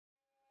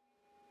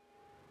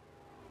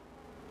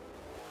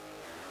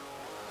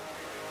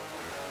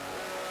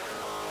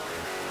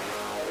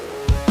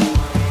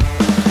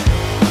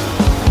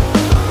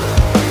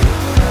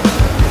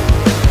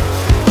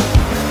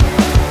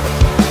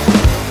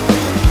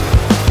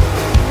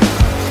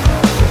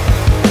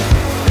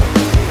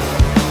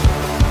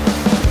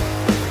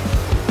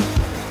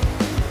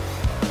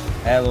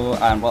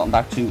and welcome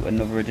back to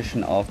another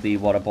edition of the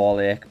What a Ball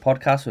Ache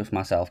podcast with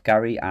myself,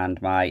 Gary,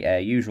 and my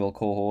usual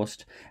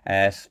co-host,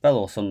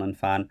 fellow Sunderland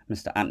fan,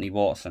 Mr. Anthony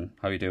Watson.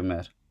 How are you doing,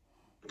 mate?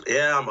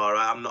 Yeah, I'm all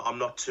right. I'm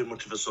not too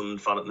much of a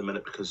Sunderland fan at the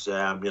minute because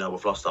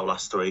we've lost our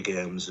last 3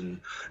 games,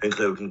 and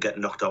including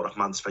getting knocked out of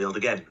Mansfield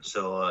again.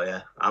 So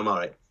yeah, I'm all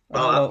right.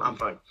 Well, I'm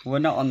fine. We're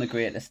not on the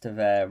greatest of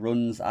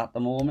runs at the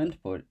moment,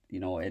 but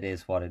it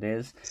is what it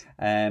is.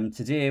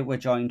 Today we're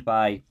joined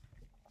by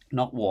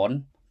not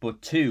one but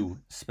 2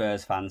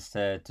 Spurs fans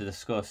to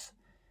discuss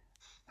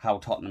how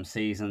Tottenham's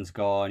season's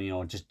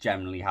gone, just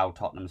generally how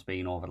Tottenham's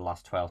been over the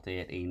last 12 to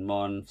 18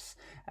 months,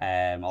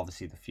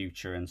 obviously the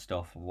future and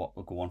stuff of what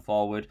we're going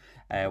forward.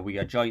 We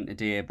are joined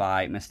today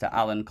by Mr.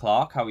 Alan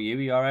Clark. How are you?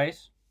 Are you all right?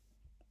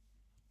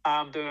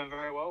 I'm doing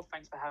very well.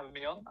 Thanks for having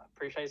me on. I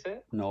appreciate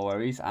it. No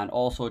worries. And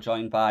also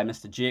joined by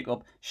Mr.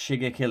 Jacob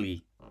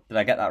Shigakili. Did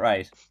I get that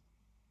right?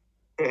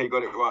 Yeah, you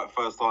got it right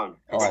first time.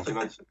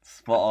 Congratulations.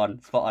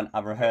 Spot on.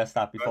 I've rehearsed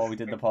that before we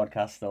did the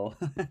podcast, though.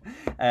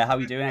 How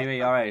are you doing anyway?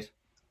 You all right?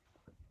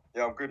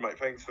 Yeah, I'm good, mate.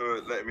 Thanks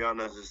for letting me on.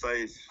 As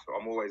I say,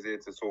 I'm always here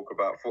to talk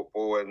about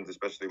football and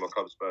especially my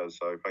club Spurs,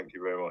 so thank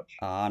you very much.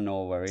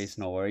 No worries.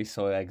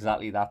 So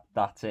exactly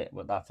that's it.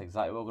 But that's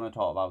exactly what we're going to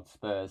talk about,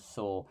 Spurs.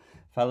 So,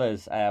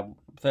 fellas,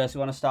 first we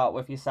want to start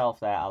with yourself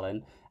there,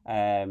 Alan.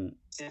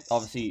 Yes.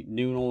 Obviously,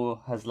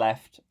 Nuno has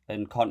left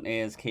and Conte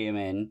has came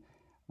in.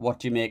 What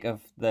do you make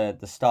of the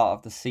start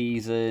of the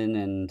season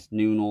and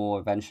Nuno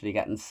eventually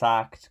getting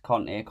sacked,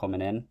 Conte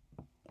coming in?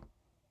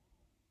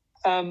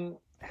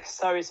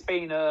 So it's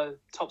been a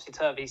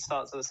topsy-turvy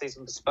start to the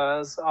season for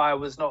Spurs. I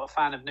was not a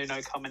fan of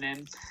Nuno coming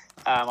in.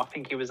 I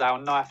think he was our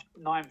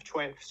ninth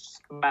choice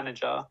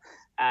manager,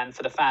 and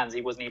for the fans,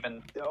 he wasn't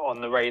even on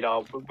the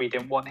radar. We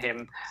didn't want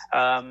him.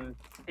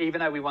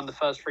 Even though we won the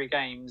first 3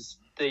 games,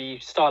 the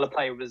style of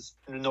play was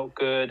not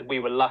good. We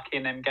were lucky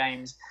in them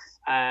games.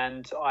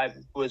 And I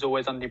was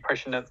always under the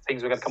impression that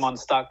things were going to come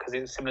unstuck because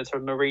it was similar to a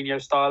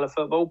Mourinho style of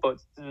football, but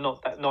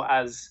not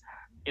as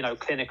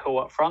clinical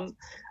up front.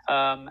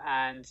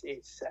 And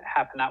it's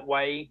happened that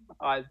way.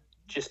 I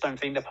just don't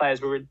think the players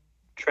were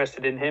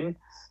interested in him.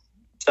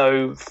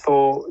 So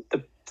for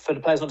the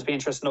players not to be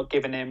interested, not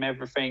giving him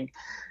everything,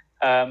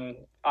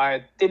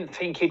 I didn't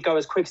think he'd go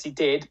as quick as he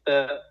did,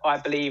 but I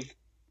believe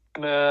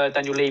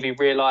Daniel Levy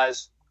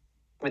realised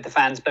with the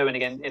fans booing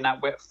again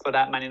for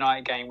that Man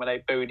United game where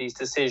they booed his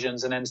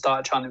decisions and then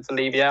started chanting for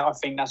Levy out. I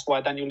think that's why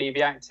Daniel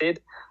Levy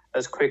acted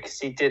as quick as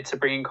he did to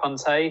bring in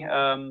Conte.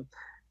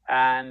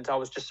 And I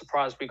was just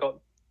surprised we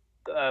got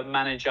a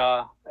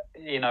manager,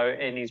 in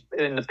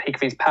the peak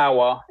of his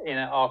power in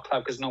our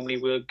club, because normally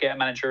we'll get a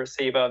manager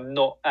receiver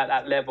not at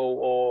that level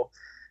or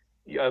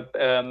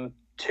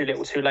too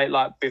little too late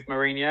like with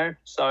Mourinho.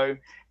 So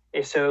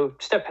it's a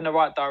step in the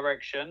right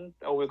direction.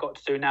 All we've got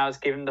to do now is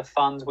give him the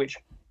funds, which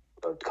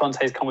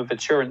Conte's come with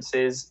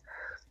assurances,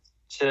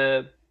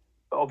 to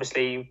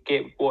obviously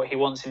get what he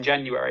wants in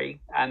January.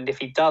 And if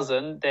he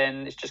doesn't,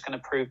 then it's just going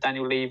to prove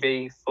Daniel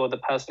Levy for the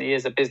person he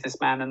is, a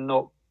businessman, and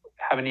not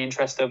have any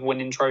interest of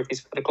winning trophies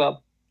for the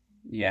club.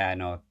 Yeah,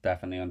 no,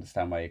 definitely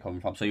understand where you're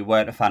coming from. So you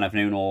weren't a fan of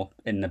Nuno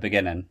in the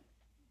beginning?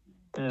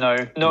 No,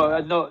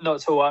 not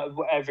at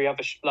all. Every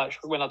other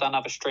when I've done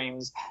other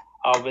streams,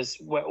 although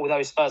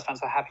Spurs fans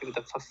were happy with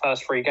the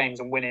first 3 games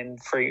and winning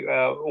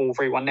all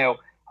 3-1-0.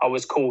 I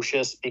was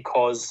cautious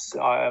because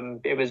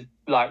it was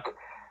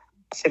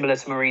similar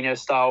to Mourinho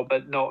style,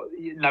 but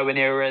nowhere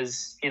near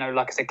as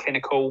like I said,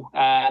 clinical.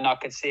 And I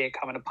could see it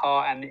coming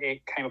apart, and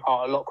it came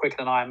apart a lot quicker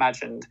than I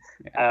imagined.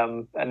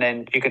 Yeah. And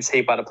then you could see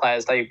by the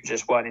players they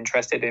just weren't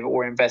interested in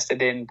or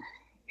invested in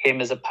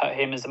him as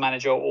a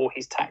manager or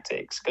his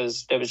tactics,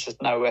 because there was just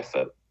no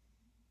effort.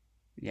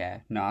 Yeah,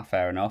 no,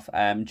 fair enough.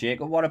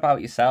 Jacob, what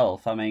about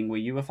yourself? I mean, were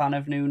you a fan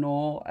of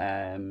Nuno?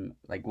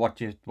 What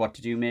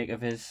did you make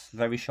of his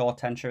very short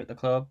tenure at the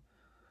club?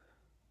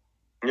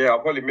 Yeah,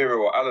 I'll probably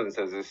mirror what Alan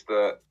says, is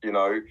that, in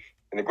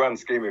the grand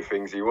scheme of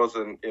things, he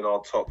wasn't in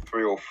our top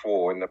 3 or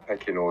 4 in the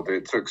pecking order.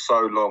 It took so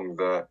long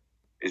that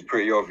it's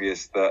pretty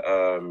obvious that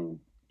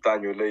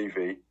Daniel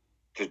Levy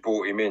just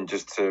brought him in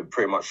just to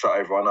pretty much shut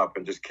everyone up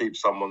and just keep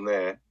someone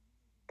there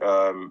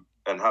and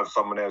have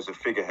someone there as a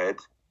figurehead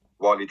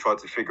while he tried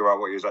to figure out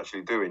what he was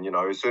actually doing.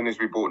 As soon as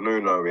we brought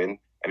Nuno in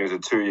and it was a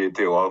 2-year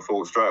deal, I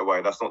thought straight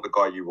away, that's not the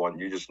guy you want.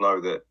 You just know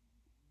that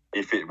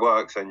if it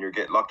works and you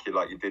get lucky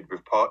like you did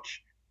with Poch,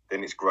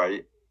 then it's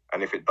great.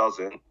 And if it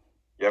doesn't,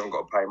 you haven't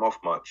got to pay him off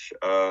much.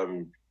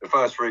 The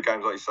first 3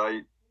 games, like you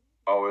say,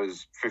 I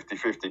was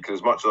 50-50, because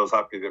as much as I was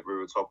happy that we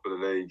were top of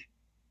the league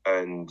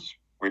and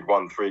we'd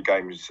won 3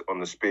 games on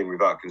the spin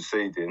without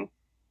conceding,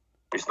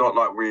 it's not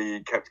like we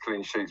kept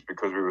clean sheets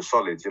because we were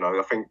solid.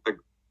 I think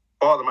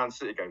bar the Man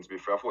City game, to be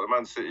fair, I thought the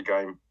Man City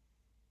game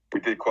we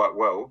did quite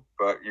well,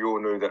 but you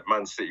all knew that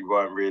Man City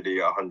weren't really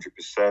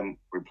 100%.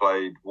 We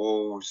played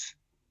Wolves,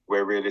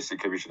 where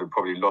realistically we should have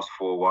probably lost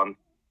 4-1.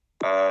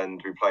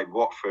 And we played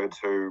Watford,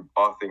 who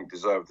I think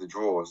deserved the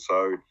draw.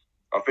 So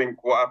I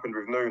think what happened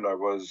with Nuno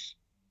was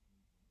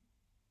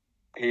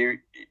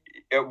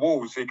at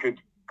Wolves he could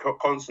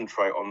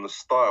concentrate on the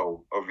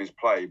style of his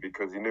play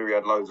because he knew he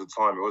had loads of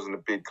time. It wasn't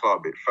a big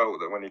club. It felt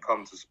that when he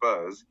come to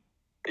Spurs,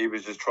 he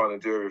was just trying to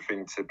do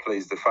everything to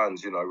please the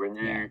fans. You know, when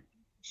you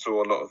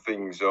saw a lot of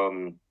things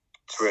on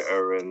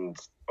Twitter and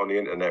on the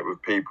internet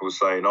with people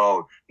saying,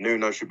 "Oh,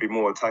 Nuno should be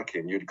more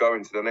attacking," you'd go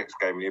into the next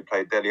game and you'd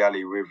play Dele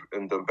Alli with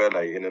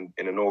Ndombele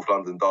in a North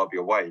London derby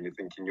away, and you're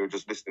thinking you're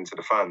just listening to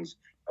the fans.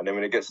 And then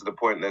when it gets to the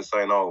point they're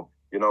saying, "Oh,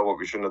 you know what,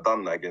 we shouldn't have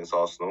done that against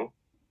Arsenal.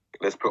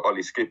 Let's put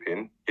Ollie Skip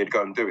in," he'd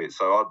go and do it.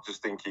 So I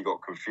just think he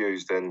got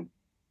confused and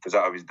was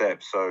out of his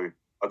depth. So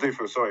I do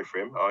feel sorry for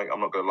him. I'm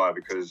not going to lie,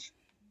 because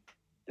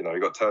you know, he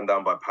got turned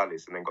down by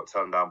Palace and then got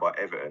turned down by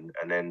Everton,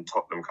 and then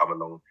Tottenham come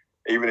along.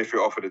 Even if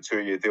you're offered a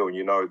 2-year deal and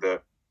you know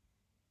that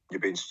you're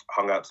being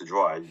hung out to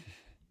dry,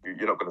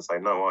 you're not going to say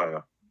no, are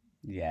you?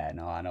 Yeah,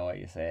 no, I know what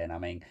you're saying. I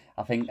mean,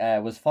 I think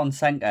was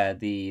Fonseca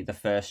the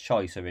first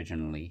choice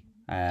originally.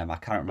 I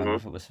can't remember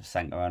if it was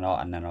Fonseca or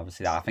not, and then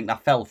obviously I think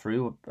that fell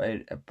through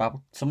about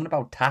something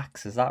about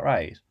tax. Is that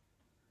right?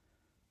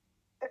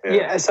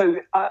 Yeah, so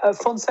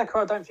Fonseca,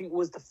 I don't think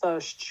was the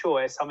first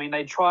choice. I mean,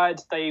 they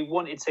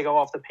wanted to go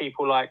after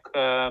people like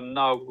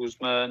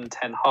Nagelsmann,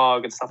 Ten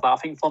Hag and stuff like that.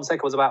 I think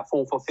Fonseca was about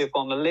 4th or 5th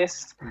on the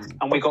list,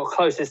 and we got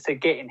closest to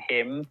getting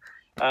him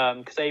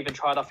because they even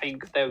tried, I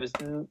think there was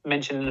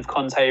mention of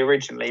Conte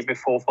originally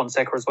before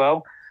Fonseca as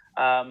well.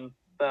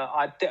 But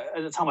at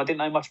the time, I didn't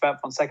know much about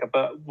Fonseca,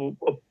 but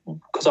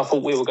because I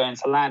thought we were going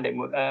to land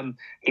him.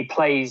 He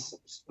plays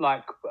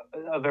like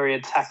a very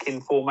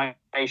attacking formation.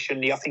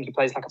 I think he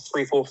plays like a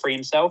 3-4-3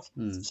 himself.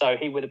 So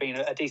he would have been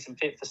a decent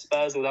fit for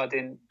Spurs, although I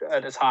didn't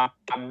at the time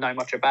know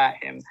much about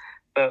him.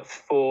 But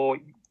for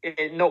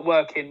it not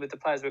working with the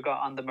players we've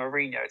got under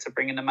Mourinho, to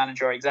bring in a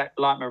manager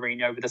exactly like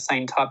Mourinho with the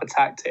same type of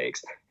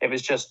tactics, it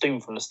was just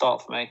doomed from the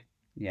start for me.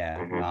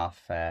 Yeah, no,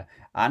 fair.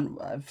 And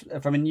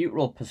from a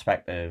neutral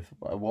perspective,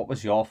 what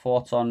was your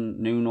thoughts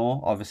on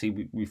Nuno?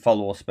 Obviously, we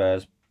follow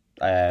Spurs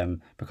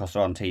because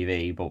they're on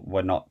TV, but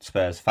we're not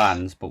Spurs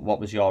fans. But what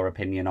was your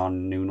opinion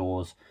on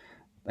Nuno's,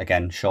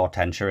 again, short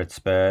tenure at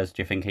Spurs?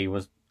 Do you think he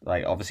was,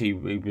 like, obviously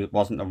he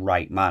wasn't the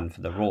right man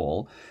for the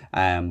role,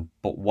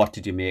 but what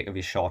did you make of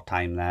his short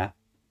time there?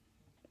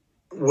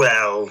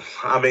 Well,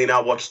 I mean, I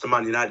watched the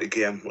Man United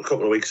game a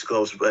couple of weeks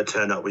ago. It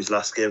turned out was his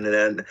last game,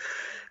 and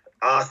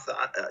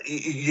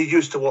you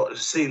used to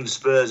seeing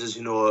Spurs as,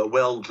 you know, a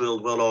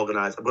well-drilled,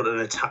 well-organised, but an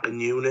attacking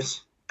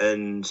unit,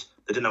 and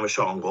they didn't have a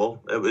shot on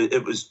goal.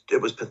 It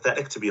was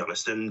pathetic, to be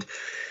honest. And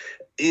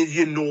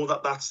you know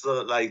that's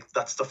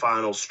the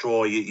final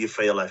straw. You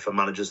feel like for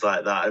managers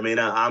like that. I mean,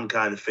 I'm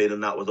kind of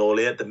feeling that with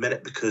Ole at the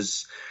minute,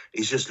 because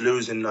he's just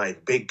losing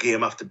like big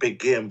game after big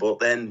game. But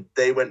then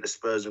they went to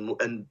Spurs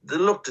and they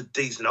looked a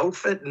decent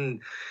outfit,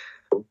 and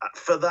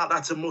for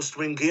that's a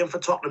must-win game for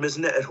Tottenham,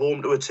 isn't it? At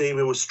home to a team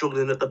who was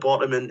struggling at the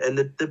bottom, and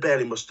they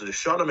barely mustered a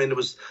shot. I mean, there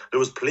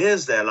was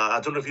players there. Like,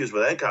 I don't know if you were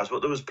there, guys, but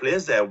there was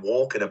players there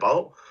walking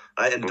about.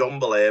 And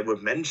Ndombele,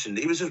 we've mentioned,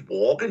 he was just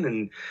walking,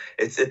 and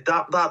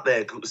that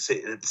there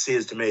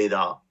says to me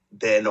that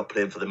they're not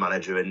playing for the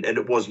manager, and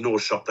it was no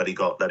shock that he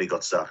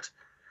got sacked.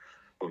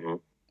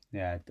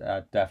 Yeah,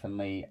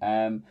 definitely.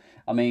 I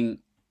mean,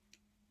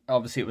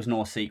 obviously it was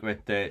no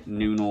secret that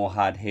Nuno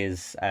had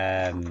his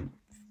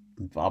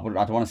I don't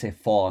want to say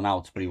falling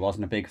out, but he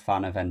wasn't a big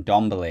fan of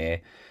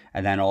Ndombele,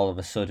 and then all of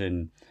a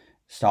sudden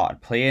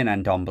started playing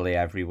Ndombele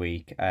every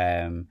week.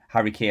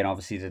 Harry Kane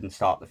obviously didn't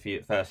start the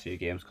first few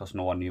games because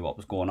no one knew what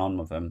was going on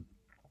with him.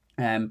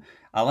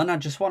 Alan, I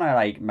just want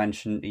to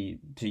mention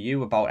to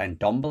you about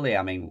Ndombele.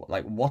 I mean,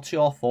 what's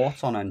your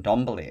thoughts on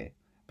Ndombele?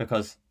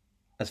 Because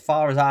as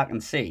far as I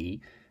can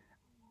see,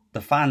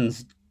 the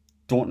fans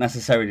don't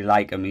necessarily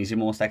like him. He's your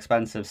most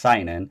expensive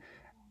signing.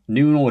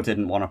 Nuno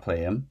didn't want to play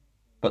him,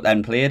 but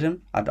then played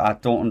him. I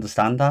don't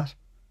understand that.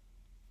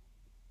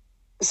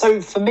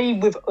 So for me,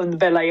 with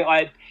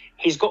Ndombele,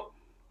 he's got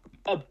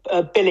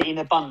ability in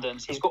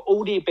abundance. He's got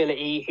all the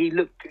ability.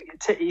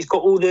 He's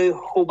got all the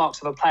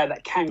hallmarks of a player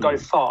that can go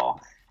far.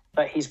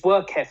 But his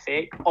work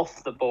ethic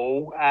off the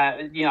ball,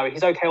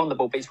 he's okay on the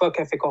ball, but his work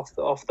ethic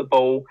off the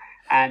ball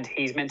and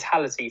his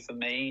mentality for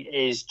me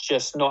is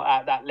just not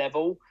at that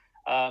level.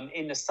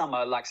 In the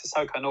summer, like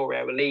Sissoko and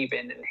Aurier were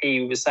leaving, and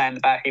he was saying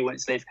about he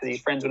wanted to leave because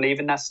his friends were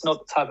leaving. That's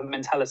not the type of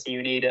mentality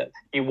you need.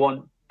 You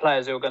want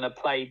players who are going to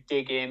play,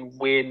 dig in,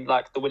 win,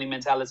 like the winning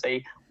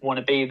mentality, want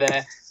to be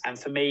there. And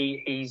for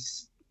me,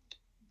 he's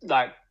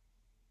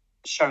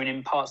shown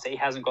in parts that he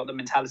hasn't got the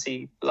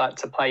mentality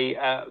to play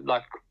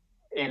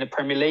in the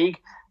Premier League.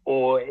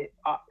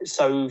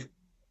 So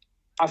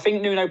I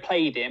think Nuno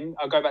played him.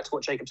 I'll go back to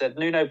what Jacob said.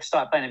 Nuno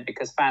started playing him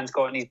because fans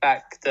got on his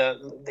back that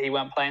he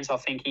weren't playing. So I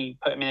think he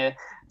put him in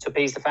to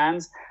appease the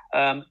fans.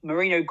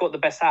 Mourinho got the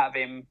best out of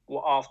him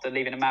after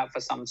leaving him out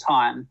for some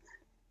time,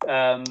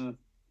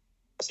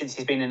 since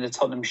he's been in the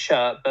Tottenham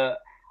shirt. But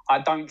I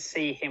don't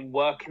see him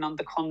working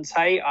under Conte.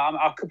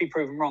 I could be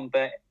proven wrong,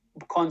 but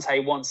Conte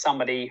wants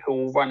somebody who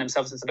will run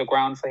themselves into the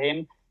ground for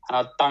him.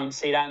 And I don't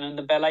see that in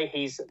Ndombele.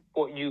 He's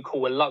what you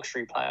call a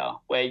luxury player,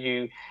 where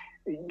you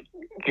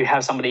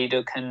have somebody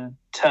that can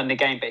turn the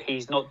game, but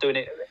he's not doing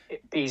it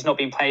he's not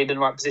being played in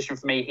the right position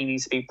for me. He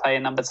needs to be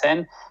playing number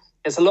 10.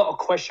 There's a lot of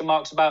question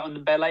marks about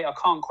Ndombele. I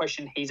can't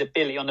question his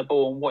ability on the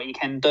ball and what he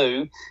can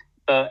do,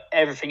 but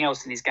everything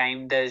else in his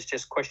game, there's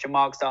just question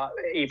marks that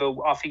either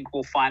I think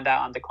we'll find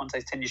out under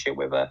Conte's tenureship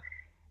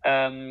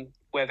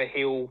whether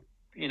he'll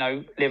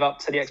live up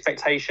to the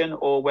expectation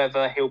or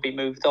whether he'll be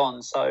moved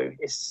on. So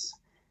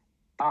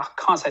I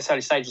can't say it's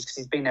early stages because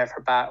he's been there for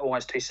about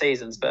almost 2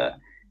 seasons, but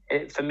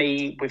for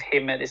me, with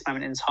him at this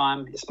moment in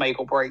time, it's make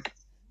or break.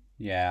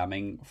 Yeah, I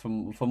mean,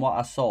 from what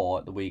I saw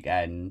at the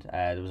weekend,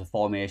 there was a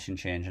formation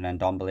change and then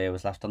Ndombele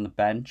was left on the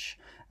bench.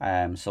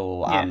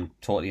 So yeah. I'm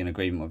totally in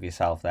agreement with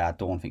yourself there. I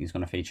don't think he's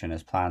going to feature in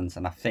his plans.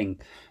 And I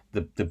think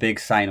the big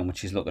signing which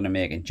he's looking to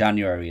make in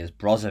January is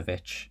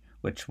Brozovic,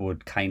 which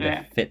would kind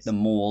of fit the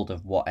mould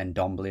of what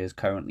Ndombele is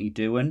currently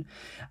doing.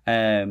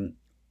 You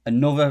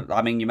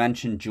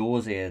mentioned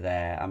Jose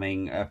there. I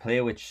mean, a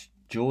player which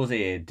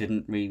Jose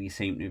didn't really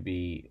seem to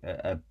be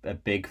a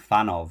big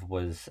fan of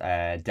was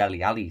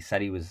Dele Alli.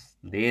 Said he was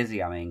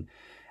lazy. I mean,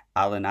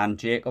 Alan and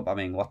Jacob, I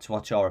mean,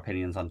 what's your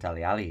opinions on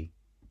Dele Alli?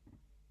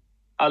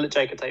 I'll let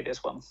Jacob take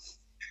this one.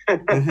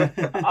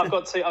 I'll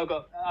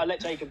let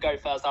Jacob go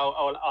first.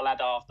 I'll add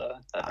after.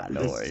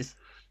 No worries.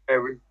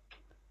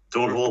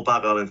 Don't hold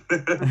back, Alan. I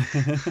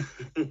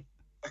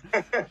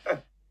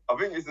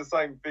think it's the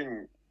same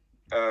thing.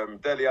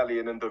 Dele Alli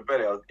and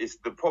Ndombele.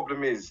 The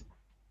problem is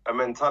a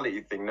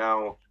mentality thing.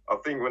 Now, I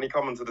think when he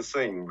come onto the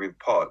scene with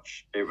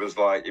Poch, it was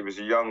like he was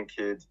a young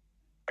kid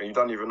and you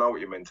don't even know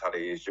what your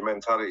mentality is. Your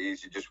mentality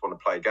is you just want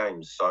to play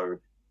games. So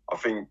I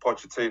think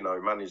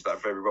Pochettino managed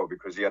that very well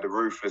because he had a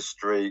ruthless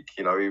streak.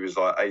 He was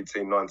like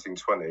 18, 19,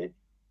 20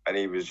 and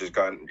he was just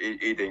going,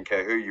 he didn't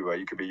care who you were.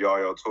 You could be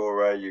Yaya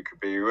Toure, you could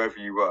be whoever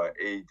you were.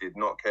 He did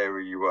not care who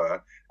you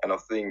were. And I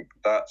think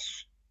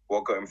that's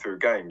what got him through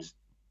games.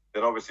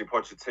 Then obviously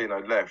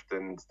Pochettino left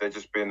and there's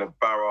just been a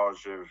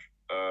barrage of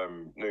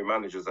new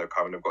managers that have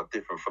come and have got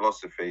different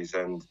philosophies,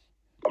 and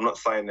I'm not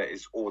saying that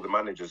it's all the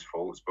managers'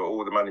 faults, but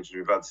all the managers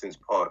we've had since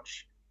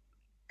Poch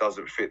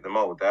doesn't fit the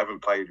mould. They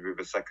haven't played with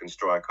a second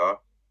striker.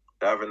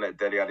 They haven't let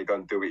Dele Alli go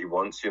and do what he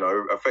wants.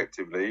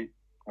 Effectively,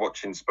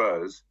 watching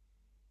Spurs,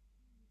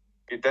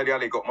 Dele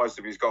Alli got most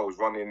of his goals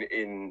running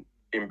in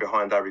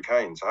behind Harry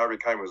Kane. So Harry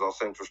Kane was our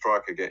central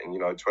striker getting,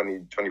 20,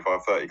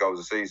 25, 30 goals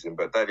a season,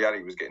 but Dele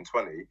Alli was getting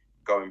 20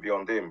 going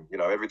beyond him.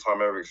 Every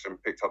time Eriksen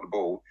picked up the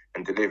ball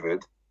and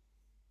delivered,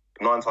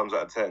 9 times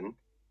out of 10,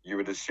 you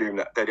would assume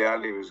that Dele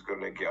Alli was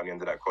going to get on the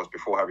end of that cross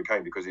before Harry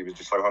Kane because he was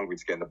just so hungry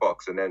to get in the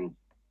box. And then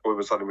all of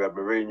a sudden we had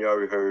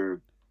Mourinho, who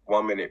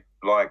 1 minute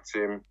liked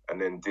him and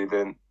then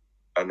didn't.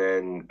 And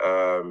then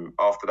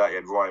after that, you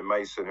had Ryan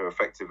Mason, who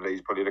effectively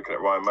is probably looking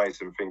at Ryan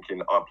Mason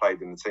thinking, I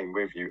played in the team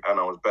with you and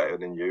I was better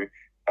than you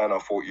and I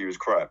thought you was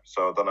crap.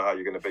 So I don't know how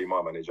you're going to be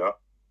my manager.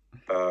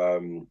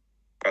 And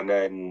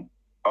then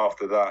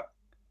after that,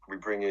 we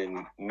bring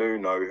in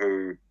Nuno,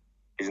 who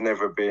he's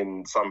never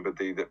been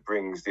somebody that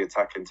brings the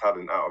attacking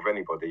talent out of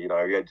anybody. He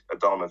had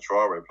Adama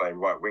Traore playing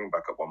right wing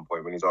back at one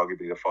point when he's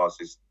arguably the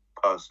fastest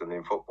person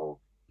in football.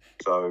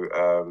 So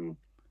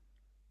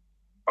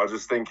I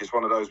just think it's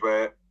one of those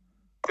where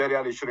Dele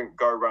Alli shouldn't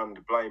go around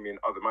blaming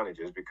other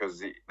managers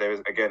because there's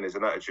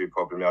an attitude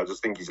problem. I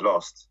just think he's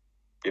lost.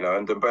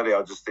 And Ndombele,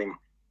 I just think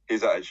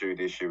his attitude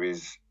issue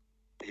is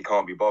he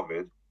can't be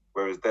bothered,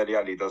 whereas Dele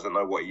Alli doesn't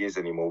know what he is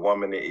anymore. 1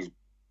 minute he's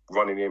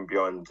running in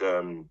behind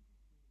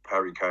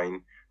Harry Kane,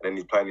 and then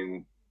he's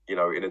playing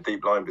in a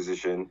deep line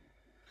position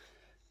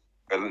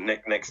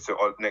next to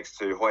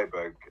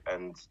Højbjerg,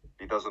 and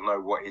he doesn't know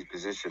what his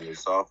position is.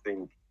 So I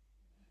think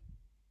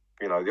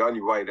the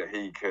only way that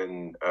he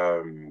can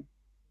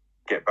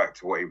get back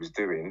to what he was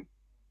doing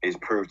is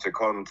prove to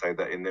Conte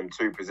that in them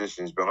 2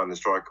 positions behind the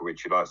striker,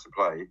 which he likes to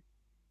play,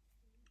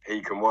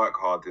 he can work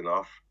hard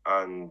enough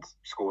and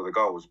score the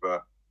goals.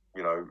 But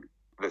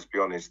let's be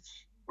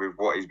honest, with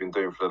what he's been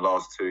doing for the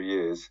last 2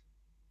 years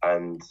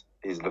and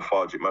his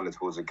lethargic manner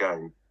towards the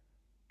game,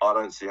 I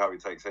don't see how he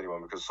takes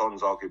anyone, because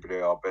Son's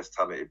arguably our best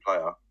talented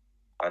player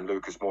and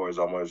Lucas Moura is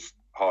our most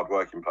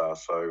hard-working player.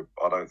 So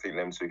I don't think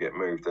them 2 get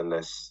moved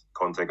unless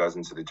Conte goes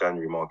into the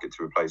January market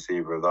to replace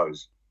either of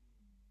those.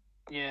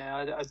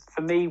 Yeah,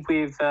 for me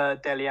with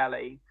Dele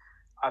Alli,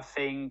 I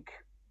think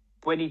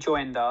when he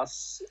joined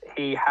us,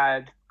 he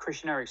had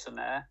Christian Eriksen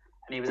there,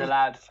 and he was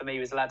allowed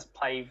to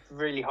play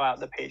really high up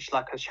the pitch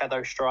like a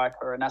shadow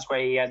striker, and that's where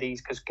he had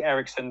these, because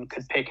Eriksen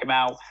could pick him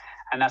out,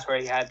 and that's where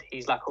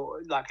he's like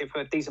if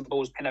a decent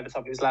ball's pinned over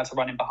top, he was allowed to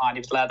run in behind. He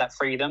was allowed that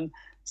freedom.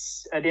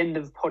 At the end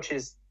of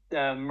Poch's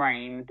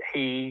reign,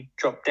 he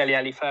dropped Dele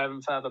Alli further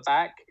and further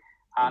back.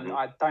 And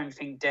I don't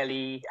think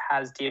Dele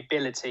has the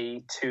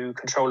ability to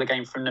control the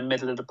game from the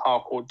middle of the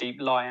park or deep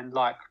line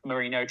like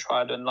Mourinho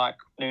tried and like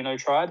Nuno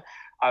tried.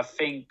 I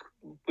think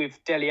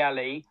with Dele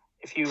Alli,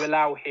 if you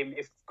allow him,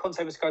 if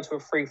Conte was to go to a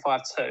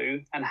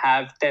 3-5-2 and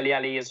have Dele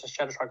Alli as a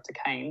shadow striker to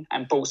Kane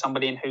and brought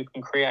somebody in who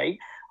can create,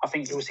 I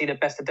think you'll see the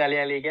best of Dele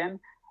Alli again.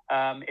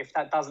 If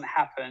that doesn't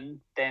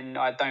happen, then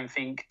I don't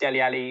think Dele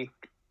Alli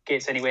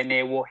gets anywhere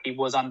near what he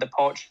was under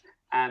Poch.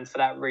 And for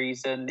that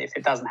reason, if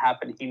it doesn't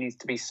happen, he needs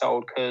to be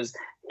sold, because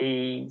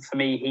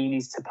he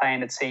needs to play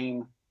in a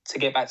team to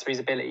get back to his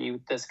ability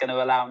that's going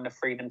to allow him the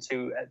freedom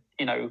to,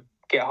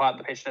 get high up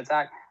the pitch and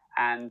attack.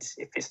 And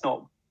if it's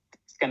not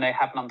going to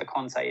happen under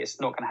Conte, it's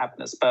not going to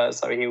happen at Spurs.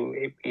 So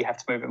he have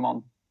to move him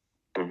on.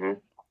 Mm-hmm.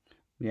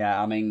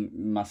 Yeah, I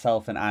mean,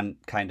 myself and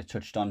Ant kind of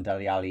touched on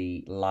Dele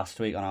Alli last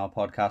week on our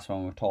podcast when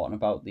we were talking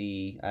about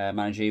the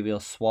managerial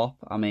swap.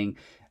 I mean,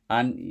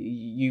 and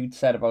you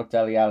said about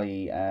Dele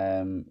Alli,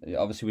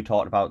 obviously we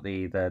talked about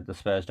the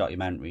Spurs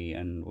documentary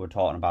and we're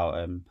talking about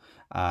him,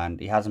 and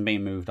he hasn't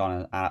been moved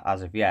on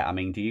as of yet. I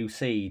mean, do you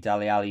see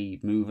Dele Alli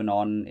moving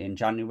on in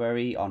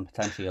January on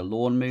potentially a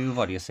loan move,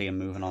 or do you see him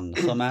moving on in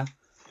the summer?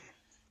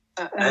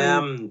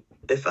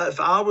 If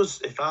I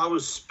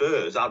was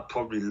Spurs, I'd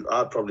probably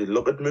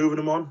look at moving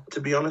him on. To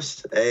be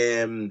honest,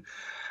 it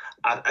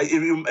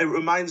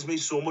reminds me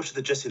so much of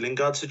the Jesse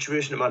Lingard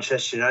situation at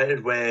Manchester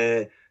United,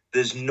 where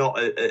there's not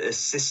a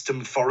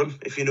system for him,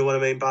 if you know what I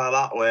mean by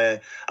that.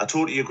 Where I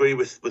totally agree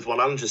with what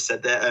Alan just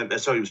said there. It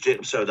was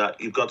Jacob. So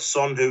that you've got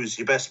Son, who's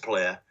your best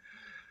player,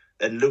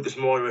 and Lucas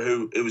Moura,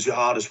 who was your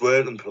hardest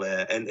working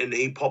player, and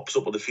he pops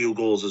up with a few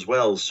goals as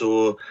well.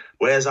 So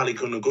where's Ali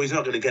going to go? He's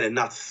not going to get in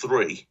that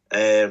three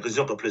because he's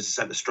not going to play as a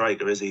centre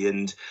striker, is he?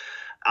 And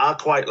I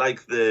quite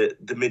like the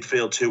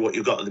midfield too, what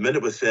you've got at the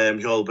minute with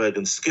Hjulberg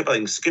and Skip. I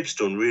think Skip's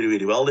done really,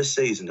 really well this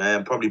season,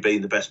 probably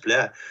being the best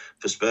player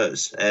for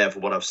Spurs for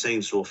what I've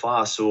seen so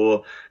far.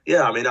 So,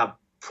 yeah, I mean, I'd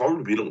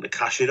probably be looking to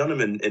cash in on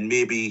him and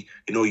maybe,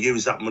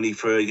 use that money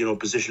for, a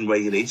position where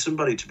you need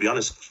somebody. To be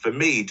honest, for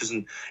me,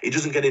 he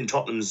doesn't get in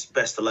Tottenham's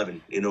best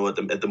 11,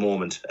 at the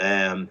moment.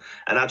 And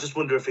I just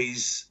wonder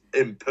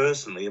if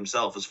personally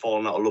himself has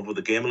fallen out of love with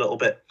the game a little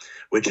bit,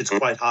 which it's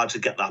quite hard to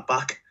get that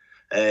back.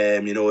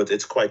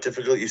 It's quite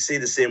difficult. You see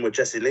the same with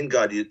Jesse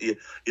Lingard. You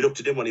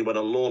looked at him when he went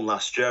on loan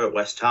last year at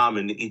West Ham,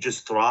 and he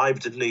just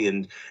thrived, didn't he?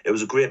 And it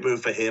was a great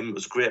move for him. It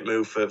was a great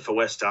move for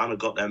West Ham. It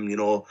got them,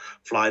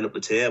 flying up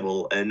the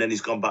table. And then he's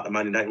gone back to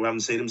Man United. We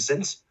haven't seen him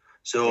since.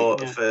 So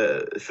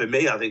for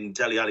me, I think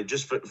Dele Alli,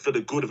 just for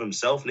the good of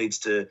himself, needs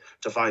to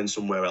find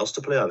somewhere else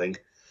to play, I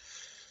think.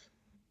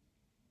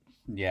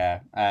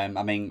 Yeah.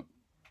 I mean,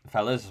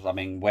 fellas,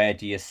 where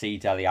do you see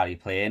Dele Alli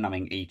playing? I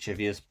mean, each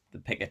of you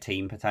pick a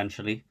team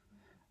potentially.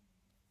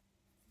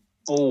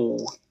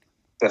 Oh,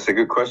 that's a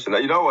good question.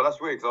 You know what? That's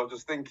weird because I was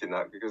just thinking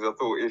that because I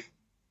thought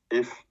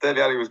if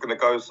Dele Alli was going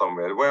to go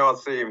somewhere, the way I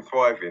see him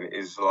thriving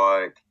is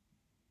like,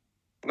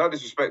 no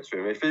disrespect to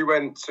him, if he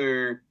went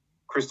to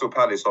Crystal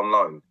Palace on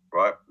loan,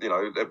 right?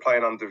 They're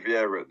playing under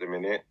Vieira at the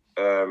minute,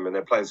 and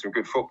they're playing some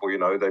good football.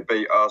 They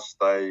beat us.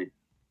 They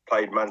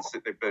played Man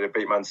City. They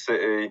beat Man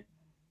City.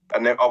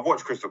 And I've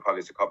watched Crystal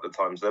Palace a couple of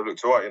times. They've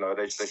looked all right.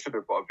 They should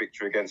have got a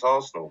victory against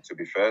Arsenal, to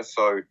be fair.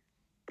 So,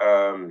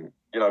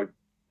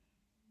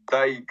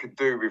 they could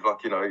do with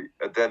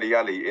a Dele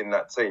Alli in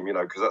that team,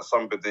 because that's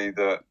somebody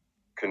that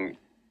can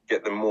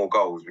get them more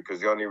goals. Because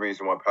the only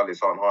reason why Palace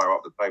aren't higher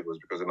up the table is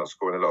because they're not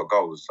scoring a lot of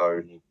goals.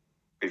 So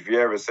if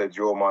Vieira said,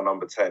 "You're my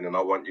number 10 and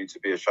I want you to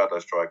be a shadow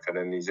striker," and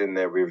then he's in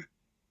there with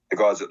the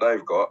guys that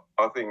they've got,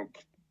 I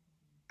think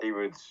he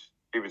would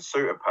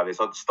suit a Palace.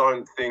 I just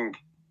don't think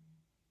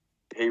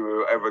he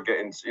will ever get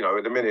into,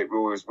 at the minute we're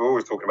always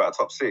talking about a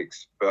top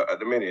 6, but at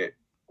the minute,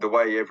 the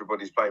way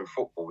everybody's playing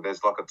football,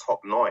 there's like a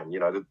top 9.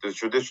 The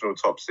traditional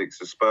top 6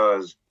 are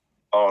Spurs,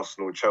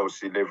 Arsenal,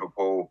 Chelsea,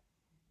 Liverpool,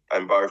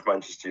 and both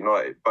Manchester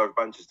United, both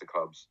Manchester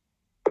clubs.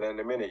 But then in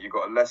a minute, you've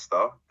got a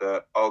Leicester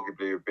that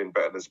arguably have been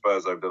better than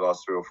Spurs over the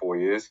last 3 or 4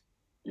 years.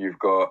 You've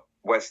got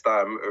West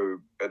Ham,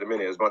 who at the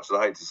minute, as much as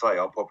I hate to say,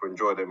 I proper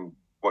enjoy them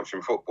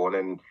watching football.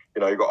 And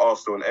then, you've got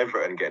Arsenal and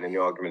Everton getting in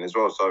the argument as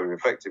well. So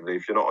effectively,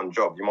 if you're not on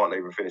job, you might not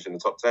even finish in the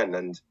top 10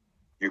 and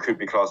you could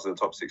be classed as a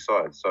top 6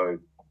 side. So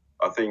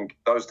I think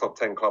those top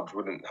 10 clubs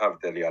wouldn't have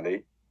Dele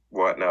Alli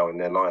right now in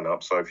their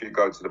lineup. So if you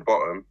go to the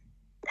bottom,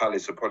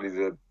 Palace are probably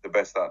the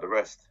best out of the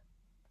rest.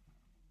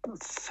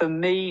 For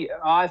me,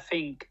 I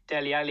think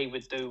Dele Alli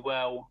would do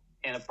well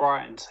in a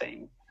Brighton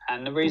team.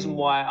 And the reason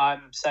why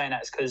I'm saying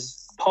that is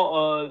because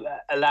Potter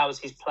allows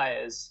his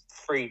players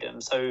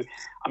freedom. So,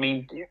 I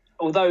mean,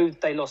 although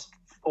they lost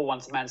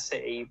 4-1 to Man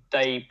City,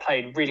 they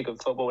played really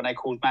good football and they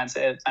caused Man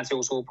City all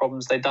sorts of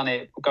problems. They've done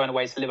it going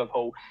away to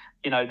Liverpool.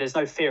 There's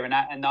no fear in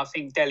that. And I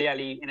think Dele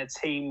Alli in a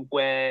team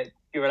where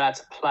you're allowed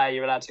to play,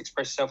 you're allowed to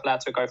express yourself,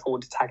 allowed to go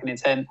forward, attacking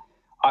intent,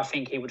 I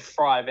think he would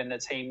thrive in the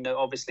team that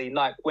obviously,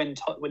 like when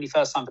he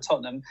first signed for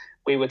Tottenham,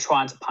 we were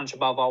trying to punch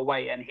above our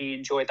weight and he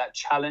enjoyed that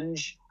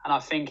challenge. And I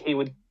think he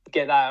would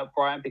get that at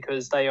Brighton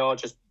because they are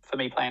just, for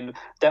me,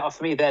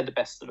 they're the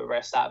best of the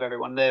rest out of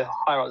everyone. They're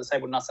higher up the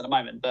table than us at the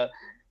moment, but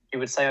you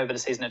would say over the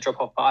season a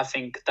drop off, but I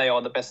think they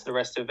are the best of the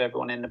rest of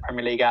everyone in the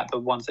Premier League out, the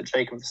ones that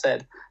Jacob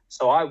said.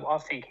 So I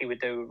think he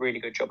would do a really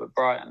good job at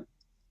Brighton.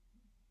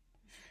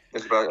 I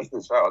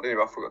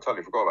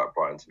totally forgot about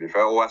Brighton, to be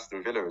fair. Or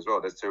Aston Villa as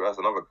well. That's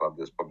another club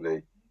that's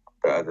probably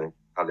better than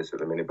Palace at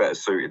the minute. Better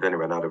suited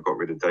anyway now they've got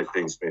rid of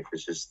Dean Smith,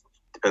 which just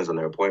depends on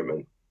their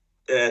appointment.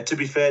 To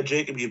be fair,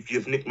 Jacob,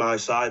 you've nicked my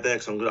side there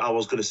because I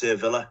was going to say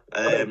Villa.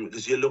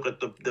 Because you look at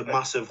the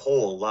massive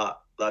hole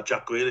that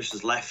Jack Grealish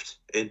has left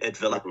at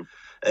Villa.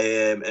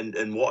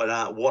 And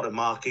what a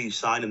marquee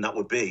signing that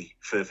would be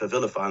for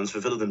Villa fans, for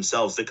Villa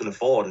themselves. They can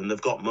afford, and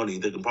they've got money.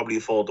 They can probably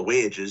afford the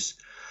wages.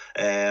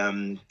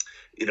 They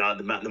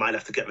might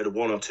have to get rid of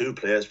one or two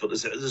players, but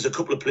there's a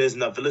couple of players in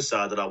that Villa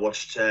side that I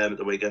watched at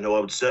the weekend who I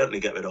would certainly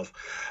get rid of.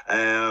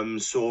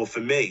 So for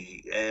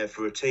me,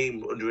 for a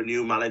team under a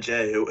new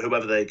manager,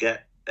 whoever they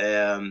get,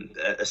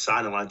 a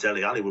signing like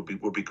Dele Alli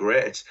would be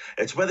great.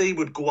 It's whether he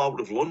would go out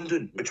of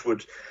London, which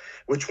would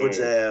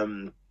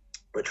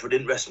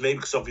interest me,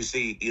 because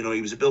obviously, he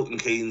was at Milton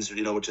Keynes,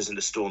 which isn't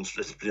a stone's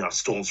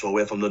throw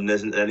away from London,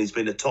 isn't it? And he's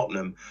been at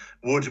Tottenham.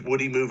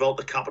 Would he move out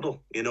the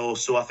capital?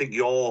 So I think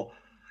your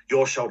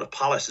shout at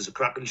Palace is a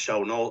cracking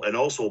shout, and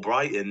also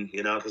Brighton,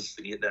 because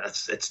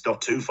it's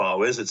not too far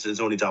away, it's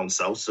only down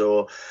south.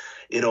 So,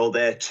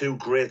 they're two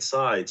great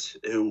sides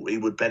who he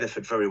would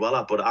benefit very well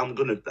at. But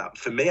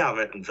for me, I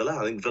reckon Villa.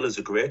 I think Villa's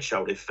a great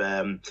shout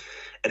and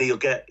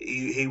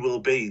he will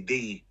be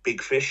the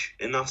big fish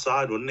in that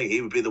side, wouldn't he?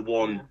 He would be the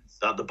one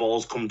that the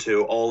balls come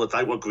to all the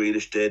time. What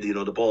Grealish did,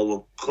 the ball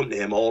will come to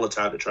him all the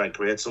time to try and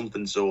create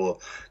something.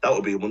 So that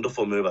would be a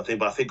wonderful move, I think.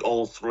 But I think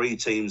all three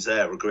teams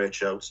there are great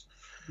shouts.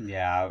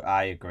 Yeah,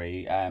 I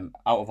agree. Out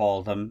of all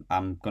of them,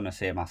 I'm going to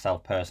say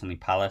myself personally,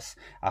 Palace.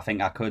 I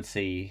think I could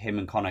see him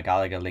and Conor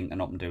Gallagher linking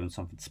up and doing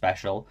something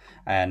special.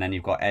 And then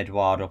you've got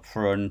Edouard up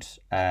front,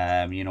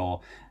 and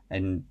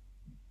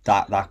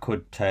that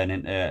could turn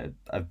into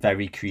a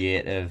very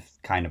creative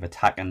kind of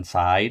attacking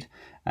side.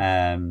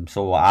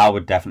 So I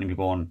would definitely be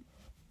going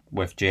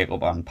with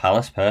Jacob and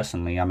Palace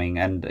personally. I mean,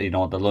 and the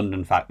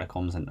London factor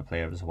comes into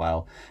play as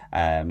well.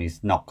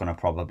 He's not going to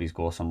probably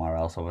go somewhere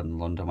else other than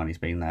London when he's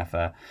been there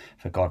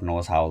for God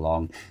knows how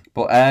long.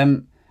 But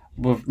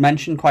we've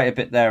mentioned quite a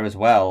bit there as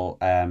well,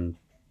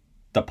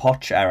 the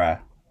Poch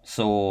era.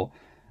 So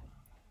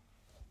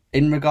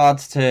in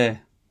regards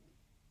to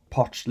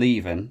Poch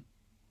leaving,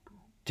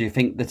 do you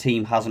think the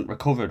team hasn't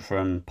recovered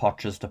from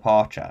Poch's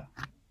departure?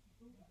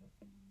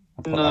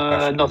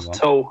 No, not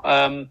at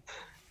all.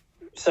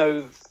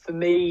 So for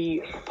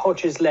me,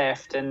 Poch has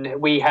left, and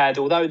we had,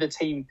 although the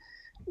team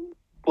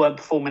weren't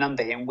performing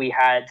under him, we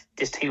had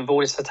this team with all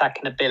this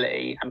attacking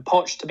ability. And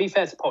Poch, to be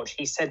fair to Poch,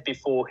 he said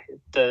before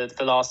the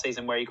last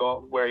season where he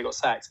got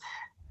sacked,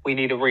 we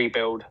need a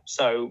rebuild.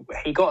 So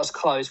he got us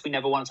close. We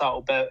never won a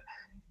title, but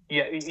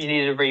you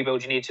needed a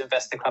rebuild. You need to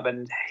invest in the club,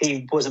 and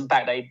he wasn't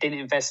back. They didn't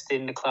invest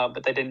in the club,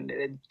 but they didn't,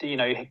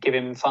 give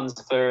him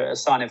funds for a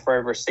signing for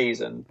over a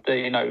season.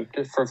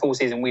 For a full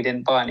season, we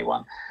didn't buy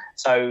anyone.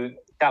 So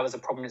that was a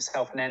problem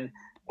itself. And then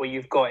what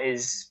you've got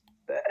is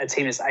a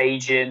team that's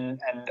aging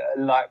and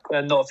not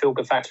a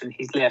feel-good factor, and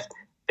he's left.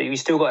 But you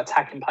still got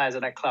attacking players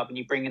at that club, and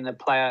you bring in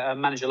a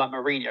manager like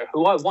Mourinho,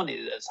 who I wanted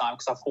at the time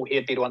because I thought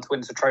he'd be the one to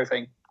win the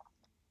trophy.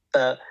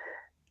 But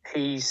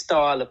his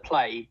style of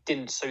play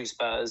didn't suit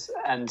Spurs,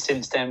 and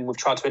since then we've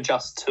tried to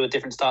adjust to a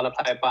different style of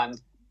play,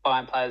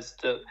 buying players.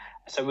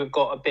 So we've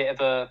got a bit of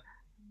a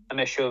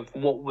measure of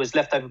what was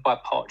left over by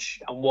Poch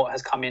and what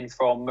has come in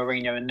from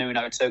Mourinho and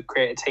Nuno to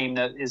create a team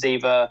that is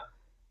either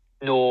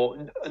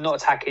not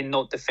attacking,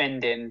 not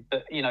defending,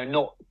 but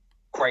not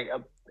great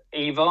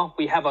either.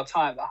 We have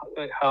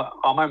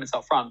our moments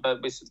up front,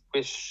 but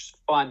we're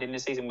finding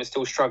this season we're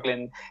still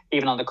struggling,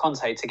 even under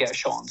Conte, to get a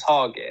shot on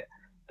target.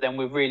 But then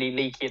we're really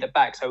leaky at the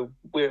back, so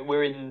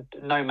we're in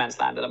no man's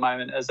land at the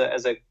moment as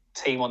a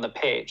team on the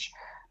pitch.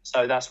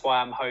 So that's why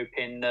I'm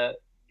hoping that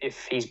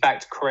if he's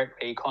backed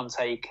correctly,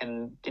 Conte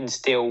can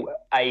instill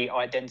a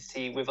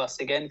identity with us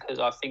again, because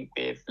I think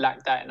we've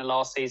lacked that in the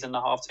last season and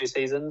a half, 2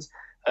 seasons,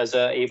 as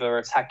either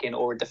attacking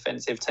or a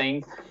defensive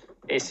team.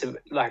 It's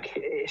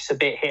a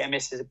bit hit and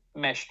miss,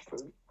 meshed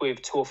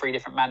with 2 or 3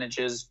 different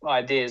managers'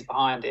 ideas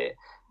behind it,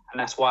 and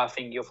that's why I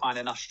think you're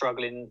finding us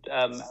struggling,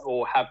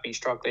 or have been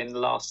struggling the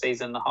last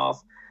season and a half.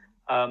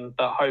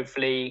 But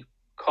hopefully,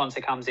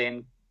 Conte comes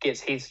in, gets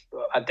his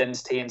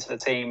identity into the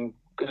team,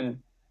 and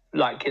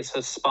gets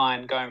a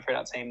spine going through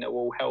that team that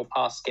will help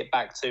us get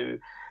back to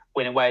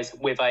winning ways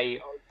with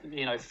a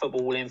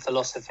footballing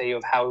philosophy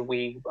of how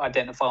we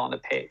identify on the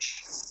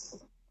pitch.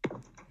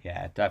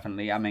 Yeah,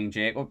 definitely. I mean,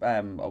 Jacob,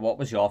 what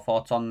was your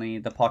thoughts on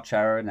the Poch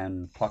era and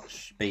then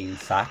Poch being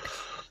sacked?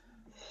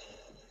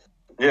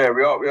 Yeah,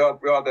 we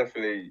are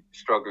definitely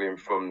struggling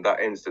from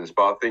that instance,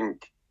 but I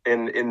think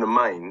in the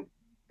main,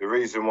 the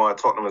reason why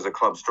Tottenham as a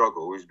club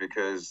struggle is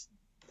because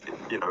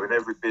in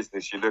every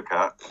business you look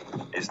at,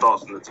 it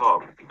starts from the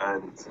top.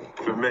 And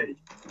for me,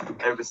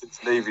 ever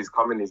since Levy's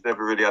come in, he's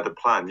never really had a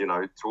plan.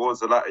 Towards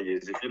the latter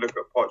years, if you look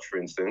at Poch, for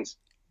instance,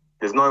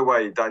 there's no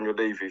way Daniel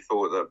Levy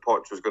thought that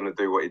Poch was going to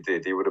do what he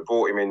did. He would have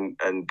brought him in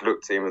and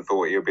looked at him and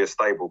thought he would be a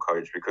stable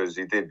coach, because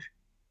he did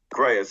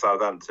great at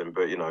Southampton.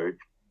 But,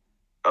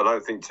 I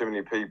don't think too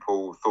many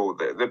people thought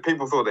that. The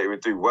people thought that he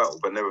would do well,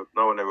 but no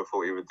one ever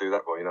thought he would do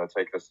that well,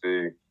 take us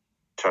to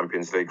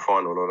Champions League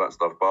final and all that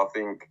stuff. But I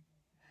think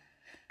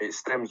it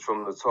stems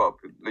from the top.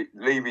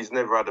 Levy's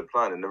never had a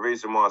plan, and the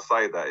reason why I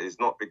say that is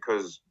not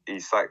because he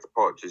sacked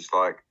Poch. It's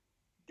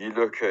you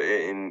look at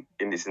it in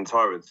its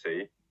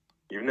entirety,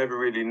 you never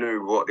really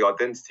knew what the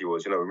identity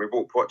was. When we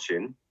brought Poch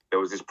in, there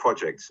was this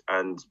project,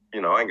 and I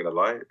ain't gonna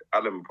lie,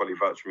 Alan would probably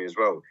vouch for me as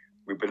well.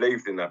 We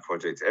believed in that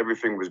project.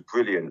 Everything was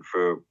brilliant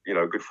for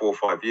a good 4 or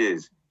 5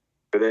 years.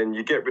 But then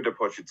you get rid of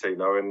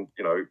Pochettino, and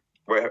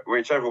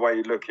whichever way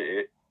you look at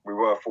it, we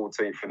were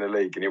 14th in the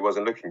league, and it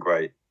wasn't looking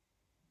great.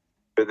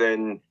 But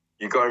then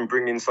you go and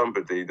bring in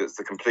somebody that's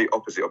the complete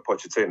opposite of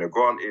Pochettino.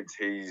 Granted,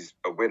 he's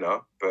a winner,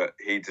 but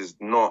he does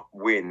not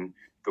win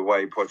the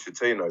way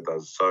Pochettino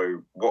does.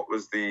 So what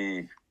was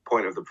the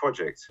point of the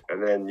project?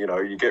 And then,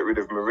 you get rid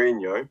of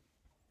Mourinho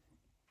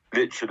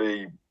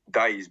literally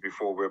days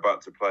before we're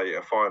about to play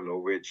a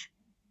final, which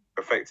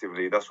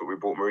effectively that's what we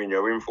brought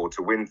Mourinho in for,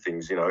 to win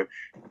things.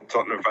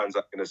 Tottenham fans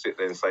are going to sit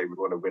there and say we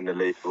want to win the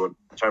league, we want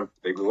the Champions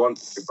League, we want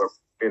to, but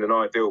in an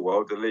ideal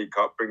world, the League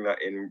Cup, bring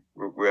that in,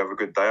 we have a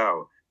good day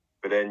out.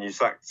 But then you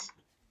sacked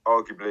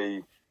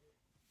arguably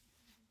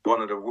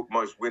one of the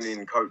most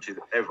winning coaches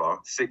ever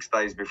 6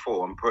 days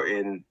before, and put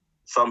in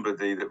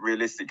somebody that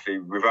realistically,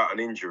 without an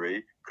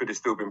injury, could have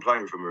still been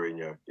playing for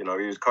Mourinho. He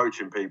was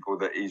coaching people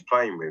that he's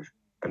playing with.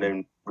 And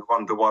then we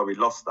wonder why we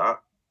lost that.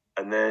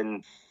 And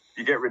then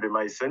you get rid of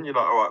Mason, you're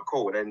like, all right,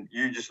 cool. And then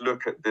you just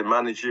look at the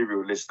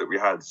managerial list that we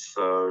had.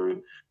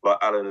 So, like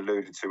Alan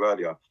alluded to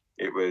earlier,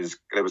 there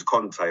was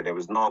Conte, there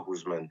was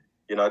Nagelsmann.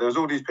 There was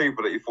all these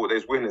people that you thought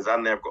there's winners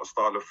and they've got a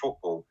style of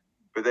football.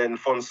 But then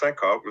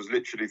Fonseca was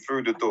literally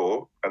through the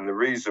door, and the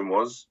reason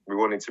was we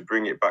wanted to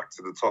bring it back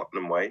to the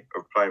Tottenham way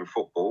of playing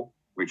football,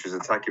 which is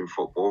attacking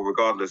football,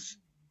 regardless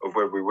of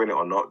whether we win it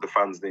or not. The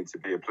fans need to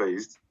be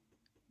pleased.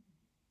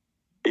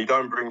 You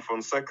don't bring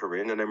Fonseca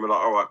in, and then we're like,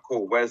 all right,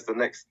 cool. Where's the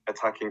next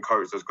attacking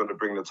coach that's going to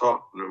bring the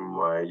Tottenham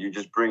way? You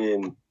just bring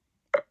in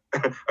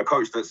a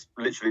coach that's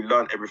literally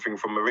learned everything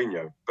from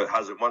Mourinho, but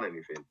hasn't won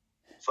anything.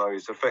 So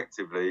it's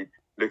effectively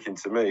looking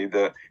to me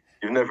that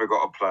you've never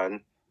got a plan.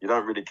 You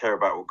don't really care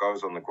about what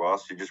goes on the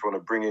grass. You just want to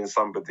bring in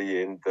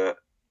somebody in that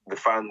the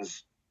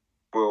fans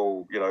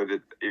will,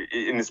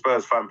 in the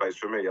Spurs fan base,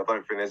 for me, I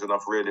don't think there's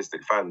enough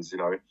realistic fans.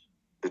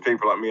 There's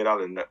people like me and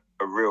Alan that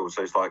are real.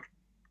 So it's like,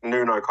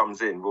 Nuno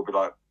comes in, we'll be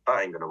like,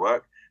 that ain't going to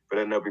work. But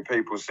then there'll be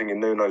people singing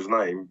Nuno's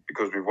name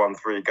because we've won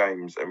 3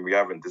 games and we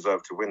haven't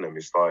deserved to win them.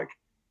 It's like,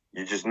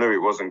 you just knew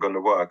it wasn't going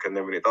to work. And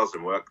then when it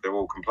doesn't work, they're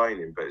all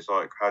complaining. But it's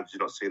like, how did you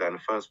not see that in the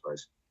first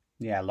place?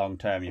 Yeah, long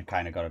term, you've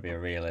kind of got to be a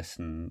realist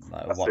and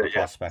what the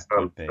prospect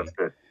could be.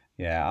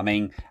 Yeah, I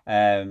mean,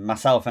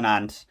 myself and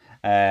Ant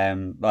are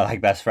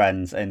like best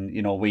friends, and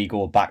we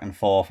go back and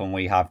forth and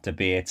we have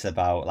debates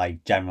about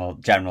like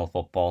general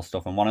football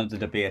stuff. And one of the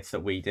debates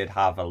that we did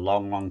have a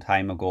long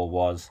time ago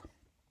was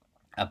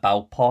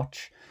about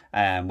Poch,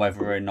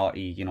 whether or not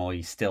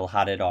he still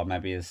had it, or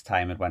maybe his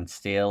time had went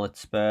stale at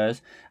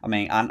Spurs. I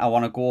mean, and I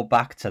want to go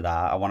back to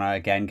that. I want to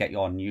again get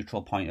your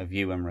neutral point of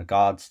view in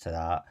regards to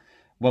that.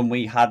 When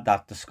we had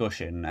that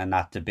discussion and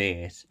that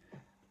debate,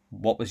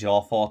 what was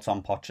your thoughts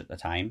on Poch at the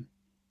time?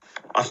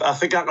 I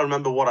think I can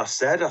remember what I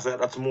said. I think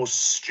that's the most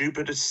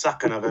stupidest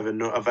sacking I've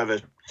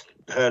ever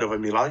heard of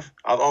in my life.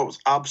 I thought it was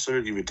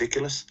absolutely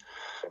ridiculous.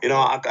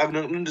 I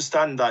don't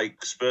understand,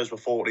 like, Spurs were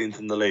 14th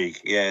in the league,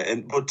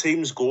 but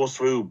teams go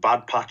through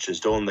bad patches,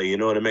 don't they? You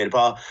know what I mean?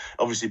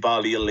 Obviously,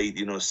 barely elite,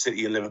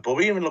 City and Liverpool.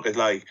 We even look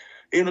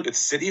at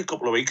City a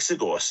couple of weeks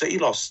ago. City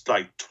lost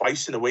like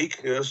twice in a week.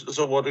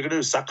 So what they're going to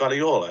do? Sack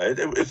Guardiola?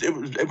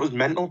 It was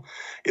mental,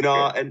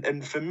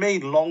 And for me,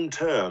 long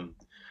term,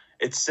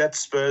 it set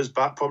Spurs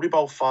back probably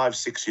about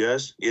 5-6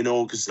 years,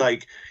 because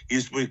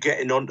we're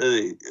getting on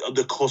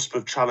the cusp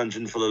of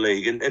challenging for the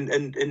league.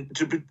 And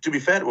to be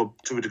fair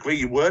to a degree,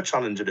 you were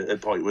challenging at a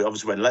point where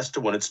obviously when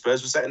Leicester won it,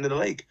 Spurs were second in the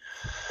league.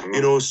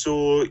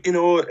 So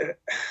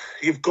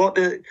you've got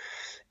to,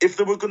 if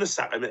they were going to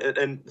sack him,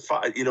 and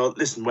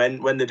listen,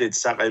 when they did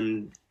sack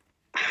him,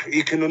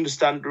 you can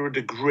understand to a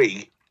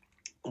degree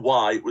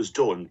why it was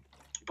done,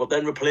 but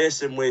then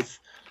replace him with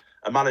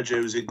a manager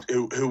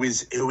who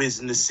is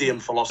in the same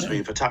philosophy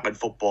of attacking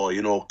football,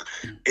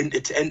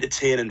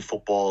 entertaining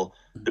football.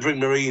 They bring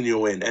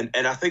Mourinho in,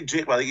 and I think,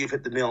 Jake, you've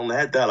hit the nail on the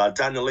head there. Like,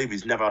 Daniel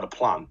Levy's never had a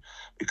plan,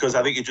 because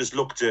I think you just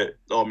looked at,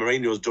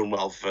 Mourinho's done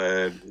well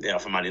for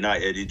Man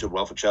United, he's done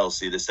well for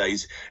Chelsea. They say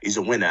he's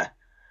a winner,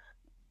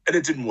 and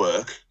it didn't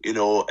work,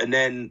 And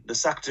then they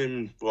sacked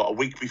him a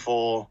week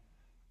before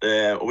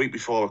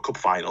a cup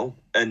final,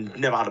 and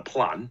never had a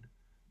plan.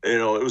 It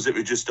was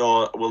just,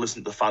 we'll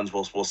listen to the fans,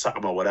 we'll sack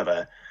them or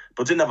whatever.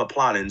 But didn't have a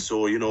plan in.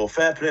 So,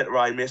 fair play to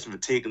Ryan Mason for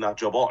taking that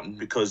job on,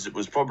 because it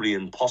was probably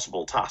an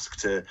impossible task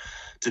to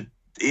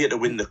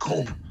win the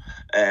cup,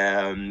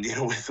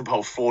 with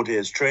about 4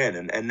 days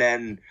training. And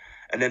then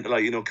kind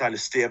of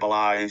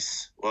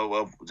stabilise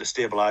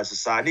the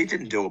side. And he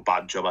didn't do a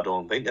bad job, I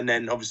don't think. And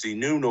then obviously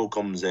Nuno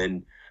comes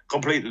in,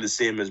 completely the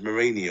same as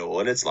Mourinho.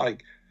 And it's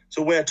like,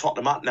 so where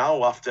Tottenham at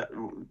now after,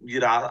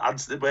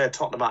 where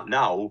Tottenham at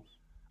now,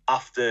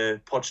 after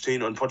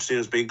Pochettino, and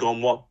Pochettino's been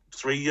gone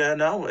 3 years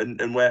now,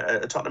 and where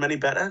Tottenham any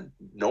better?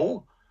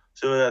 No.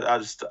 So I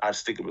just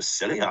think it was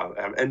silly.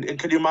 And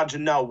can you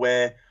imagine now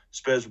where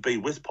Spurs would be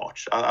with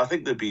Poch? I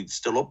think they'd be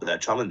still up there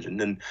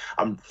challenging, and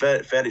I'm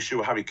fairly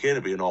sure Harry Kane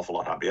would be an awful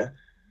lot happier.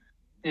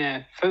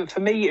 Yeah, for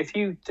me,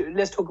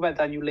 let's talk about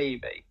Daniel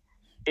Levy.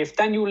 If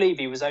Daniel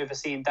Levy was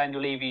overseeing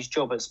Daniel Levy's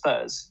job at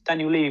Spurs,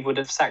 Daniel Levy would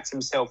have sacked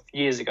himself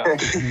years ago.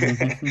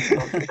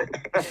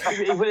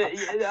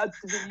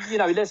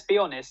 Let's be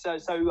honest.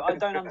 So I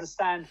don't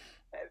understand.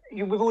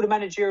 With all the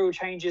managerial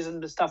changes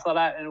and the stuff like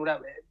that and all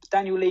that,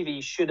 Daniel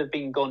Levy should have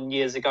been gone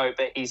years ago,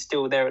 but he's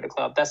still there at the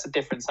club. That's a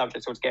different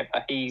subject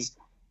altogether. He's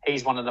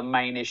one of the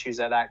main issues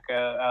at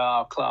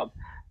our club.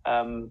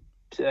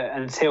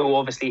 Until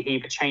obviously he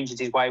changes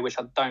his way, which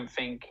I don't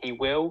think he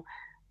will.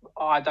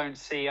 I don't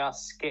see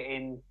us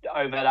getting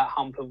over that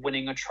hump of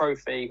winning a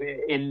trophy.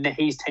 In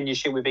his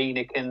tenureship with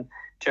Enoch and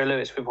Joe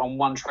Lewis, we've won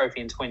one trophy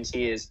in 20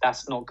 years.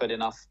 That's not good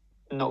enough.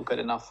 Not good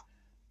enough.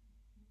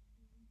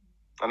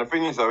 And the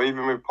thing is, though,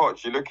 even with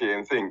Poch, you look at it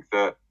and think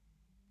that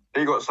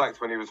he got sacked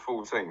when he was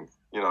 14,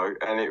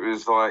 and it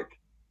was like,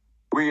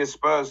 we as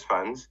Spurs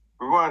fans,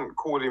 we weren't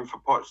calling for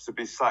Poch to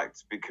be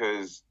sacked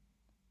because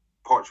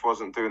Poch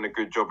wasn't doing a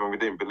good job and we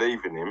didn't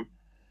believe in him.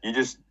 You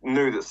just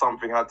knew that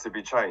something had to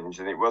be changed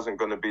and it wasn't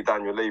going to be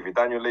Daniel Levy.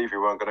 Daniel Levy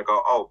weren't going to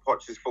go, oh,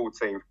 Poch is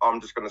 14th, I'm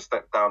just going to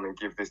step down and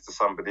give this to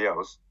somebody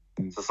else.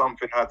 So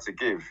something had to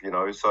give,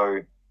 So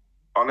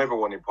I never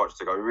wanted Poch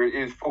to go.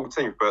 He was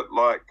 14th, but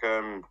like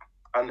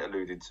Ant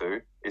alluded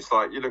to, it's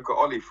like you look at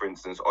Ollie, for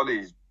instance.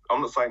 Ollie's,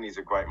 I'm not saying he's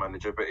a great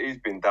manager, but he's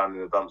been down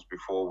in the dumps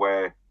before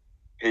where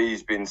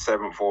he's been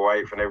 7th or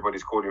 8th and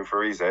everybody's calling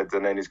for his head,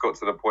 and then he's got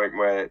to the point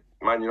where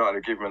Man United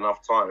have given him enough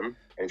time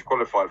and he's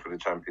qualified for the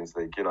Champions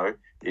League,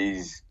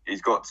 He's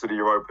got to the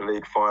Europa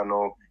League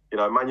final.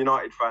 Man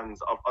United fans,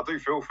 I do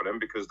feel for them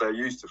because they're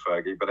used to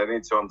Fergie, but they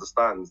need to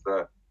understand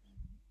that,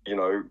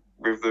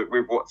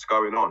 with what's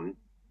going on,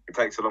 it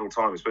takes a long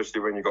time,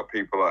 especially when you've got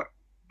people like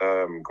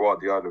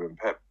Guardiola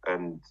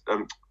and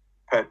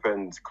Pep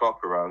and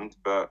Klopp around.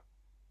 But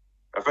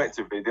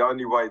effectively, the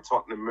only way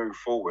Tottenham move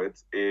forward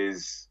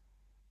is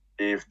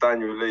if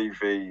Daniel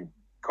Levy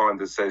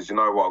kind of says, you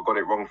know what, I've got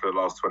it wrong for the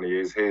last 20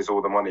 years, here's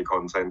all the money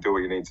content, do what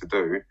you need to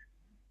do.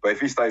 But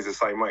if he stays the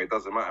same way, it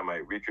doesn't matter,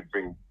 mate. We could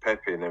bring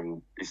Pep in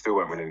and he still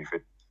won't win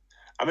anything.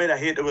 I mean, I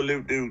hate to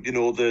allude to,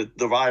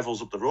 the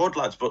rivals up the road,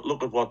 lads, but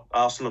look at what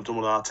Arsenal have done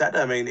with Arteta.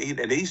 I mean,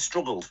 he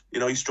struggled.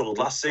 He struggled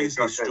last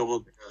season, he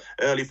struggled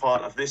early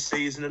part of this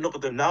season, and look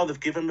at them now. They've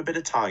given him a bit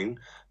of time.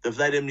 They've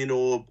let him,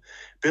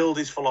 build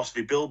his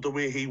philosophy, build the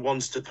way he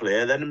wants to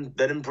play. Let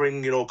him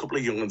bring, a couple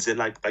of young ones in,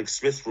 like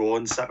Smith Rowe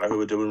and Saka,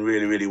 who are doing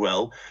really, really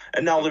well.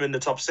 And now they're in the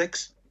top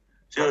 6.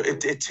 So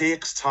it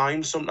takes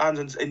time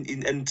sometimes,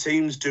 and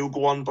teams do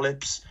go on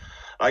blips.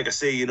 Like I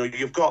say,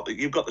 you've got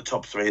the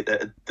top 3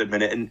 at the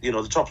minute, and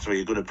the top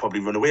 3 are going to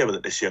probably run away with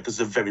it this year because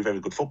they're very, very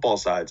good football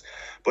sides.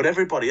 But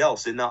everybody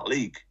else in that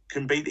league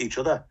can beat each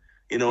other.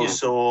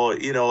 So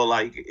you're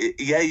going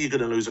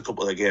to lose a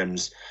couple of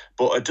games,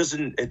 but it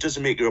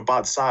doesn't make you a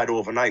bad side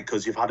overnight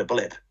because you've had a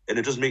blip, and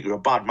it doesn't make you a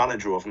bad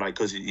manager overnight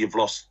because you've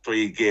lost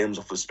 3 games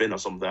off the spin or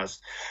something.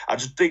 I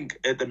just think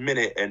at the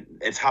minute, and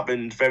it's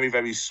happened very,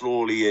 very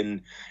slowly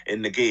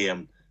in the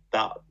game,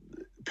 that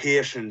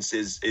patience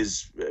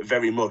is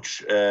very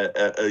much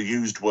a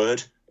used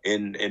word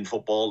in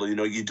football.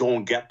 You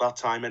don't get that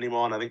time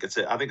anymore, and I think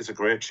it's a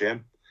great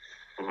shame.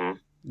 Mm-hmm.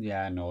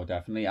 Yeah, no,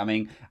 definitely. I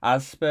mean,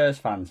 as Spurs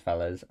fans,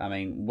 fellas,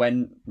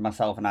 when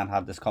myself and Anne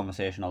had this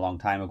conversation a long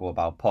time ago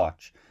about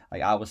Poch,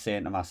 I was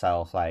saying to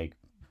myself,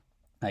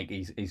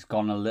 he's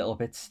gone a little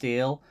bit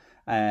stale.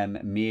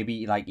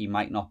 Maybe he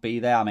might not be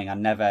there. I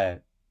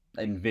never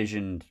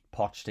envisioned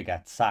Poch to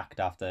get sacked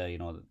after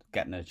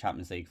getting a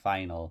Champions League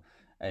final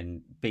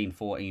and being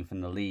 14th in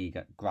the league.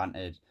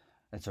 Granted,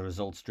 it's a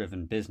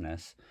results-driven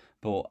business,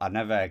 but I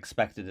never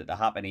expected it to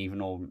happen, even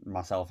though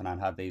myself and Anne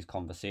had these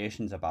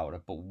conversations about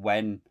it. But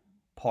when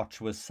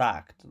Poch was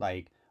sacked,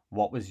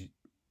 what was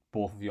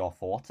both of your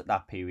thoughts at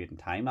that period in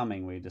time?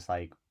 We're just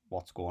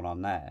what's going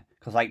on there?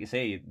 Because like you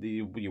say,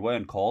 you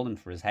weren't calling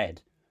for his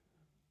head.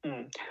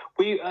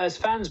 We, as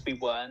fans, we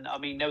weren't.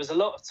 There was a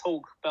lot of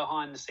talk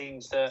behind the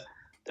scenes that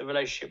the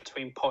relationship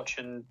between Poch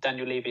and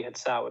Daniel Levy had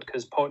soured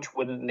because Poch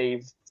wouldn't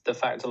leave the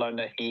fact alone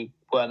that he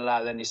weren't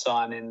allowed any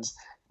signings,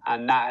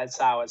 and that had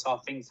soured. So I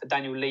think for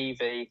Daniel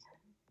Levy,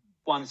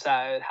 once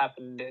that had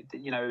happened,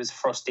 it was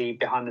frosty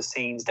behind the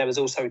scenes. There was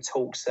also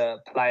talks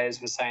that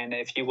players were saying that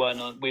if you weren't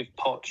on with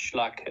Poch,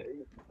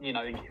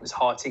 it was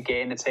hard to get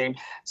in the team.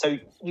 So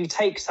you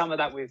take some of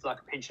that with a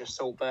pinch of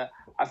salt, but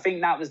I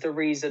think that was the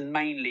reason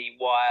mainly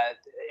why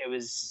it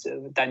was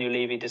Daniel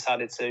Levy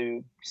decided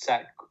to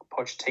sack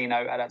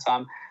Pochettino at that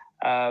time,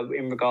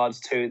 in regards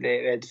to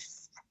they'd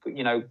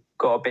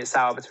got a bit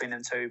sour between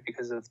them two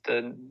because of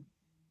the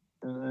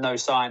no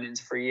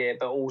signings for a year,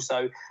 but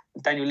also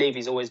Daniel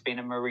Levy's always been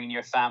a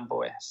Mourinho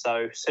fanboy.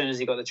 So as soon as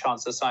he got the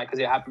chance to sign, because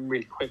it happened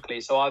really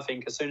quickly, so I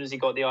think as soon as he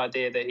got the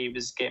idea that he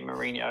was getting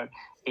Mourinho,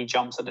 he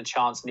jumped at the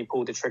chance and he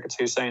pulled the trigger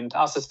too soon.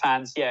 Us as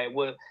fans,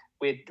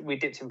 we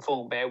dipped in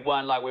form, but it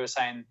weren't like we were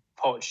saying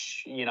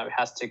Poch,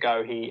 has to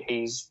go.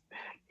 He's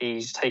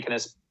taken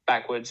us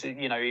backwards.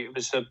 It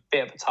was a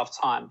bit of a tough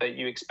time, but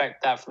you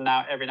expect that from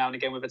every now and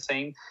again with a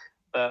team.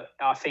 But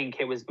I think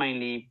it was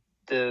mainly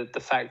the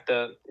fact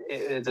that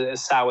it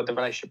soured the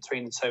relationship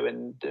between the two,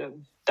 and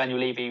Daniel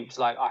Levy was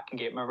like, I can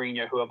get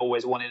Mourinho, who I've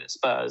always wanted at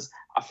Spurs.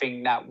 I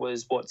think that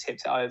was what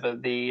tipped it over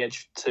the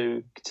edge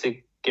to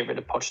get rid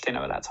of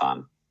Pochettino at that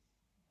time.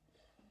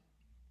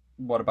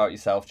 What about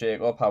yourself,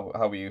 Jacob?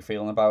 How were you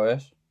feeling about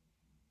it?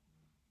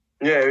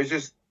 Yeah, it was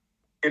just,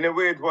 in a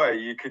weird way,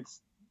 you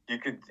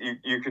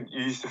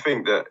used to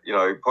think that, you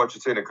know,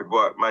 Pochettino could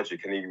work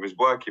magic, and he was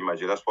working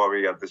magic. That's why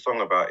we had the song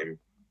about him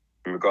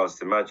in regards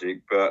to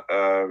magic. But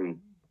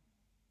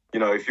you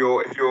know, if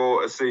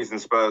you're a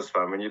seasoned Spurs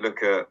fan, when you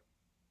look at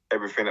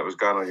everything that was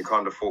going on, you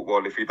kind of thought,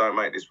 well, if he don't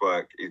make this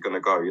work, he's going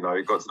to go. You know,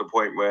 it got to the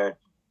point where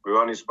we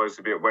were only supposed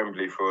to be at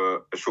Wembley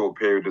for a short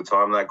period of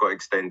time. That got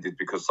extended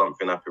because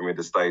something happened with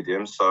the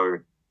stadium. So,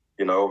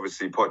 you know,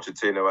 obviously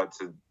Pochettino had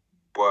to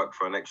work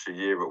for an extra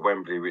year at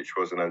Wembley, which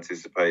wasn't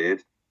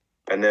anticipated.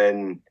 And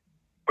then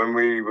when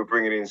we were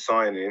bringing in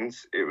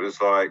signings, it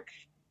was like,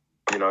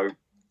 you know,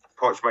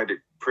 Poch made it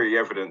pretty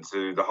evident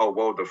to the whole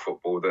world of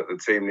football that the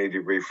team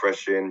needed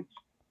refreshing.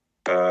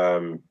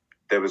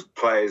 There was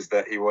players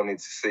that he wanted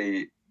to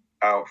see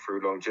out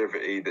through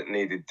longevity that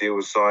needed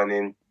deal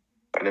signing.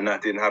 And then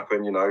that didn't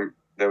happen. You know,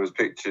 there was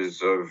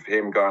pictures of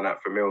him going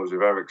out for meals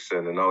with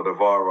Eriksen and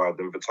Alderweireld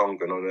and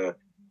Vertonghen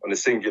on a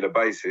singular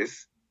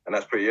basis. And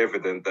that's pretty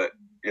evident that,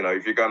 you know,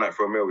 if you're going out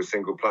for a meal with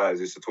single players,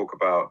 it's to talk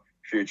about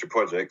future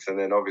projects. And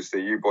then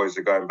obviously you boys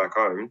are going back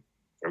home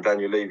and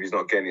Daniel Levy's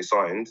not getting it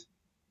signed.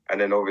 And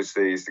then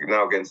obviously it's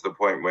now getting to the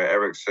point where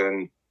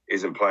Eriksen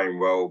isn't playing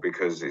well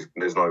because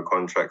there's no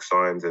contract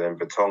signed. And then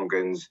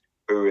Vertonghen's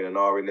booing and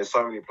ahhing. There's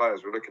so many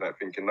players we're looking at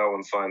thinking no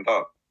one signed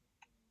up.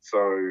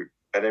 So,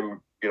 and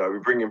then, you know, we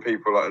bring in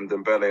people like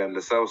Ndombele and Lo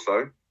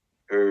Celso,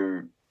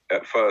 who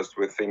at first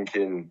we're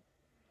thinking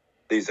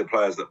these are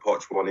players that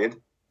Poch wanted.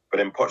 But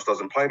then Poch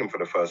doesn't play them for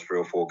the first 3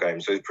 or 4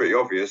 games. So it's pretty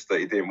obvious that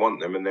he didn't want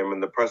them. And then when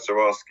the press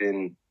are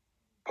asking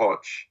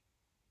Poch,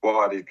 why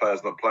are these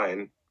players not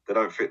playing? They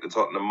don't fit the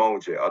Tottenham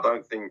mould yet. I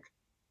don't think,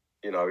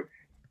 you know,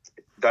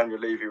 Daniel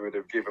Levy would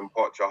have given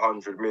Poch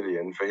 100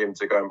 million for him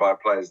to go and buy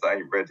players that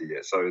ain't ready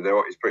yet. So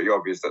it's pretty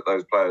obvious that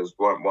those players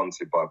weren't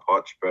wanted by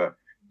Poch. But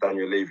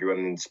Daniel Levy went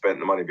and spent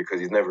the money because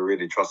he's never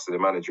really trusted a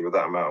manager with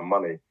that amount of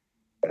money.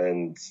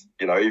 And,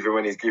 you know, even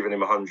when he's given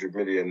him 100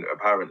 million,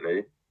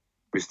 apparently,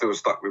 we're still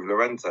stuck with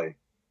Llorente,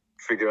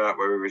 figuring out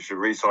whether we should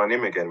re-sign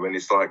him again when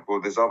it's like,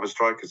 well, there's other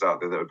strikers out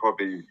there that would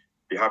probably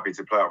be happy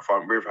to play up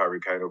front with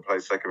Harry Kane or play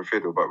second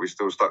fiddle, but we're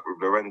still stuck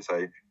with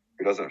Llorente,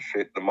 who doesn't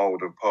fit the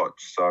mould of Poch.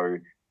 So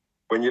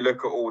when you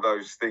look at all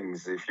those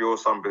things, if you're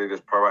somebody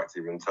that's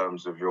proactive in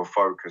terms of your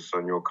focus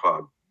on your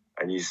club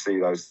and you see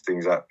those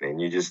things happening,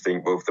 you just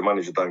think, well, if the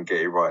manager don't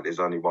get it right, there's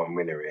only one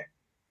winner here.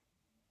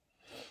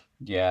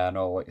 Yeah, I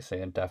know what you're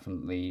saying,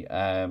 definitely.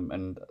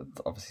 And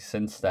obviously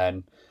since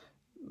then,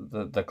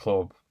 the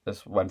club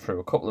has went through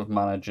a couple of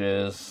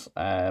managers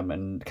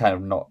and kind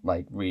of not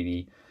like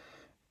really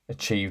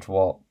achieved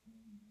what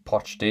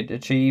Poch did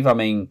achieve. I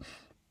mean,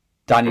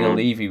 Daniel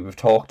Levy, we've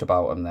talked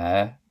about him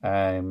there.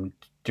 Do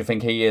you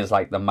think he is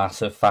like the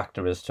massive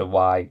factor as to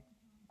why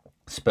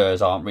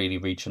Spurs aren't really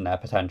reaching their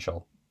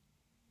potential?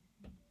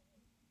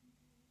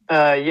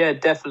 Yeah,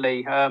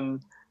 definitely.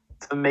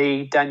 For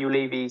me, Daniel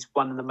Levy's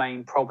one of the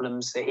main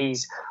problems.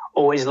 He's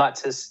always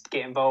liked to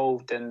get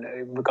involved in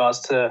regards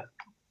to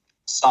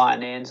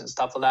sign-ins and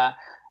stuff like that.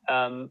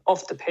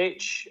 Off the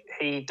pitch,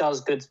 he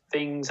does good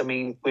things. I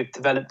mean, we've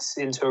developed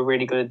into a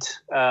really good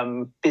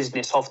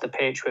business off the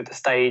pitch with the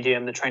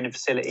stadium, the training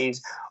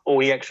facilities, all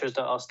the extras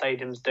that our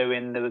stadiums do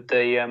in the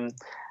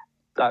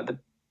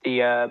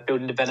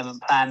building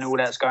development plan, all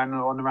that's going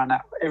on around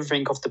that.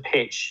 Everything off the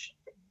pitch,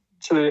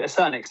 to a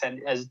certain extent,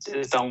 has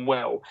done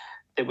well.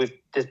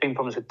 There's been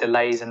problems with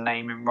delays and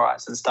naming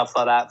rights and stuff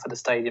like that for the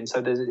stadium.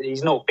 So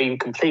he's not been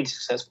completely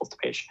successful off the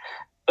pitch.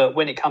 But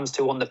when it comes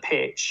to on the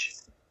pitch,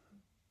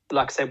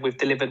 like I said, we've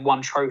delivered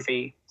one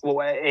trophy.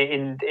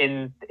 In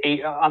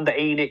under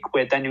ENIC,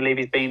 where Daniel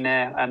Levy's been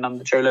there, and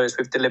under Joe Lewis,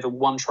 we've delivered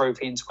one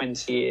trophy in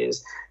 20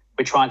 years.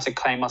 We're trying to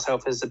claim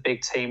ourselves as a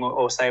big team,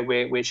 or say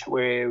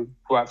we're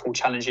rightful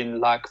challenging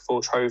like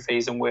for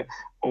trophies, and we're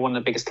one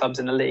of the biggest clubs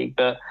in the league.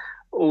 But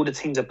all the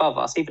teams above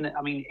us,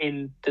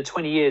 in the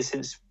 20 years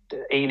since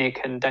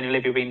ENIC and Daniel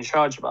Levy have been in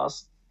charge of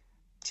us,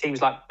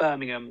 teams like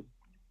Birmingham,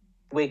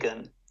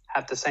 Wigan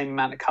have the same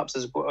amount of cups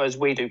as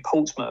we do.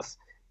 Portsmouth,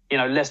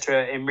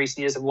 Leicester in recent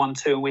years have won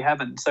 2 and we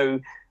haven't. So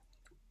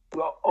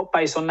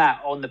based on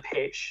that, on the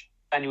pitch,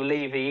 Daniel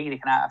Levy, ENIC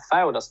have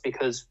failed us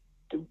because,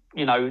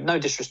 no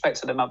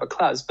disrespect to them other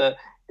clubs, but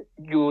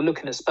you're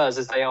looking at Spurs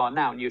as they are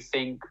now and you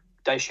think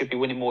they should be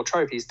winning more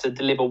trophies. To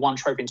deliver one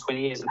trophy in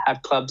 20 years and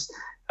have clubs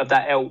of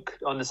that ilk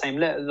on the same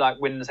level, like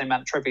winning the same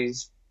amount of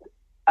trophies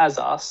as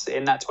us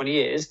in that 20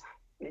 years,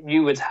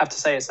 you would have to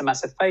say it's a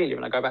massive failure.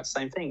 And I go back to the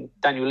same thing.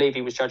 Daniel Levy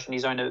was judging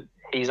his own,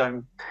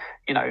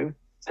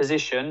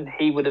 position.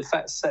 He would have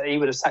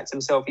sacked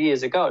himself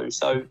years ago.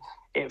 So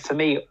for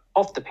me,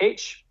 off the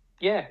pitch,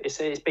 yeah,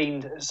 it's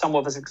been somewhat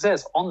of a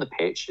success. On the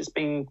pitch, it's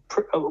been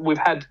we've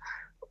had,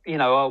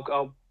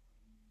 I'll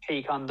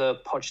peak under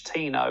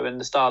Pochettino and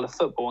the style of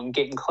football and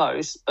getting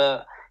close,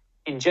 but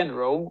in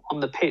general, on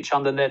the pitch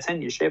under their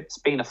tenureship, it's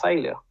been a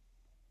failure.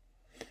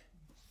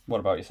 What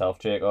about yourself,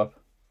 Jacob?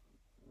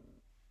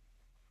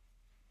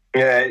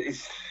 Yeah,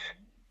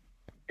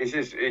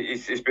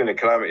 it's been a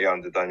calamity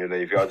under Daniel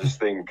Levy. I just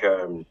think,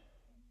 for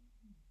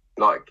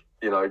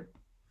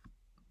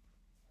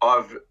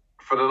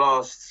the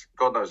last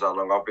God knows how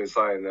long, I've been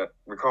saying that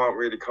we can't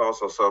really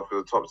cast ourselves as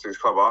a top 6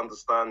 club. I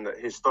understand that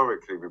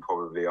historically we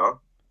probably are,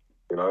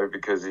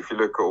 because if you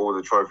look at all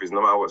the trophies,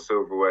 no matter what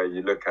silverware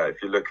you look at,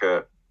 if you were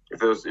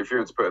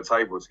to put a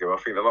table together, I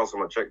think the last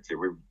time I checked it,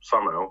 we've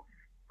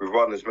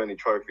won as many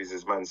trophies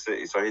as Man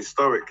City. So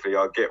historically,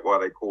 I get why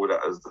they call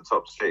that as the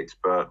top 6.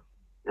 But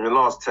in the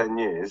last 10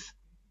 years,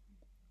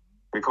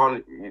 we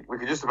could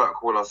just about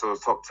call ourselves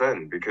top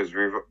 10 because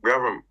we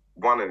haven't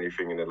won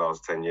anything in the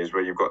last 10 years.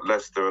 Where you've got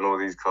Leicester and all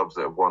these clubs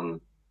that have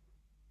won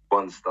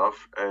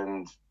stuff,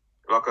 and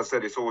like I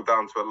said, it's all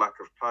down to a lack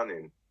of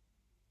planning.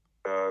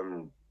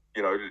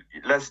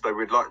 Leicester,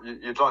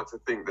 you'd like to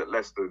think that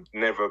Leicester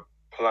never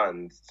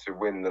planned to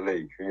win the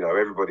league.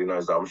 Everybody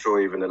knows that. I'm sure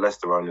even the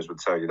Leicester owners would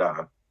tell you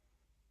that.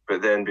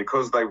 But then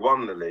because they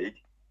won the league,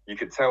 you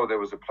could tell there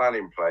was a plan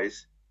in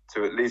place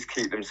to at least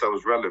keep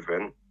themselves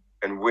relevant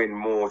and win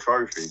more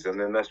trophies. And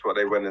then that's what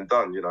they went and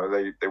done.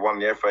 They won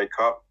the FA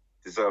Cup,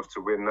 deserved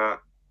to win that.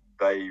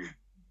 They've,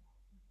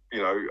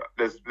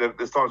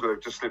 there's times where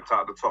they've just slipped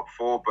out of the top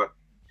 4, but,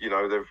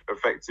 they've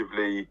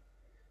effectively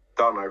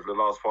done over the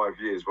last 5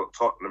 years what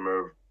Tottenham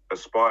have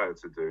aspired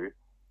to do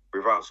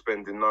without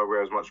spending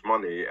nowhere as much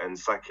money and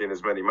sacking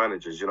as many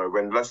managers.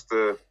 When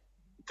Leicester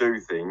do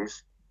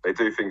things, they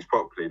do things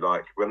properly.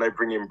 Like when they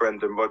bring in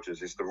Brendan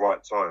Rodgers, it's the right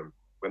time.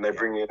 When they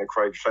bring in a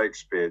Craig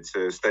Shakespeare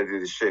to steady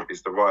the ship,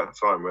 it's the right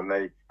time. When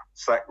they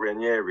sack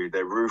Ranieri,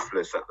 they're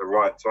ruthless at the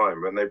right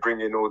time. When they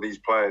bring in all these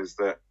players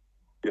that,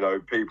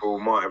 people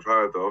might have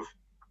heard of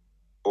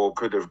or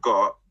could have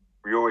got,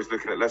 we're always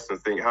looking at Leicester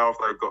and think, how have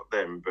they got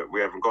them? But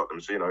we haven't got them.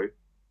 So,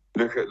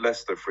 look at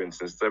Leicester, for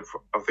instance.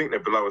 I think they're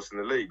below us in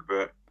the league.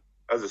 But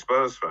as a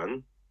Spurs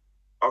fan,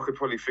 I could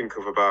probably think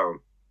of about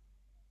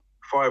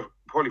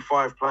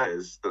five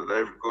players that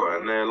they've got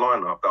in their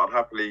lineup that I'd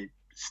happily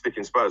stick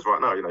in Spurs right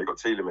now. You've got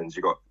Tielemans,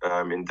 you've got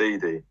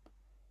Ndidi,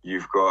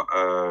 you've got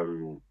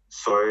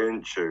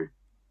Soyuncu,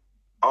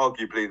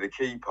 arguably the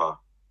keeper.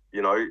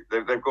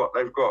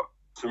 They've got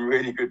some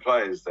really good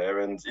players there.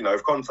 And,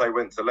 if Conte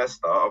went to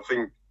Leicester, I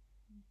think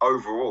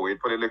overall he'd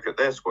probably look at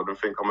their squad and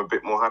think I'm a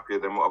bit more happier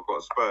than what I've got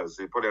at Spurs.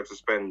 He'd probably have to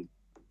spend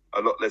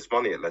a lot less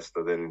money at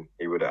Leicester than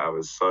he would at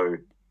ours. So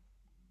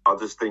I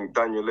just think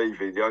Daniel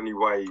Levy, the only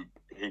way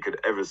he could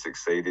ever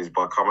succeed is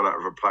by coming out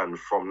of a plan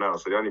from now.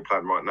 So the only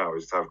plan right now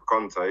is to have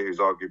Conte, who's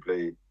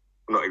arguably,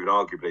 not even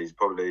arguably,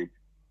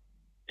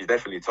 he's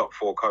definitely top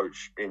 4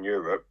 coach in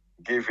Europe,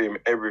 give him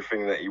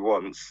everything that he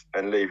wants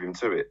and leave him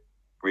to it,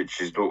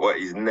 which is what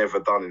he's never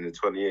done in the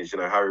 20 years.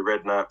 Harry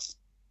Redknapp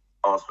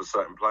asked for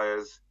certain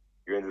players.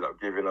 You ended up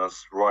giving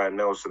us Ryan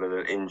Nelson and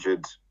an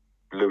injured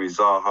Louis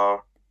Zaha.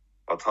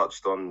 I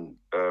touched on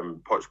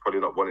Poch probably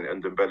not wanting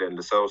Ndombele and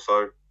Lo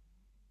Celso.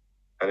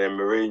 And then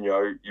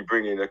Mourinho, you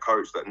bring in a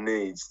coach that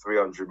needs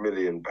 £300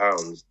 million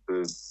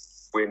to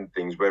win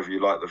things, whether you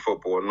like the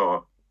football or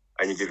not,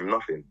 and you give him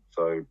nothing.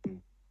 So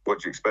what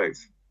do you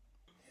expect?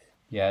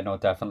 Yeah, no,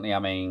 definitely. I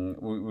mean,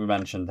 we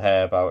mentioned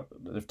here about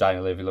if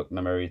Daniel Levy looked in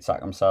the mirror, he'd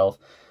sack himself.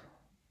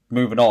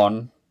 Moving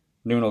on,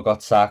 Nuno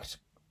got sacked,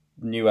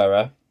 new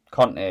era,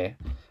 Conte.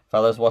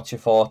 Fellas, what's your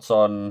thoughts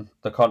on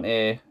the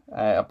Conte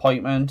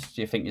appointment?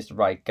 Do you think he's the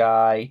right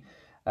guy?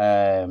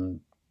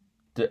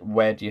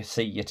 Where do you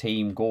see your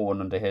team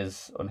going under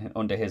his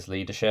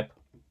leadership?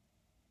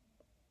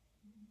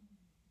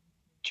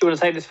 Do you want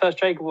to take this first,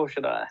 Jacob, or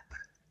should I?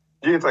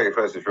 You can take it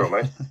first if you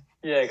want, mate.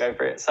 Yeah, go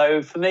for it.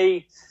 So for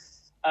me,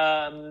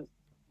 I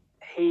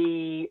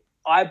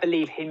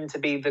believe him to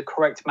be the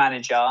correct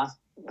manager.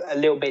 A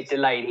little bit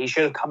delayed. He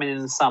should have come in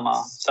the summer.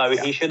 So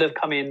he should have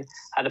come in,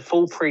 had a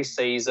full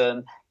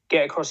pre-season,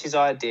 get across his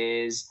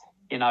ideas.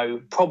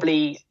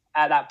 Probably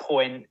at that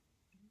point,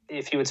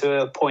 if you were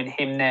to appoint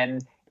him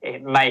then,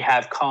 it may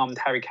have calmed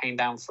Harry Kane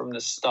down from the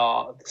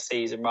start of the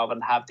season rather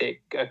than have it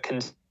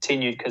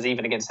continued, because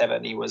even against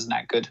Everton, he wasn't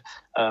that good,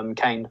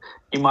 Kane.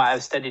 You might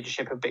have steadied the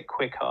ship a bit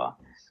quicker,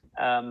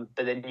 but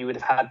then you would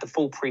have had the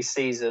full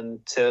pre-season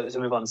to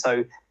move on.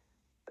 So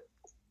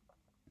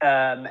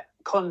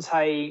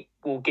Conte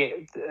will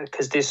get,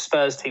 because this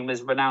Spurs team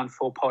was renowned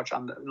for Poch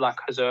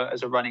as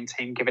a running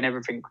team, giving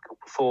everything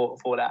for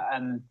that,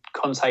 and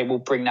Conte will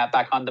bring that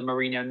back under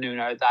Mourinho.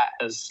 Nuno, that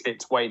has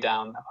slipped way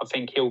down. I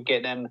think he'll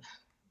get them.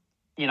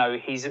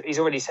 He's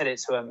already said it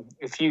to him.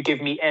 If you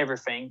give me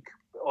everything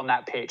on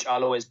that pitch,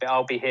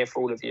 I'll be here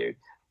for all of you.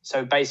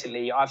 So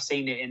basically, I've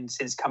seen it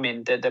since come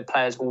in that the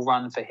players will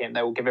run for him.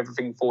 They will give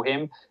everything for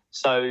him.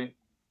 So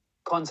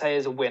Conte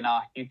is a winner.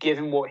 You give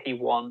him what he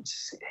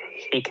wants.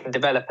 He can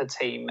develop a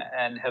team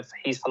and have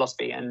his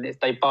philosophy. And if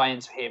they buy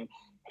into him,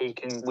 he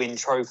can win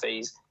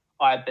trophies.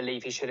 I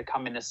believe he should have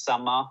come in the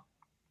summer,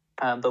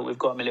 but we've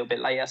got him a little bit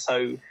later.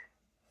 So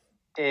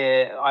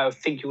I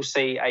think you'll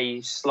see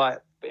a slight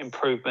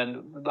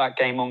improvement, like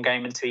game on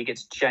game, until you get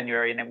to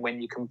January, and then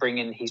when you can bring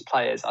in his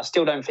players. I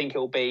still don't think it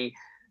will be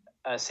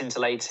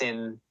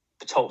scintillating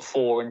top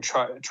four and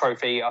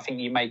trophy. I think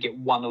you may get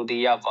one or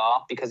the other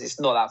because it's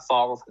not that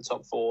far off the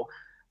top four,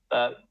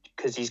 but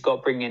because he's got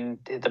to bring in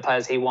the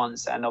players he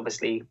wants and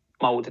obviously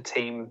mould the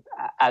team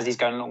as he's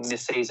going along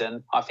this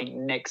season. I think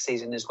next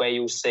season is where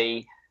you'll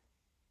see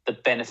the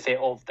benefit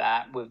of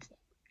that with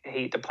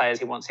the players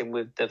he wants in,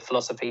 with the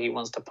philosophy he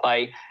wants to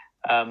play.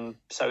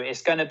 So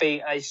it's going to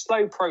be a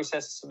slow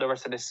process the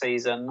rest of this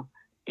season.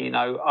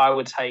 I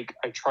would take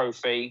a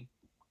trophy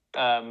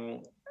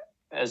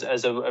as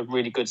a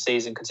really good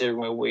season considering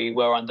where we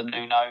were under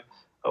Nuno,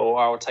 or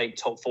I would take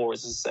top four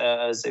as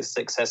a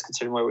success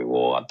considering where we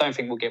were. I don't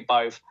think we'll get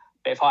both,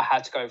 but if I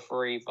had to go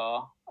for either,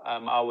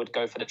 I would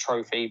go for the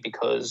trophy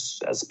because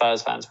as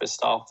Spurs fans we're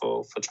starved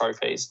for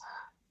trophies.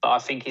 But I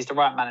think he's the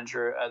right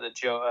manager at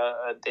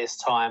this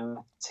time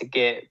to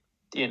get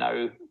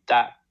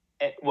that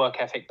work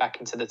ethic back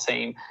into the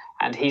team,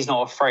 and he's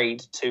not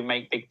afraid to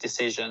make big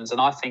decisions. And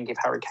I think if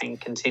Harry Kane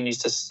continues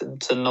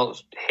to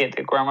not hit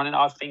the ground running,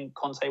 I think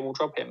Conte will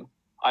drop him.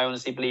 I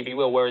honestly believe he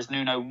will, whereas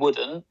Nuno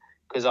wouldn't,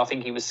 because I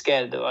think he was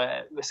scared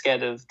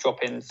of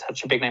dropping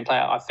such a big name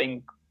player. I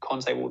think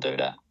Conte will do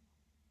that.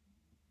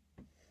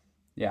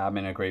 Yeah, I'm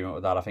in agreement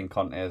with that. I think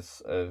Conte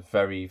is a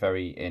very,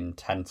 very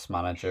intense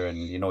manager, and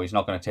he's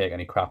not going to take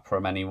any crap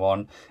from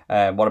anyone.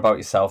 What about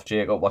yourself,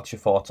 Jacob? What's your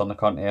thoughts on the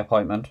Conte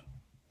appointment?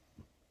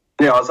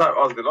 Yeah, I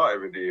was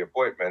delighted with the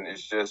appointment.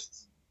 It's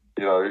just,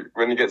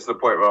 when you get to the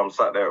point where I'm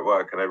sat there at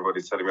work and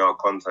everybody's telling me,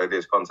 Conte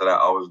this, Conte that,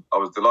 I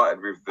was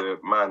delighted with the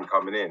man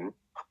coming in.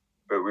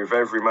 But with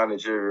every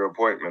managerial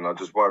appointment, I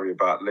just worry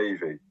about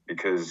Levy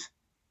because,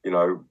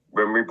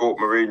 when we brought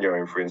Mourinho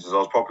in, for instance, I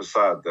was proper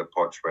sad that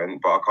Poch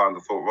went, but I kind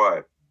of thought,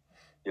 right,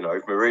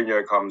 if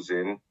Mourinho comes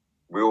in,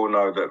 we all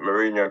know that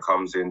Mourinho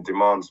comes in,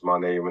 demands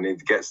money, when he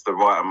gets the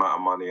right amount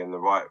of money and the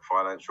right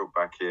financial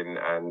backing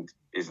and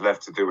is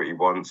left to do what he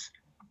wants.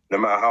 No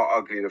matter how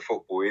ugly the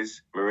football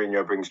is,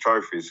 Mourinho brings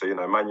trophies. So,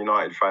 Man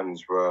United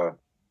fans were,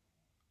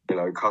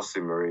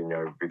 cussing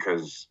Mourinho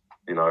because,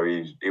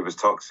 he was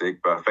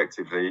toxic, but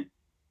effectively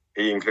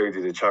he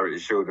included a charity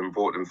shield and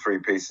bought them 3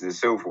 pieces of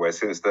silverware.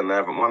 Since then, they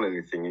haven't won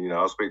anything.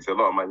 I speak to a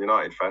lot of Man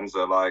United fans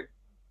that are like,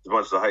 as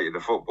much as I hated the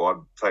football,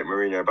 I'd take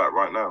Mourinho back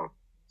right now.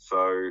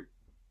 So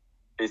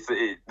it's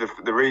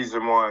the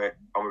reason why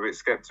I'm a bit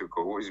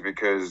sceptical is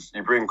because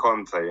you bring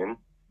Conte in.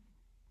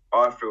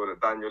 I feel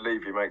that Daniel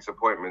Levy makes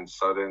appointments,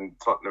 so then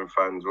Tottenham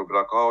fans will be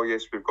like, oh,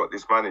 yes, we've got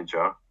this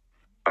manager.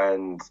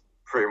 And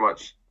pretty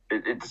much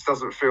it just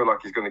doesn't feel like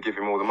he's going to give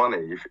him all the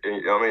money.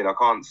 I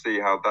can't see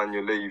how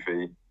Daniel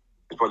Levy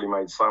has probably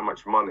made so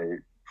much money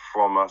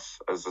from us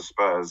as a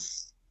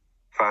Spurs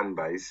fan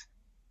base,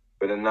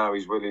 but then now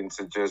he's willing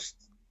to just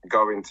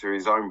go into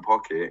his own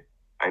pocket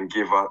and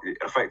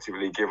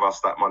effectively give us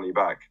that money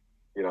back.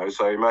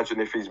 So imagine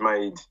if he's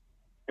made...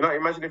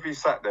 imagine if he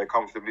sat there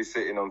comfortably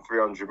sitting on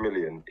 300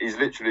 million. He's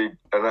literally,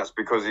 and that's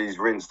because he's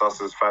rinsed us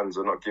as fans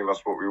and not give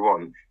us what we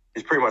want.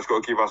 He's pretty much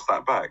got to give us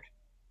that back,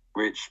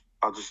 which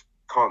I just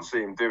can't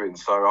see him doing.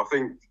 So I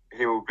think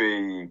he'll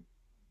be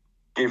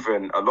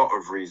given a lot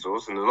of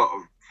resource and a lot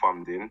of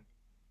funding.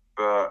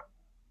 But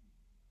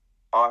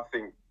I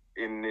think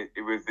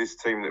with this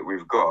team that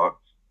we've got,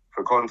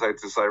 for Conte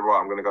to say, right,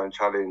 I'm going to go and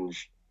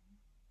challenge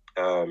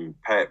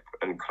Pep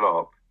and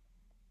Klopp,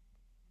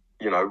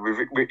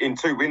 in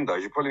 2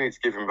 windows, you probably need to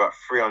give him about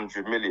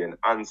 300 million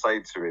and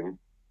say to him,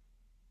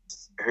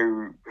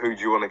 who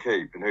do you want to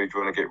keep and who do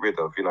you want to get rid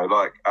of?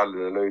 Like Alan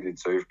alluded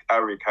to, if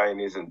Harry Kane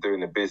isn't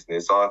doing the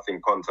business, I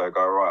think Conte will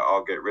go, right,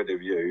 I'll get rid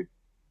of you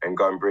and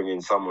go and bring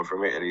in someone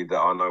from Italy that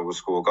I know will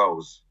score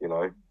goals,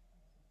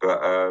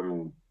 But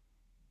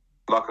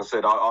like I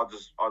said, I'll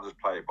just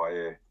play it by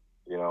ear.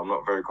 I'm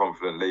not very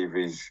confident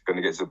Levy's going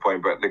to get to the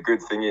point. But the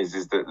good thing is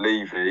that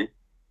Levy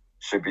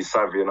should be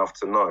savvy enough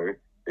to know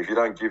if you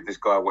don't give this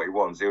guy what he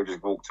wants, he'll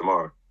just walk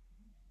tomorrow.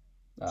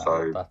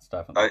 So that's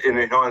definitely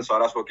in hindsight,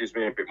 that's what gives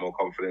me a bit more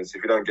confidence.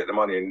 If you don't get the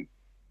money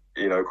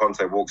and,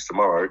 Conte walks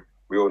tomorrow,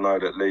 we all know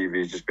that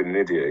Levy's just been an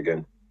idiot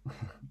again.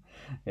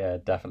 Yeah,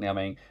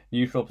 definitely.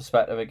 Neutral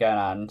perspective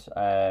again.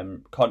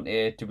 And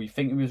Conte, do we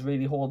think he was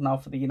really holding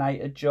out for the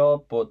United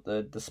job, but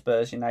the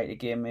Spurs United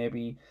game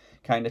maybe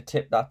kind of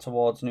tipped that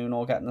towards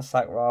Nuno getting the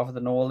sack rather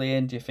than Ole?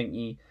 And do you think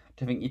he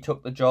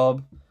took the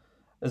job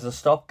as a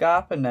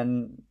stopgap and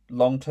then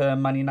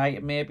long-term Man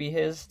United may be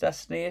his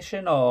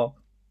destination? Or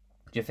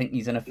do you think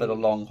he's in it for the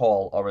long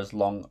haul, or as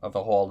long of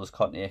a haul as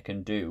Conte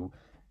can do,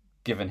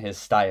 given his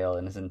style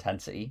and his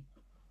intensity?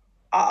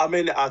 I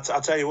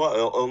tell you what,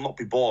 it'll not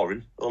be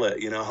boring, will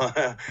it?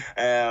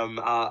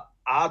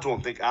 I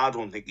don't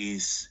think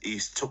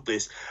he's took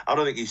this. I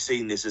don't think he's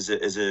seen this as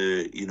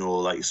a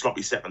like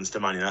sloppy seconds to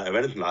Man United or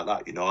anything like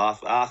that.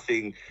 I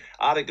think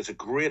it's a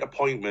great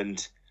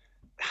appointment.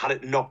 Had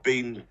it not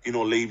been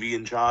Levy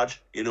in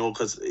charge,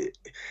 because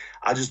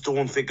I just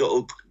don't think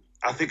it'll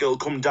I think it'll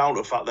come down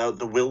to the fact that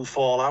the will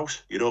fall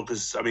out,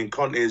 because, I mean,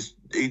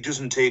 he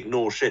doesn't take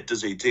no shit,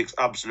 does he? He takes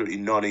absolutely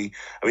none. He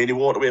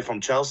walked away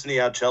from Chelsea, and he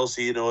had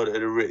Chelsea,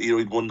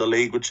 he'd won the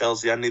league with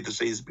Chelsea, hadn't he, the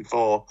season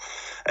before.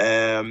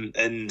 And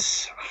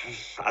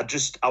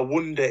I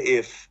wonder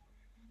if,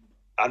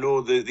 I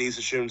know that these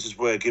assurances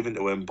were given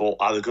to him, but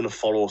are they going to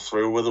follow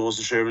through with those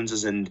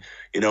assurances? And,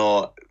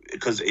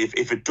 because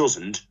if it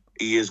doesn't,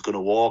 he is going to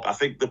walk. I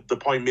think the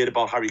point made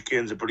about Harry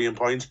Kane's a brilliant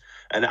point.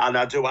 And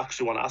I do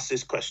actually want to ask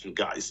this question,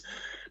 guys,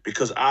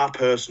 because I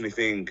personally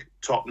think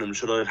Tottenham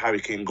should have let Harry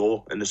Kane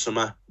go in the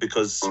summer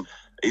because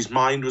his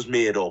mind was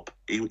made up.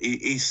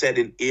 He said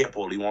in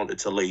April he wanted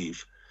to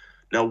leave.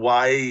 Now,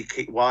 why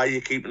are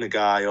you keeping the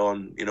guy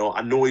on?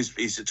 I know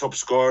he's a top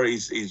scorer.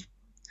 He's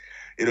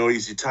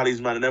the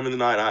talisman and everything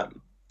like that.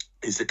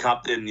 He's the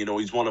captain.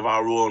 He's one of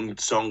our own.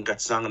 Song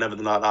gets sung and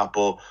everything like that.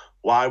 But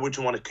why would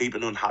you want to keep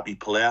an unhappy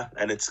player?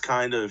 And it's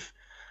kind of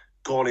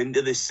gone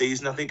into this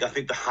season. I think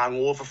the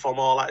hangover from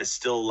all that is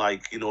still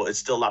it's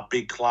still that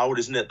big cloud,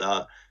 isn't it?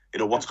 That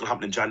what's going to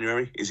happen in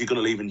January? Is he going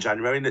to leave in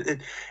January?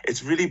 And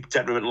it's really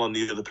detrimental on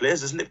the other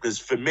players, isn't it? Because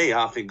for me,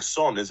 I think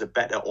Son is a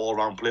better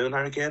all-round player than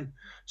Harry Kane.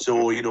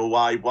 So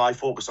why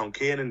focus on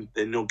Kane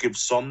and give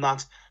Son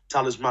that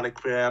talismanic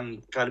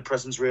kind of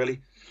presence,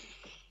 really?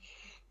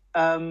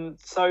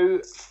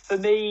 So for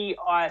me,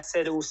 I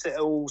said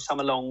all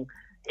summer long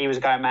he was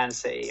going Man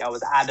City. I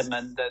was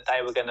adamant that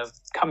they were going to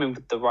come in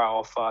with the right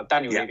offer.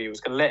 Daniel Levy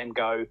was going to let him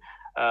go.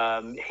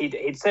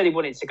 He'd said he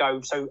wanted to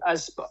go. So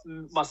as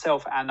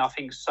myself and I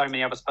think so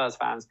many other Spurs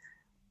fans,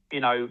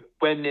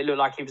 when it looked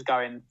like he was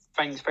going,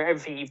 thanks for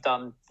everything you've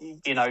done.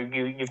 You've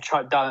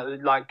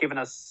given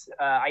us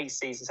 7, 8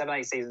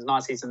 seasons,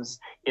 9 seasons.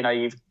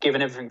 You've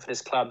given everything for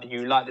this club.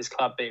 You like this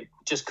club, but it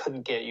just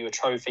couldn't get you a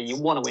trophy. You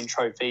want to win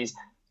trophies.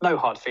 No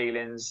hard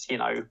feelings.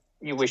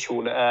 You wish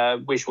all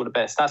the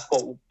best. That's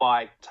what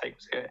my take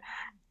was here.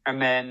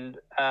 And then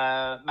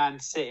Man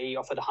City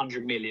offered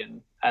 100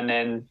 million, and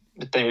then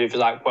they was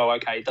like, well,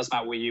 okay, it doesn't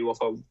matter what you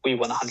offer. We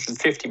want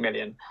 150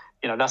 million.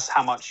 That's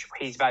how much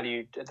he's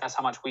valued. That's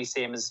how much we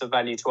see him as a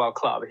value to our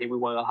club. We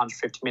want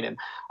 150 million.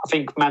 I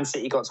think Man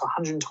City got to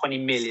 120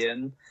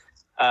 million.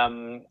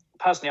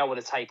 Personally, I would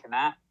have taken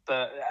that,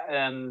 but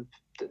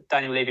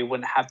Daniel Levy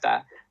wouldn't have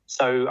that.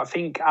 So I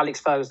think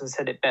Alex Ferguson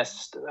said it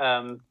best.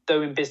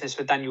 Doing business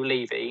with Daniel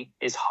Levy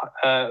is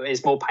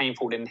more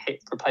painful than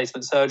hip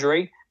replacement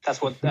surgery.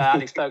 That's what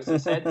Alex Ferguson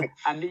said,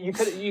 and you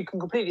can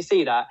completely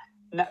see that.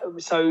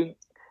 So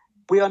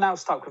we are now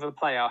stuck with a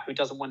player who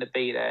doesn't want to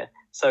be there.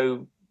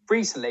 So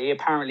recently,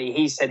 apparently,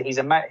 he said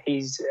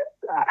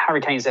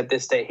Harry Kane said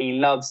this, that he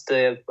loves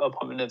the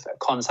appointment of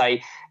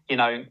Conte.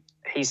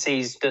 He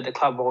sees that the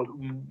club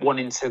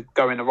wanting to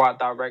go in the right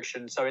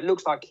direction. So it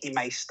looks like he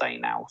may stay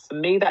now. For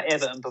me, that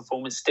Everton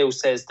performance still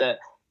says that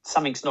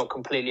something's not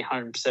completely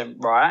 100%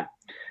 right.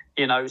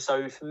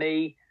 So for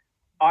me,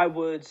 I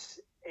would,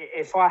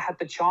 if I had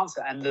the chance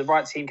and the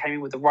right team came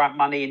in with the right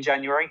money in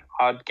January,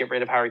 I'd get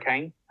rid of Harry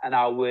Kane and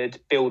I would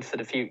build for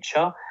the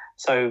future.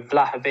 So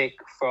Vlahovic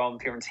from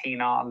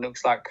Fiorentina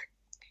looks like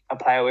a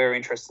player we're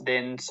interested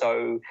in.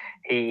 So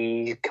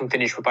he can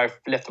finish with both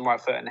left and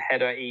right foot and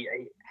header.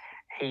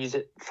 He's,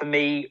 for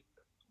me,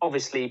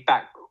 obviously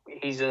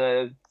he's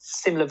a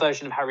similar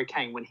version of Harry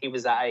Kane when he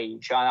was that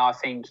age. And I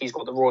think he's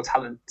got the raw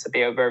talent to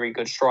be a very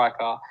good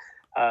striker.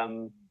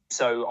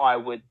 So I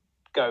would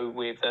go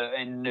with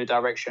in a new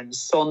direction.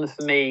 Son,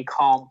 for me,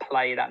 can't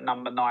play that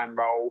number 9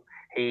 role.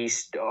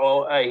 He's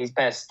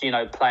best,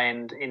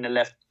 playing in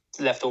the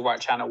left or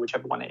right channel,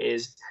 whichever one it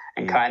is,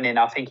 and cutting in.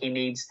 I think he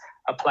needs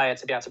a player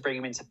to be able to bring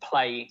him into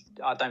play.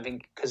 I don't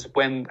think, because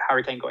when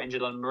Harry Kane got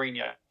injured on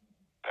Mourinho,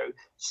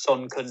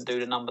 Son couldn't do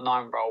the number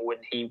 9 role when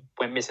he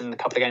went missing a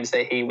couple of games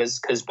that he was,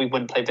 because we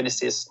wouldn't play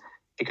Vinicius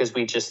because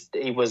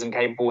he wasn't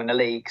capable in the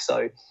league.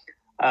 So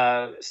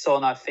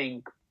Son, I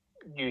think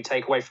you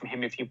take away from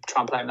him if you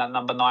try and play him that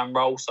number 9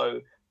 role.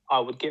 So I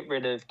would get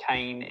rid of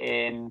Kane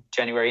in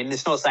January. And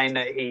it's not saying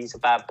that he's a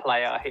bad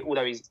player,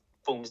 although his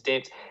form's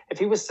dipped. If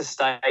he was to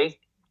stay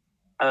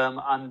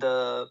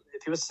under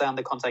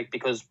Conte,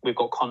 because we've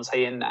got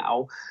Conte in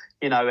now,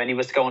 and he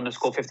was to go on and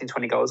score 15,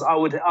 20 goals, I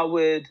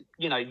would,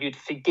 you'd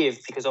forgive,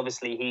 because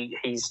obviously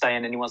he's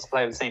staying and he wants to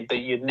play with the team, but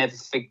you'd never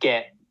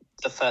forget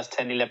the first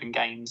 10, 11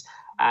 games.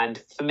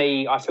 And for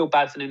me, I feel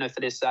bad for Nuno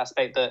for this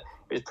aspect, that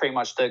it was pretty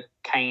much the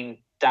Kane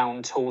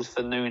down tools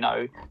for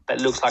Nuno that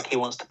looks like he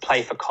wants to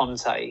play for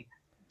Conte.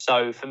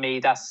 So for me,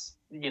 that's,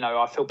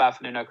 I feel bad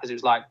for Nuno because it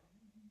was like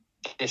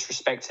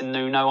disrespecting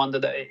Nuno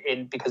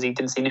because he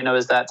didn't see Nuno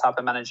as that type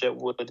of manager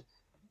would,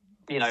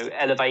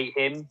 elevate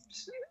him.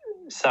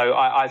 So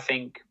I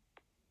think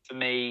for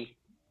me,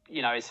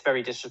 it's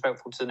very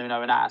disrespectful to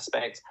Nuno in that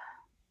aspect.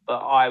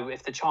 But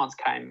if the chance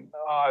came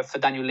for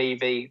Daniel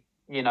Levy,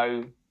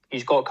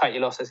 he's got to cut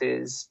your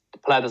losses. The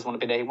player doesn't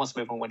want to be there. He wants to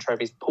move on, win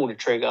trophies, pull the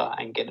trigger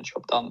and get the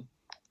job done.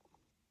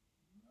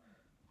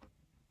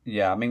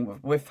 Yeah, I mean,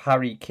 with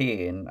Harry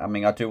Kane, I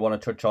mean, I do want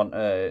to touch on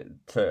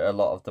to a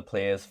lot of the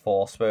players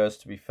for Spurs,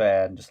 to be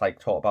fair, and just like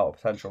talk about a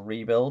potential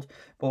rebuild.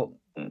 But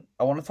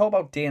I want to talk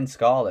about Dane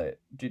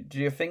Scarlett. Do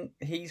you think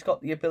he's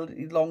got the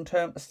ability long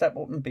term to step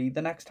up and be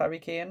the next Harry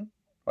Kane,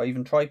 or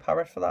even Troy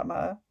Parrott for that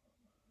matter?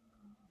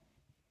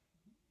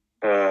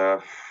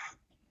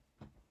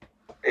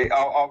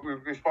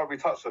 We've probably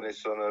touched on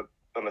this on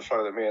a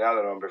show that me and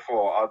Alan on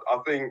before. I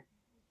think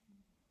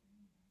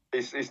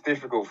it's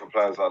difficult for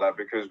players like that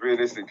because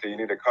realistically, you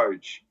need a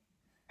coach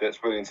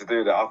that's willing to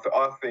do that.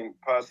 I think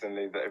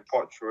personally that if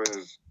Poch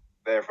was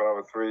there for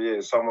another 3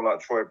 years, someone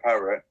like Troy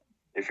Parrott,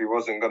 if he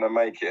wasn't going to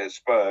make it at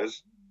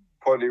Spurs,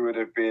 probably would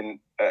have been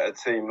at a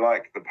team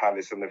like the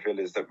Palace and the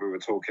Villas that we were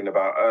talking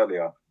about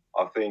earlier.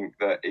 I think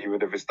that he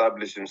would have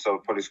established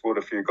himself, probably scored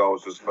a few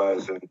goals for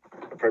Spurs and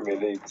the Premier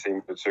League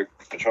team that took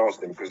a chance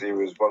on him because he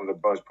was one of the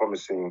most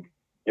promising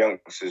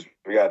youngsters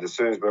we had. As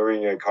soon as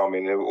Mourinho came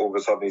in, all of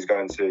a sudden he's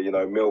going to,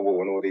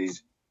 Millwall and all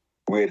these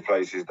weird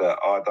places that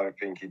I don't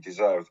think he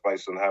deserved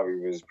based on how he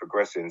was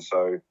progressing.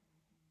 So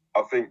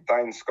I think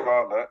Dane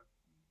Scarlett,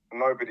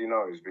 nobody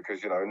knows because,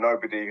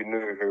 nobody who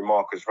knew who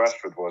Marcus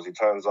Rashford was. He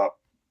turns up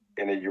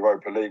in a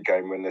Europa League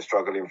game when they're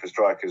struggling for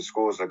strikers,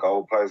 scores a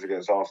goal, plays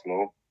against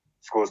Arsenal,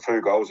 scores 2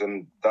 goals,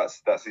 and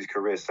that's his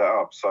career set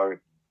up. So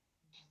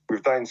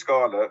with Dane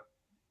Scarlett,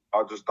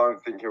 I just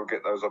don't think he'll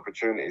get those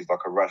opportunities like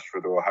a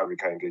Rashford or a Harry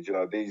Kane did.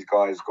 These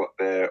guys got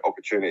their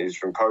opportunities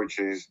from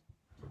coaches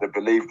that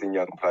believed in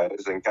young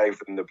players and gave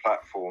them the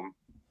platform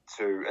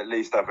to at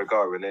least have a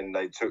go, and then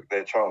they took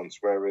their chance.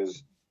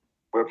 Whereas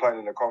we're playing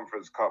in a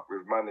Conference Cup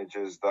with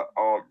managers that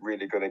aren't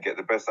really going to get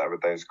the best out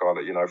of Dane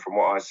Scarlett. From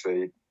what I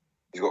see,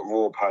 he's got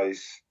raw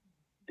pace.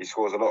 He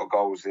scores a lot of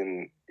goals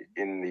in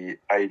the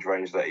age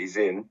range that he's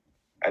in.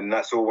 And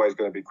that's always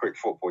going to be quick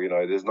football.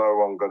 There's no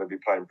one going to be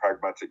playing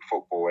pragmatic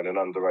football in an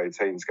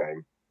under-18s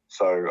game.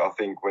 So I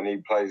think when he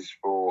plays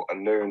for a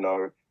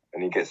Nuno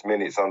and he gets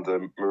minutes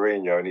under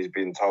Mourinho and he's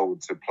been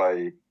told to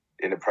play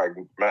in a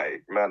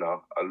pragmatic manner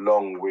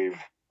along with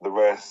the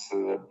rest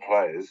of the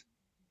players,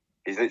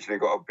 he's literally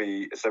got to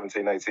be a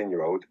 17,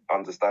 18-year-old,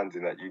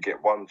 understanding that you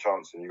get one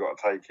chance and you've got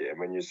to take it. And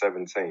when you're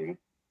 17,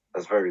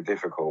 that's very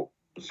difficult.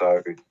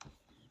 So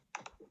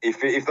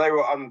if they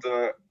were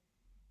under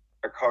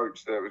a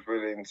coach that was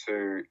willing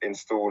to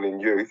install in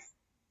youth,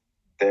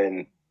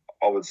 then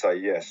I would say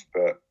yes.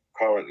 But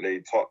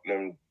currently,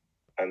 Tottenham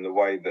and the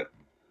way that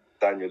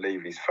Daniel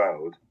Levy's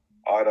failed,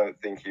 I don't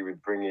think he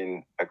would bring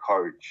in a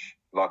coach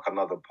like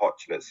another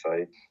Poch, let's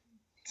say,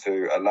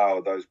 to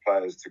allow those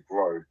players to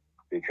grow.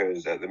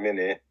 Because at the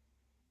minute,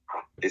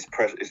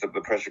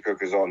 the pressure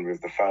cooker's on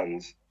with the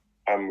fans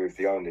and with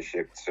the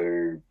ownership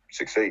to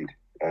succeed.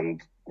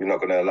 And you're not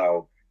going to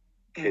allow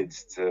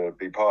kids to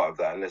be part of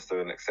that unless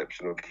they're an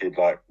exceptional kid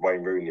like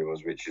Wayne Rooney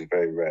was, which is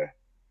very rare.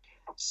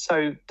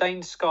 So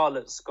Dane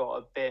Scarlett's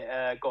got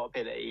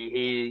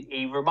ability.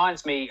 He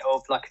reminds me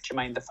of like a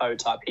Jermaine Defoe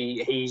type.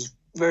 He's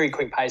very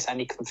quick pace and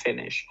he can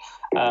finish.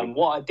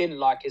 What I didn't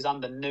like is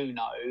under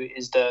Nuno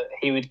is that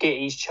he would get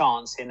his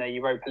chance in a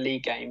Europa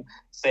League game,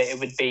 but it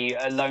would be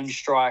a lone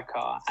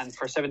striker. And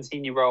for a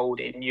 17-year-old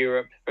in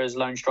Europe, for a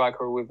lone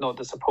striker with not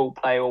the support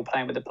play or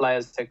playing with the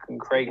players that can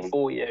create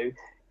for you,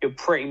 you're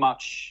pretty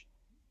much,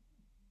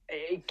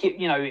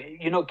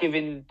 you're not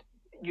giving.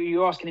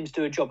 You're asking him to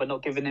do a job, but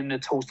not giving him the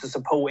tools to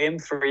support him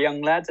for a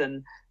young lad.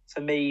 And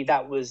for me,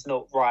 that was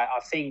not right. I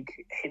think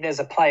there's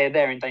a player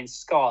there in Dane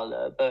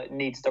Scarlett, but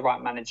needs the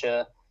right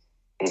manager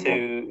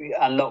to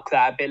unlock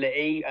that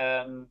ability,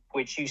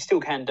 which you still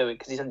can do it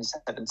because he's only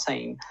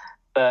 17.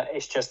 But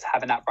it's just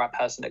having that right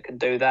person that can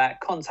do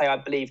that. Conte, I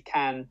believe,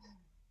 can,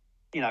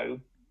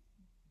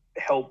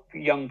 help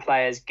young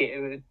players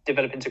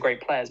develop into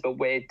great players.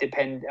 But I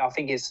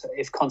think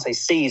if Conte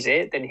sees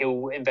it, then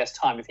he'll invest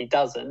time. If he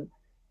doesn't,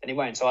 then he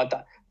won't. So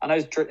I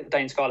know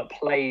Dane Scarlett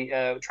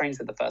trains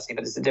with the first team,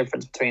 but there's a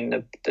difference between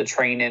the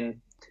training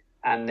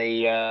and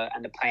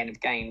the playing of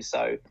games.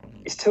 So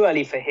it's too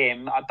early for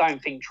him. I don't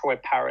think Troy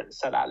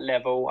Parrott's at that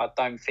level. I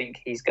don't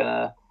think he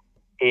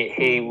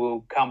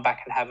will come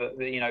back and have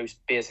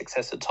be a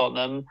success at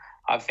Tottenham.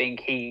 I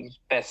think he's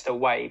best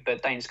away,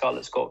 but Dane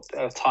Scarlett's got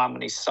time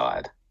on his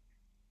side.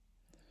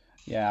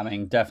 Yeah, I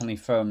mean, definitely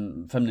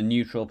from the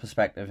neutral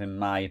perspective, in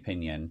my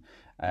opinion,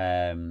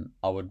 I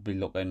would be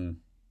looking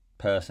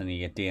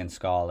personally at Dane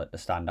Scarlett to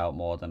stand out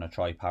more than a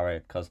Troy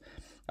Parrott, because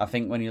I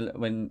think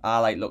when I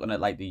like looking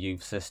at like the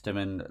youth system,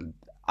 and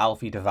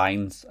Alfie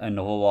Devine's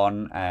another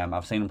one.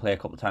 I've seen him play a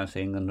couple of times for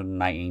England under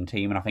 19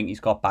 team, and I think he's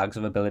got bags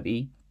of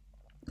ability,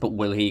 but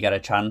will he get a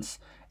chance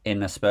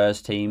in a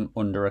Spurs team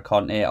under a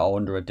Conte or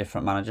under a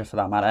different manager for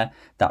that matter?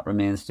 That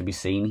remains to be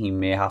seen. He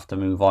may have to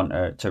move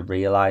on to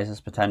realise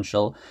his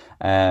potential.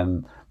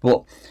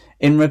 But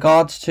in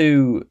regards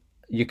to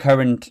your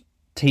current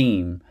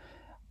team,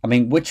 I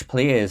mean, which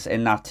players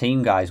in that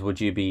team, guys, would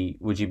you be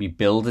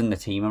building the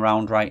team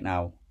around right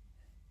now?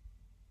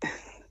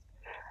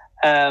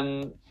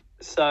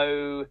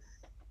 So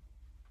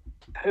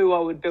who I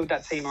would build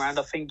that team around,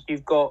 I think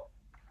we've got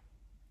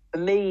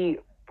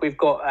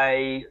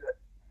a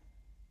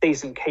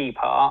decent keeper.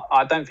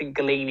 I don't think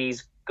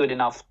Galini's good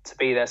enough to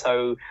be there.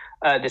 So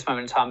at this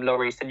moment in time,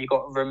 Lloris. Then you've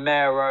got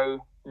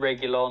Romero,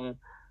 Reguilon,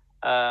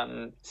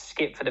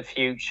 Skip for the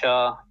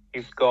future.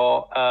 You've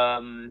got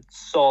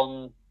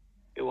Son,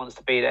 who wants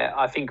to be there.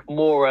 I think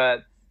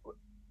Mora,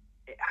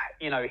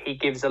 he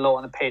gives a lot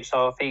on the pitch.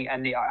 So I think,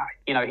 and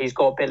he's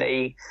got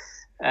ability,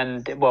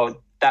 and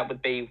well, that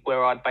would be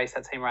where I'd base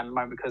that team around the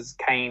moment, because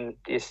Kane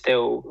is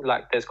still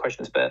there's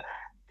questions, but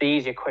the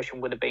easier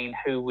question would have been,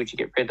 who would you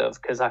get rid of?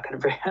 Because I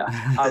could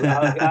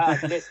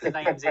list the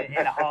names in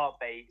a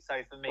heartbeat. So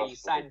for me,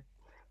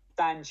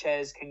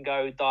 Sanchez can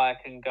go, Dyer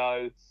can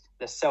go,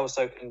 Lo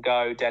Celso can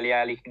go, Dele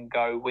Alli can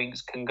go,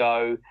 Winks can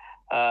go,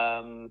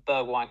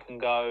 Bergwijn can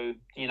go.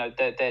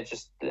 They're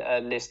just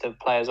a list of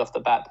players off the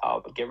bat that I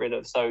would get rid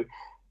of. So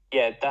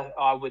yeah, that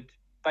I would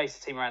base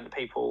the team around the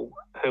people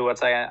who I'd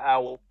say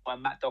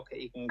Matt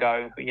Doherty can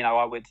go.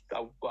 I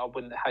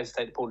wouldn't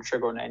hesitate to pull the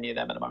trigger on any of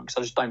them at the moment,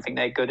 because I just don't think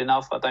they're good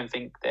enough. I don't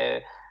think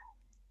they're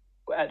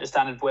at the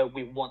standard where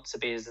we want to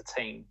be as a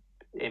team,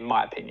 in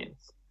my opinion.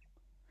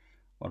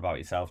 What about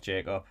yourself,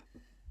 Jacob?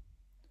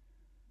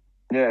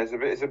 Yeah,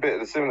 it's a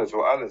bit similar to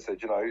what Alan said.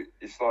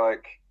 It's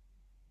like,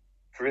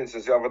 for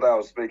instance, the other day I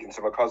was speaking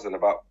to my cousin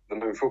about the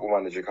new Football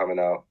Manager coming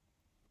out.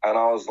 And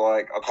I was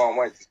like, I can't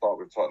wait to start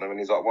with Tottenham. And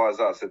he's like, why is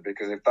that? I said,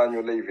 because if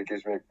Daniel Levy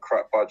gives me a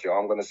crap budget,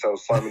 I'm going to sell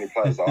so many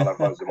players that I'll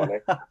have loads of money.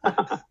 Do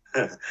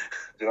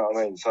you know what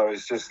I mean? So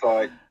it's just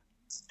like,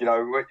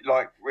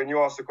 when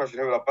you ask the question,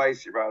 who would I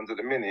base it around at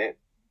the minute,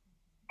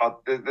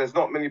 there's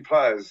not many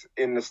players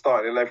in the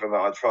starting 11 that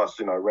I trust.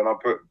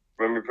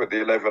 When we put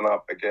the 11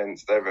 up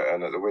against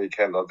Everton at the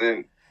weekend, I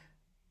didn't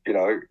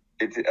look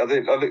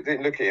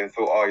at it and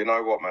thought, oh, you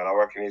know what, man, I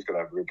reckon he's going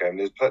to have a good game.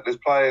 There's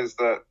players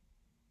that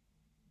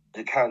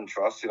you can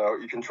trust.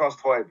 You can trust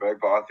Højbjerg,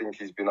 but I think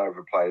he's been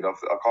overplayed. I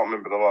can't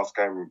remember the last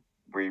game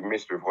we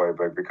missed with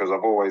Højbjerg, because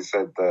I've always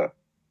said that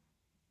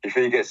if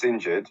he gets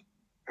injured,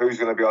 who's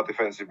going to be our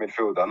defensive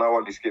midfielder? I know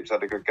Ollie Skip's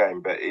had a good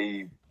game, but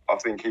I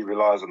think he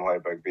relies on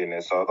Højbjerg being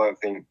there. So I don't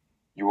think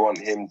you want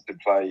him to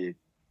play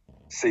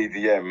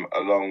CDM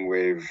along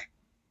with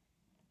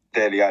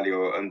Dele Alli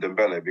and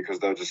Dembele, because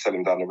they'll just sell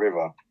him down the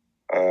river.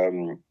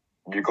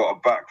 You've got a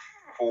back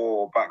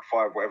four, back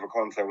five, whatever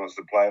Conte wants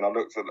to play, and I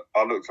looked at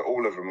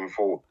all of them and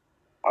thought,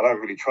 I don't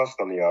really trust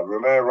any of them.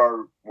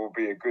 Romero will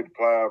be a good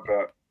player,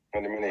 but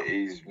in a minute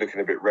he's looking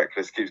a bit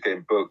reckless, keeps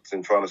getting booked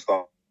and trying to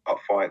start up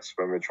fights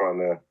when we're trying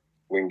to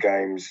win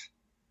games.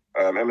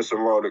 Emerson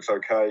Royal looks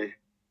okay,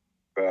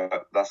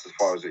 but that's as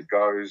far as it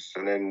goes.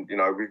 And then,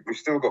 we've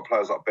still got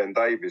players like Ben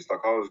Davies.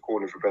 Like, I was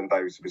calling for Ben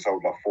Davies to be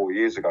sold 4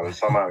 years ago, and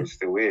somehow he's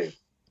still here.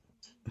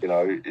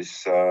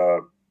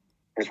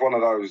 It's one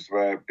of those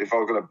where if I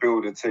was going to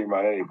build a team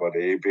around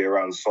anybody, it'd be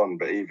around Son,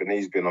 but even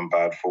he's been on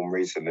bad form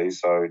recently.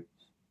 So,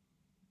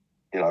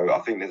 I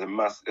think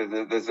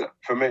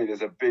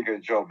there's a bigger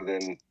job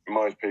than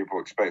most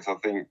people expect. I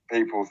think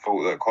people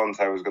thought that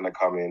Conte was going to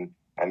come in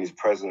and his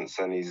presence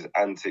and his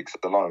antics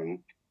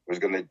alone was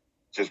going to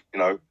just,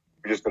 we're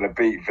just going to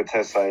beat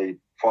Vitesse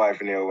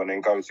 5-0 and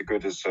then go to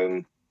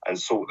Goodison and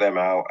sort them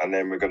out. And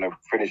then we're going to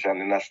finish out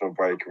the national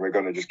break and we're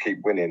going to just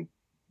keep winning.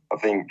 I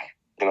think,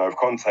 if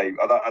Conte,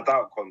 I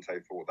doubt Conte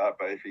thought that,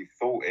 but if he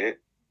thought it,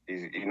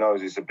 he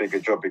knows it's a bigger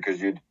job,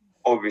 because you'd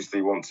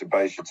obviously want to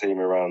base your team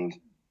around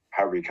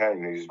Harry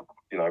Kane, who's,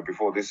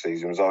 before this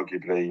season was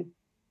arguably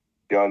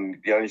the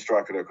only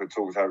striker that could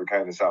talk to Harry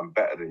Kane and sound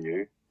better than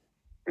you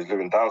was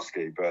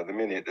Lewandowski. But at the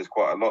minute, there's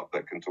quite a lot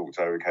that can talk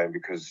to Harry Kane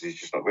because he's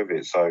just not with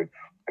it. So,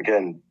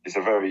 again, it's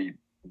a very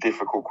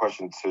difficult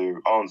question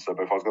to answer,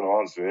 but if I was going to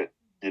answer it,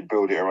 you'd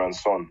build it around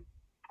Son.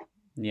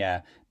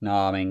 Yeah, no,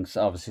 I mean,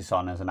 obviously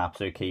Son is an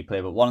absolute key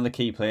player, but one of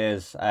the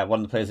players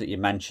that you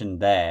mentioned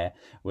there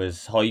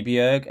was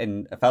Højbjerg.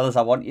 And fellas,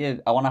 I want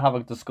to have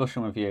a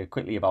discussion with you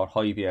quickly about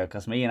Højbjerg,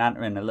 because me and Ant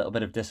are in a little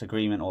bit of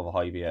disagreement over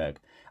Højbjerg.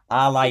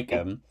 I like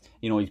him.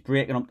 He's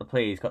breaking up the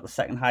play. He's got the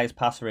second highest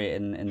pass rate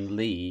in the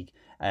league.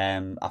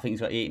 I think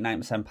he's got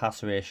 89%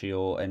 pass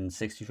ratio and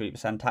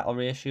 63% tackle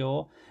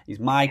ratio. He's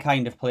my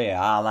kind of player.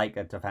 I like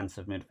a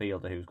defensive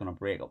midfielder who's going to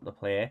break up the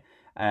play.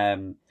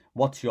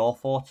 What's your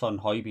thoughts on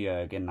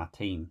Højbjerg in that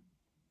team?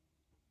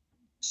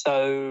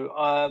 So,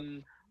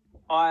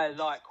 I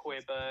like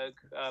Højbjerg.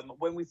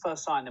 When we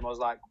first signed him, I was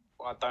like,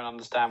 I don't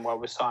understand why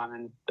we're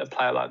signing a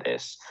player like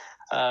this.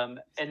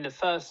 In the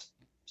first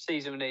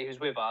season when he was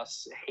with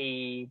us,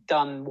 he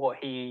done what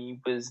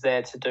he was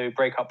there to do,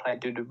 break up play,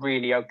 do the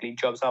really ugly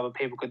jobs. Other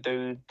people could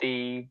do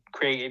the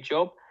creative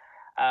job.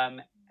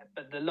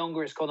 But the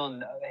longer it's gone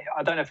on,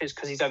 I don't know if it's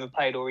because he's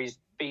overplayed or he's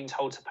been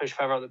told to push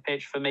further up the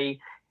pitch. For me,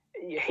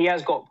 he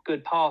has got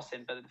good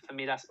passing, but for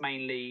me, that's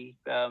mainly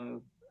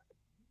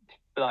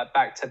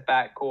back to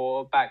back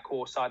or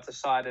side to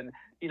side, and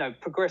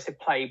progressive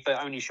play,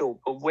 but only short.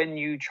 But when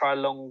you try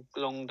long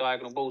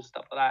diagonal balls and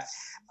stuff like that,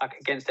 like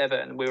against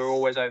Everton, we were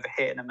always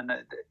overhitting them, and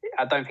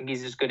I don't think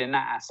he's as good in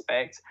that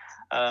aspect.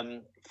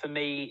 For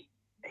me,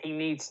 he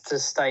needs to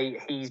stay.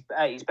 He's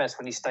at his best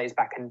when he stays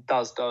back and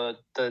does the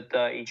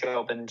dirty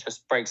job and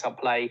just breaks up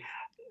play.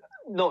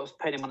 not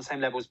putting him on the same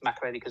level as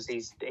Makelele because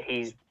he's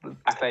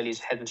Makelele's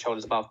head and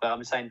shoulders above. But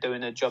I'm saying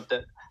doing a job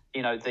that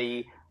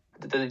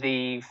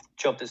the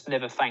job that's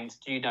never thanked.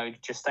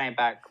 Just staying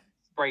back,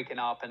 breaking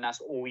up, and that's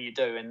all you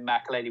do. And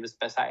Makelele was the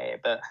best at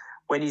it. But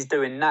when he's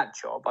doing that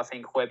job, I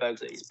think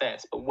Højbjerg's at his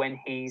best. But when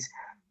he's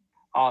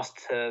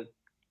asked to,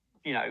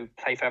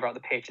 play further up the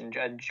pitch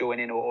and join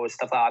in or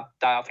stuff like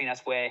that, I think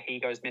that's where he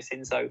goes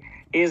missing. So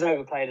he is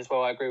overplayed as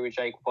well. I agree with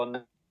Jacob on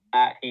that.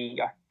 I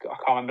can't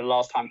remember the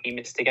last time he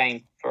missed a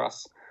game for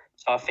us.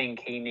 So I think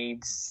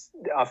he's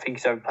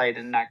overplayed,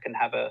 and that can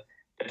have a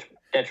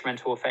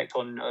detrimental effect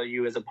on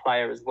you as a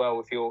player as well.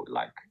 If you're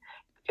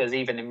because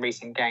even in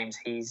recent games,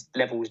 his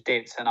levels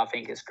dipped, and I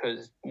think it's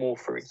because more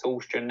for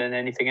exhaustion than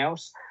anything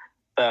else.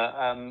 But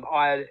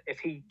if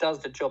he does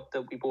the job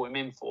that we brought him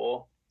in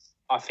for,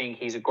 I think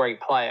he's a great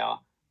player.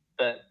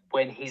 But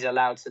when he's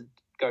allowed to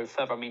go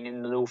further,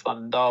 in the North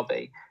London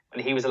derby,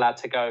 when he was allowed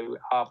to go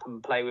up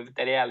and play with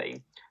Dele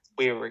Alli,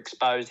 we were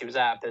exposed. He was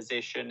out of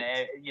position.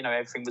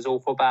 Everything was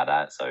awful about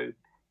that. So if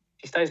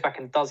he stays back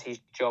and does his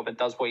job and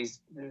does what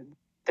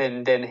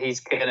then he's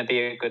going to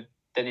be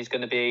Then he's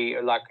going to be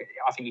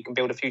I think you can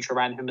build a future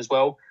around him as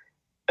well.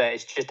 But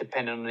it's just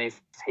dependent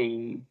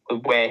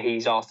on where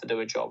he's asked to do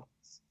a job.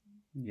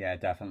 Yeah,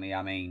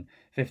 definitely.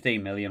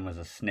 15 million was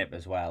a snip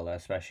as well,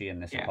 especially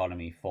in this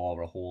economy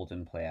for a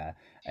holding player.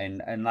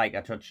 And like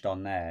I touched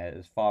on there,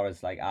 as far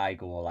as I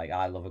go,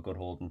 I love a good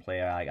holding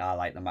player. I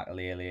like the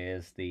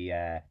Makelele's, the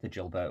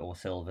Gilberto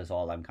Silvas,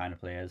 all them kind of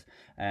players.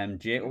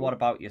 Jake, what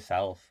about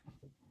yourself?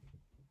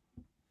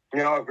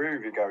 Yeah, I agree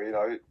with you, Gary.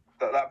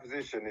 That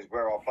position is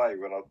where I play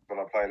when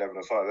I play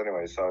 11-a-side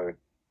anyway. So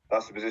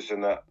that's the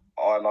position that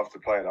I love to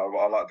play in.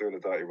 I like doing the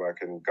dirty work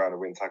and going to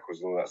win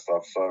tackles and all that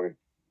stuff. So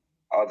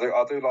I do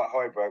like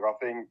Højbjerg. I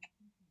think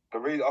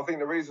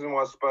the reason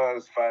why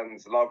Spurs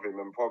fans love him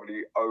and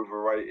probably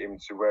overrate him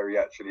to where he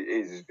actually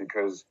is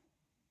because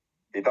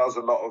he does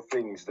a lot of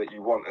things that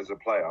you want as a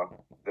player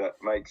that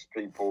makes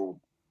people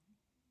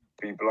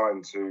be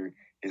blind to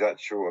his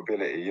actual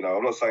ability.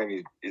 I'm not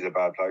saying he's a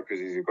bad player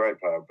because he's a great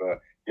player, but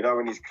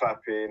when he's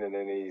clapping and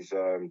then he's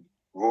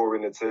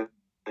roaring the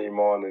team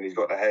on and he's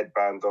got the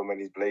headband on when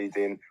he's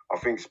bleeding, I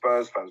think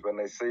Spurs fans, when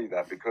they see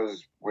that,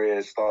 because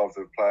we're starved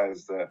of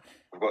players that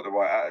have got the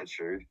right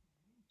attitude,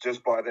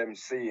 just by them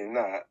seeing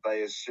that,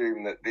 they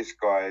assume that this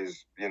guy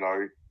is,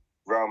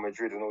 Real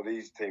Madrid and all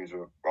these teams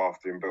are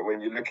after him. But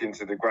when you look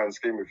into the grand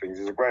scheme of things,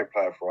 he's a great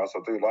player for us. I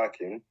do like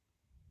him.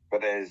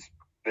 But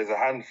there's a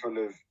handful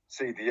of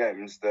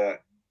CDMs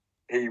that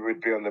he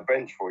would be on the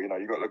bench for. You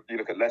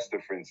look at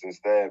Leicester, for instance,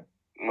 they're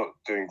not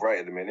doing great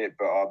at the minute,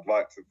 but I'd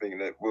like to think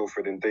that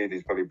Wilfred Ndidi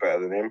is probably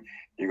better than him.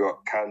 You got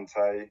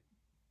Kante,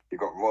 you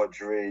got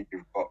Rodri,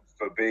 you've got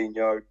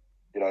Fabinho.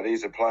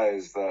 These are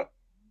players that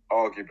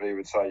arguably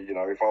would say,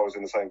 if I was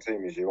in the same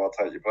team as you, I'll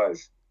take your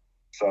place.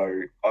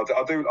 So I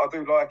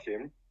do like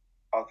him.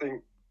 I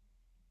think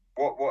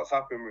what's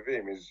happened with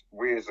him is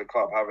we as a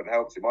club haven't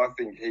helped him. I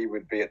think he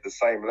would be at the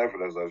same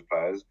level as those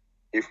players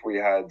if we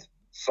had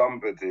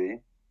somebody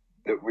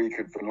that we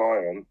could rely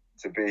on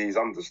to be his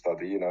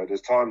understudy.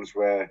 There's times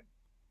where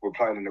we're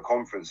playing in the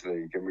Conference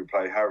League and we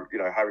play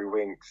Harry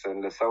Winks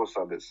and Lo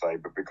Celso, let's say,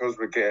 but because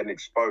we're getting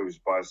exposed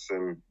by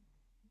some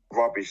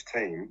rubbish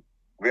team,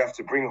 we have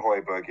to bring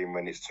Højbjerg in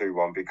when it's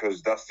 2-1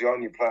 because that's the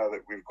only player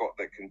that we've got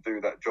that can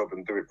do that job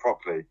and do it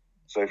properly.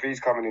 So if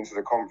he's coming into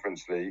the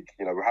Conference League,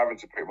 we're having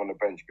to put him on the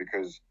bench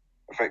because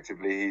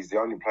effectively he's the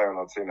only player on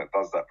our team that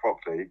does that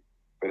properly.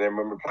 But then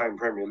when we're playing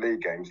Premier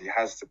League games, he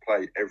has to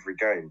play every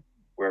game.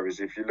 Whereas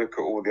if you look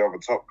at all the other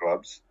top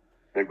clubs,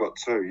 they've got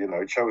two.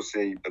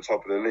 Chelsea at the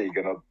top of the league,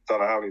 and I don't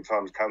know how many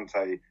times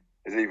Kante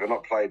has either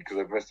not played because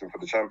they've rested him for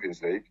the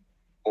Champions League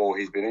or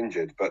he's been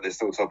injured, but they're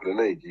still top of the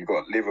league. You've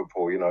got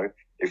Liverpool,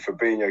 if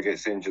Fabinho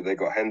gets injured, they've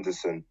got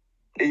Henderson.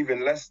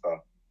 Even Leicester,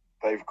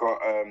 they've got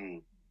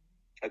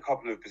a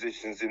couple of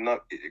positions a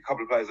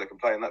couple of players that can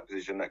play in that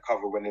position that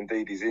cover when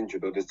Ndidi's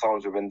injured, or there's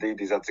times when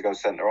Ndidi's had to go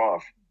centre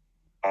half,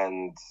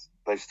 and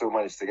they've still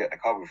managed to get the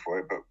cover for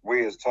it. But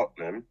we as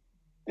Tottenham,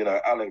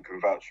 Alan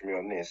can vouch for me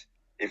on this.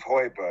 If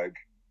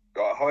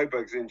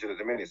Højbjerg's injured at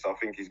the minute, so I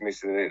think he's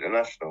missing an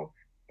international.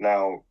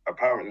 Now,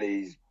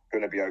 apparently he's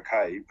going to be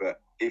okay, but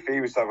if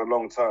he was to have a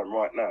long term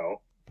right now,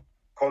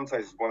 Conte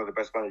is one of the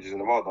best managers in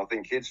the world. I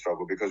think he'd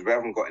struggle because we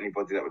haven't got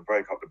anybody that would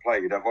break up the play.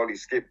 You'd have Ollie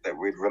Skip that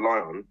we'd rely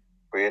on,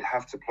 but he'd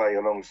have to play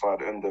alongside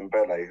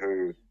Ndombele,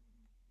 who,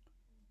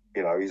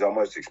 he's our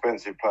most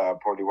expensive player,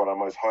 probably one of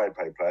our most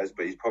high-paid players,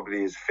 but he's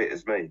probably as fit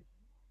as me.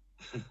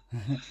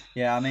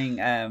 Yeah,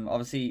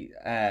 obviously,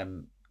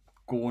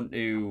 going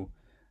to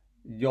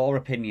your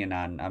opinion,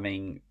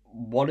 Anne,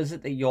 what is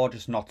it that you're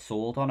just not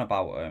sold on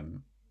about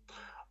him?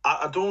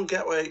 I don't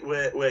get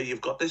where you've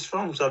got this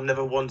from. So I've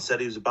never once said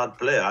he was a bad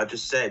player. I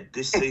just said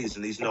this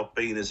season he's not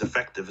been as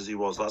effective as he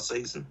was last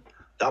season.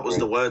 That was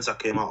the words that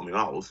came out of my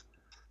mouth.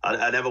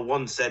 I never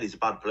once said he's a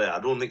bad player. I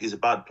don't think he's a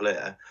bad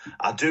player.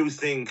 I do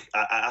think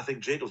I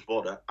think Jacob's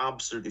brought an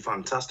absolutely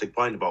fantastic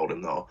point about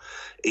him though.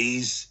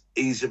 He's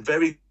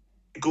very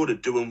good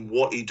at doing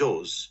what he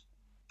does,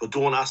 but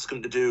don't ask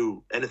him to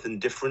do anything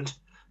different.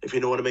 if you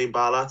know what I mean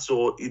by that.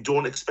 So you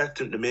don't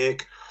expect him to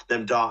make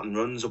them darting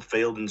runs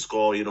upfield and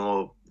score,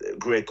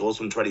 great goals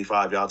from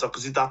 25 yards off,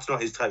 because that's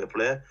not his type of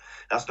play.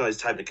 That's not his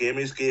type of game.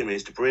 His game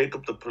is to break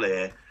up the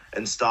play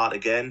and start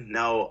again.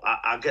 Now,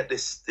 I get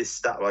this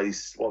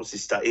stat-wise, what was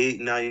his stat?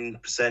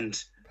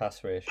 89%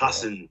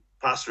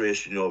 pass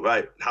ratio,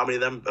 right? How many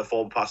of them are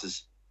forward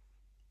passes?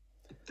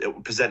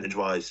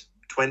 Percentage-wise?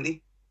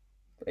 20?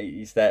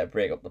 He's there to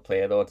break up the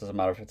play, though. It doesn't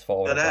matter if it's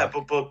forward or back.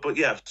 But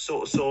yeah,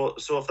 so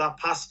if that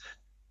pass...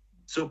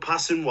 So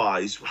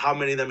passing-wise, how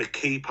many of them are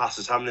key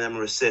passes? How many of them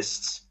are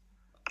assists?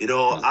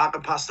 I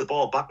can pass the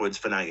ball backwards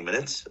for 90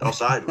 minutes or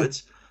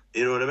sideways.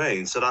 You know what I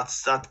mean? So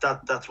that's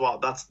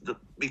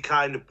the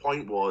kind of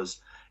point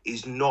was,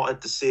 he's not at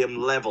the same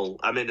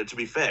level. I mean, to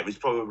be fair, he's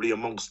probably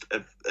amongst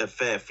a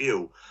fair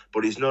few,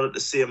 but he's not at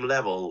the same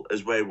level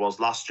as where he was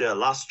last year.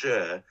 Last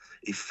year,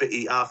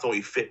 I thought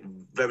he fit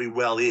very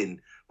well in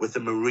with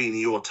the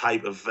Mourinho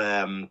type of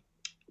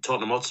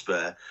Tottenham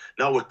Hotspur.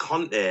 Now with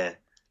Conte,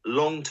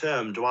 long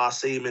term, do I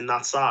see him in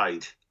that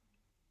side?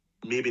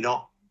 Maybe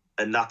not,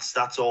 and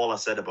that's all I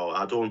said about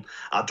it.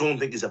 I don't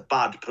think he's a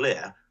bad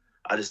player.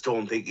 I just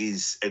don't think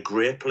he's a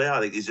great player. I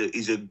think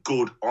he's a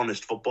good,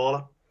 honest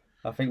footballer.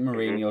 I think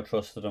Mourinho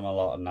trusted him a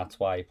lot, and that's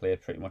why he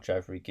played pretty much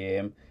every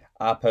game.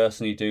 I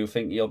personally do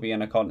think he'll be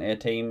in a Conte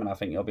team, and I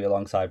think he'll be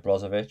alongside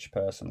Brozovic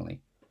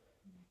personally.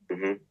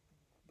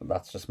 But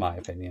that's just my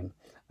opinion.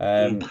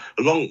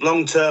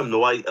 Long term,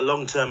 though,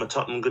 long term, are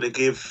Tottenham going to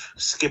give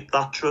Skip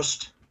that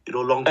trust?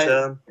 Long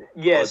term.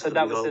 Yeah, so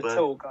that was the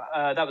talk.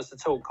 That was the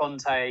talk.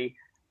 Conte,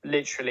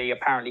 literally,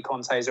 apparently,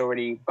 Conte has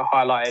already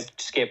highlighted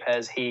Skip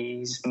as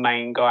his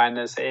main guy in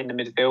the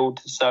midfield.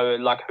 So,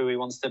 who he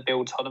wants to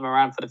build Tottenham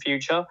around for the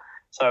future.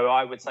 So,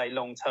 I would say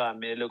long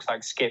term, it looks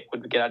like Skip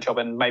would get that job,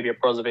 and maybe a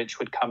Brozovic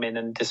would come in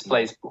and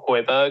displace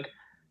Højbjerg.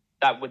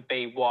 That would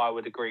be what I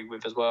would agree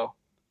with as well.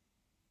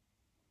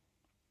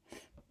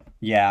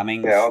 Yeah, I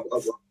mean,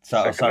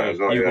 sorry,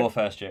 go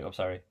first, Jacob.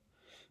 Sorry.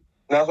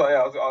 No,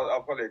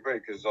 I'll probably agree,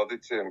 because I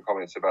did see them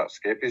comments about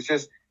Skip. It's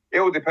just, it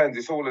all depends.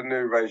 It's all a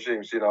new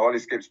regime. So, Ollie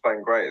Skip's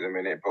playing great at the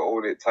minute, but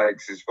all it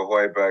takes is for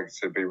Højbjerg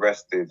to be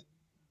rested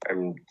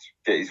and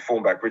get his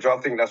form back, which I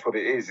think that's what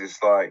it is.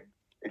 It's like,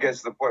 it gets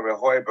to the point where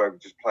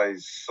Højbjerg just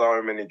plays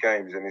so many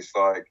games, and it's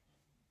like,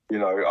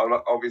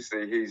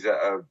 obviously he's at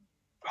a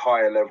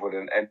higher level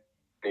than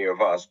any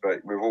of us, but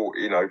we've all,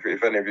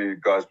 if any of you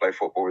guys play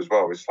football as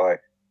well, it's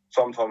like,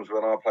 sometimes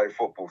when I play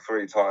football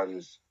 3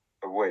 times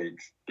a week,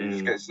 it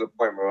just gets to the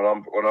point where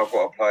when I've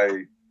got to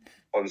play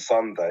on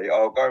Sunday,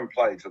 I'll go and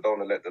play because I don't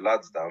want to let the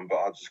lads down, but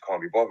I just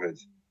can't be bothered.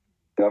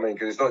 You know what I mean?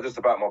 Because it's not just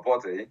about my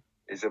body,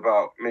 it's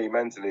about me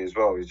mentally as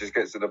well. It just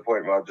gets to the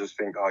point where I just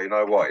think, you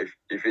know what,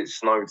 if it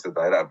snowed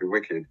today, that'd be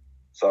wicked.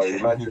 So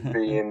imagine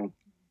being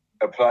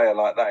a player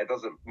like that.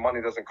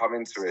 Money doesn't come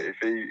into it.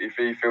 If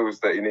he feels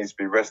that he needs to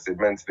be rested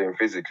mentally and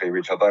physically,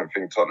 which I don't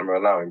think Tottenham are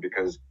allowing,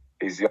 because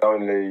he's the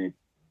only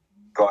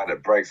guy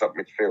that breaks up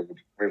midfield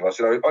with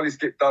us. Ollie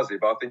Skip does it,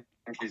 but I think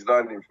he's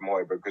learning from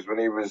Højbjerg, because when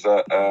he was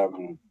at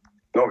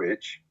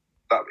Norwich,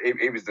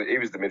 he was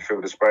the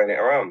midfielder spraying it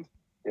around.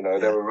 They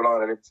were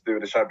relying on him to do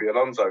the Xabi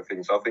Alonso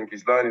thing. So I think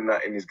he's learning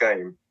that in his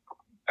game,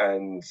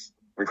 and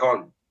we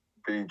can't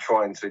be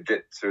trying to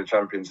get to a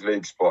Champions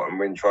League spot and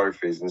win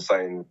trophies and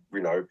saying,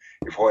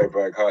 if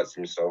Højbjerg hurts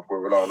himself, we're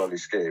relying on Ollie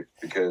Skip,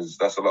 because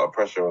that's a lot of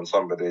pressure on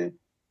somebody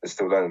that's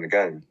still learning the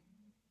game.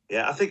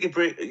 Yeah, I think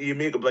you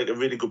make up a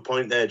really good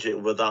point there, Jake,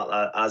 with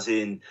that. As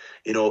in,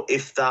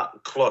 if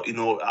that clock,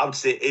 I would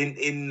say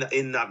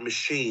in that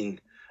machine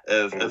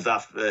of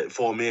that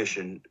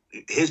formation,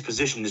 his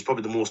position is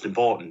probably the most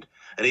important,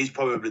 and he's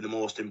probably the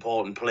most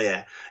important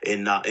player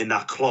in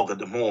that clog at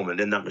the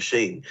moment, in that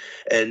machine.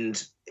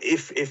 And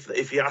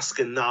if you're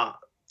asking that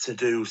to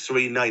do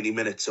 390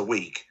 minutes a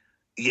week,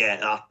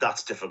 yeah,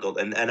 that's difficult,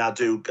 and I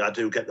do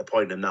get the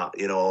point in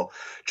that.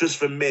 Just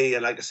for me,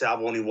 and like I said, I've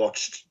only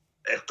watched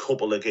a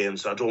couple of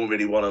games, so I don't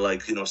really want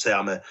to say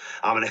I'm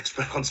an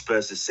expert on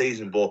Spurs this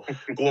season, but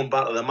going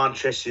back to the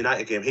Manchester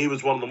United game, he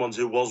was one of the ones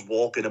who was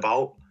walking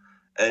about,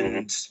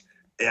 and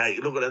yeah,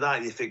 you look at that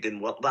and you're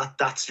thinking, well,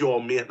 that's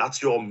your main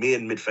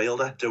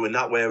midfielder doing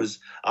that, whereas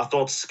I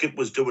thought Skip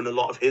was doing a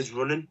lot of his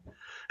running.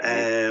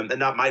 And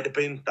that might have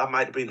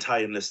been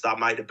tiredness. That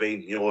might have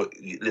been,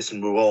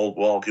 listen, we're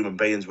all human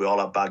beings. We all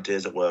have bad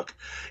days at work.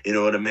 You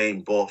know what I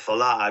mean? But for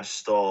that, I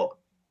just thought,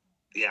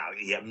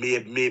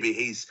 maybe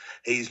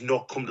he's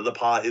not come to the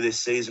party this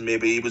season.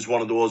 Maybe he was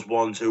one of those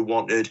ones who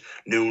wanted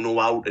Nuno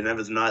out and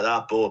everything like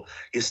that. But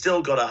you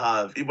still got to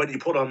have, when you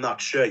put on that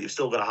shirt, you've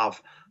still got to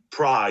have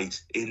pride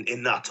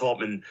in that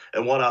top. And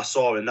what I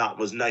saw in that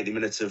was 90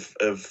 minutes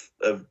of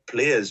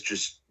players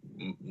just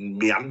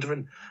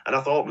meandering, and I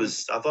thought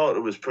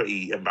it was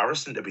pretty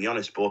embarrassing, to be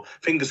honest. But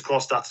fingers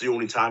crossed that's the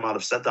only time I'd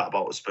have said that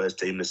about a Spurs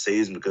team this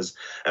season, because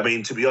I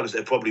mean, to be honest,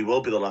 it probably will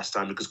be the last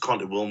time, because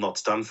Conte will not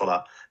stand for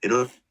that. It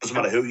doesn't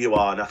matter who you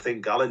are. And I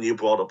think, Alan, you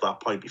brought up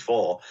that point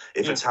before.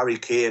 If it's Harry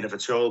Kane, if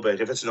it's Højbjerg,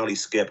 if it's an Ollie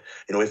Skip,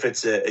 if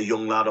it's a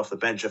young lad off the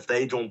bench, if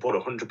they don't put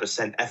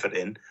 100% effort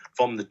in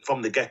from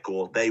the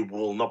get-go, they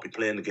will not be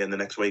playing again the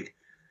next week.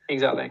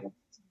 Exactly.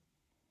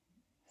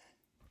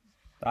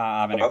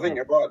 I think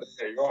you're right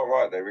there. You are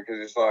right there, because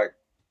it's like,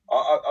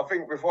 I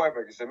think with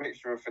Højbjerg, it's a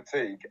mixture of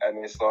fatigue,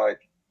 and it's like,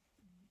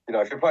 you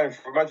know,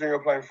 imagine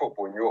you're playing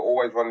football and you're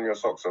always running your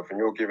socks off and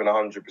you're giving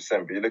 100%,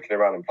 but you're looking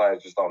around and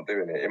players just aren't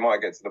doing it. It might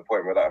get to the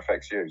point where that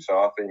affects you. So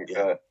I think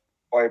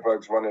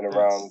Højbjerg's running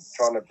around,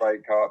 trying to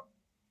break up,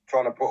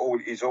 trying to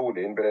put his all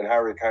in, but then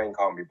Harry Kane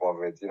can't be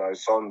bothered. You know,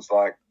 Son's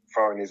like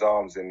throwing his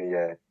arms in the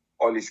air.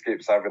 Ollie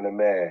Skip's having a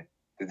mare.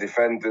 The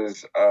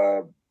defenders,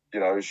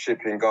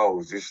 shipping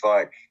goals. It's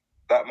like,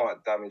 that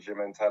might damage your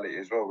mentality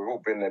as well. We've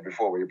all been there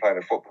before, where you're playing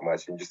a football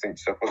match and you just think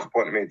to yourself, what's the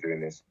point of me doing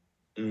this?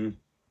 Mm.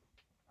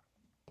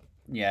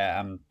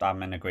 Yeah,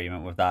 I'm in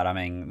agreement with that. I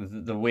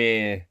mean, the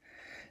way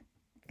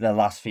the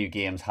last few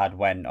games had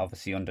went,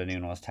 obviously under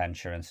Nuno's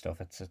tenure and stuff,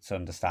 it's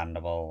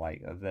understandable,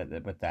 like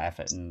with the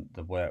effort and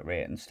the work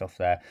rate and stuff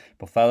there.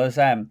 But fellas,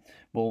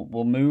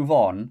 we'll move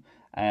on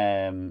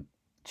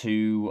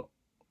to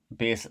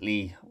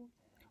basically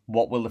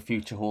what will the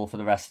future hold for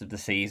the rest of the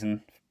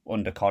season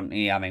under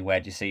Conte. I mean,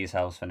 where do you see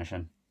yourselves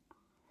finishing?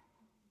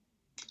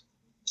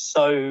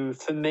 So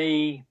for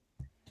me,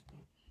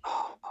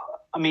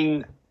 I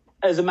mean,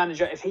 as a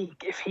manager, if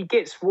he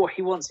gets what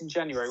he wants in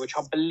January, which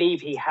I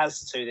believe he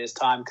has to this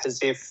time,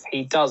 because if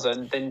he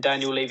doesn't, then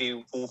Daniel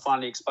Levy will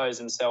finally expose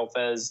himself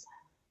as,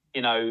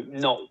 you know,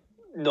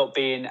 not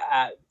being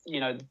at, you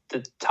know,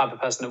 the type of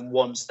person that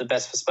wants the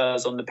best for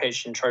Spurs on the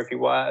pitch and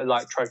trophy-wise,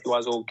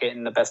 or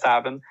getting the best out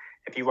of them.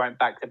 If you won't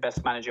back the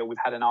best manager we've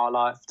had in our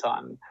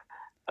lifetime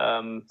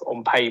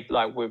on paper,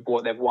 like with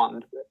what they've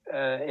won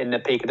in the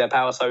peak of their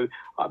power. So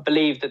I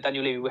believe that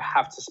Daniel Levy will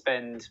have to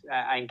spend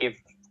and give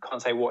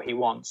Conte what he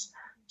wants.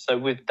 So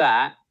with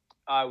that,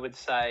 I would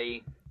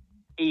say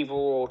either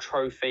or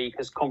trophy,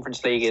 because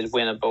Conference League is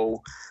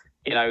winnable.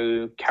 You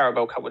know,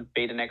 Carabao Cup would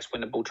be the next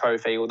winnable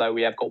trophy, although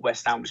we have got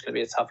West Ham, which is going to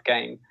be a tough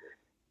game.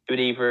 You would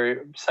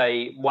either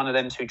say one of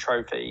them two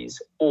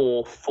trophies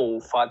or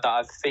fourth.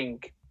 I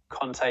think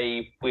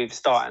Conte, with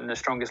starting the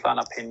strongest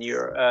lineup in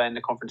Europe in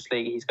the Conference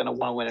League, he's going to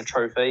want to win a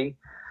trophy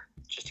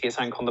just to get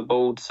something on the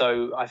board.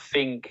 So I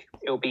think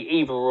it'll be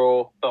either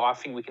or, but I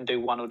think we can do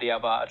one or the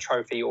other, a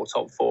trophy or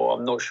top four.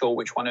 I'm not sure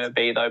which one it would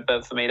be though,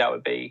 but for me that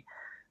would be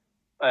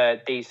a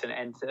decent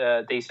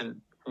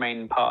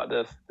remaining part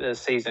of the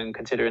season,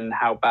 considering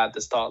how bad the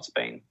start's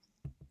been.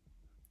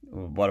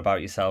 What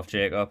about yourself,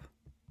 Jacob?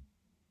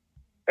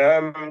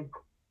 You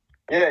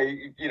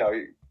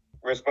know,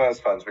 we're Spurs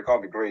fans. We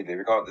can't be greedy.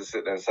 We can't just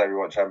sit there and say we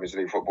want Champions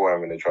League football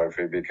and win a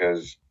trophy,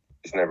 because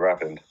it's never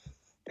happened.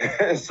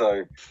 So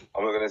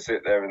I'm not going to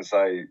sit there and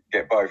say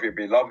get both. It'd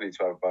be lovely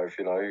to have both.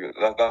 You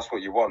know, that's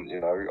what you want. You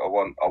know,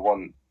 I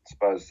want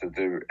Spurs to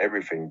do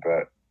everything,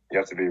 but you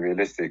have to be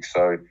realistic.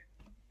 So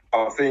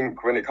I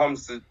think when it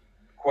comes to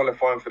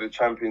qualifying for the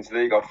Champions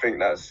League, I think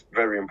that's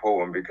very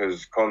important,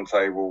 because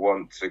Conte will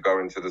want to go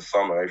into the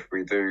summer, if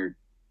we do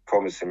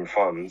promise him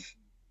funds,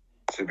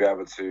 to be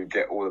able to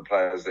get all the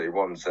players that he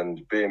wants.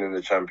 And being in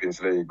the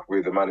Champions League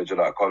with a manager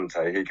like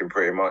Conte, he can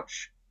pretty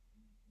much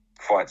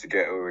fight to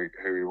get who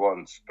he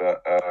wants.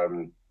 But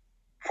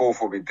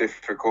fourth will be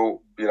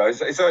difficult. You know,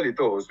 it's early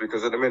doors,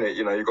 because at the minute,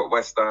 you know, you've got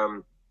West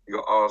Ham, you've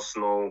got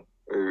Arsenal,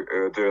 who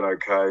are doing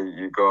okay.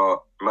 You've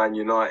got Man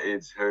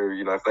United, who,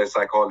 you know, if they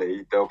sack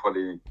Ollie, they'll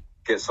probably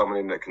get someone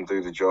in that can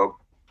do the job.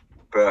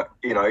 But,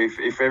 you know,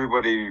 if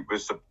everybody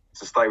was to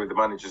stay with the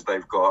managers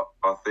they've got,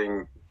 I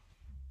think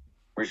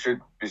we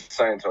should be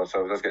saying to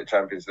ourselves, let's get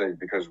Champions League,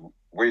 because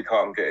we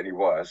can't get any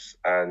worse.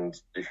 And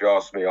if you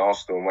ask me,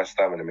 Arsenal and West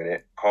Ham in a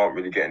minute can't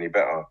really get any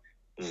better.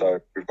 So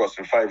we've got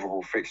some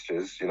favourable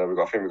fixtures. You know, we've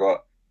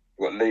got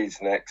Leeds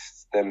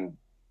next, then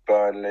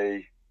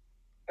Burnley,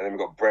 and then we've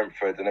got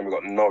Brentford, and then we've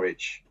got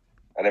Norwich,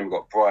 and then we've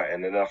got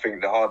Brighton. And I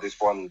think the hardest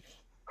one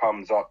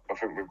comes up. I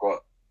think we've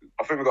got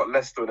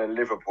Leicester and then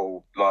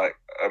Liverpool, like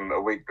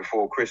a week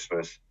before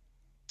Christmas.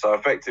 So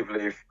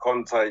effectively, if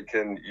Conte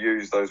can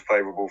use those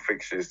favourable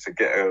fixtures to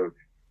get a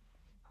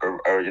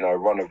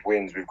run of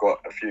wins, we've got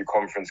a few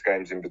conference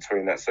games in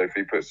between that. So if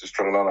he puts a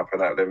strong lineup in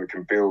that, then we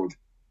can build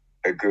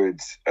a good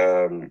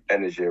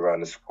energy around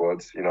the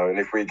squad. You know, and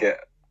if we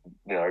get,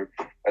 you know,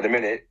 at the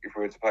minute, if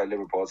we were to play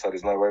Liverpool, I'd say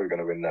there's no way we're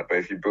going to win that. But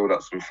if you build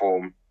up some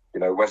form, you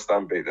know, West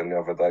Ham beat them the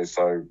other day.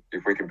 So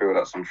if we can build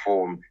up some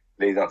form,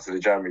 lead up to the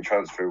January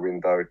transfer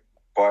window,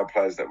 buy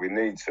players that we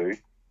need to,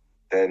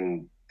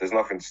 then there's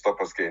nothing to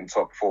stop us getting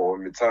top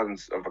four. In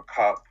terms of a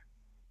cup,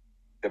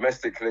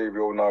 domestically, we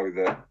all know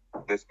that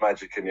there's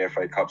magic in the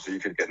FA Cup, so you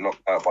could get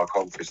knocked out by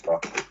Colchester.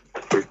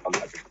 We've done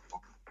that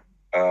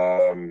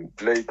before.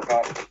 League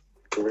Cup,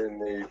 we're in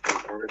the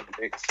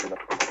mix. You know,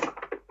 we've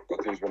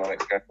got to win our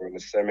next game. We're in the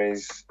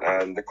semis.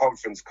 And the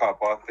Conference Cup,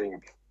 I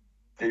think,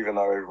 even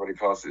though everybody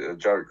classes it a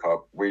joke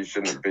cup, we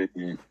shouldn't be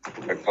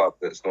a club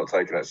that's not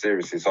taking that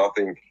seriously. So I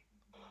think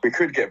we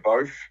could get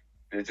both.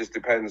 It just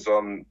depends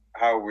on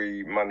how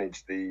we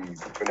manage the game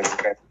we've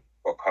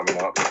got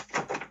coming up,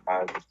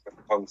 and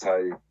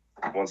Conte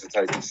wants to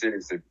take it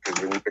seriously,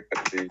 because when you look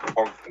at the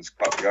Conference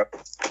Cup,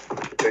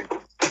 the thing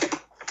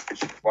we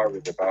should be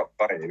worried about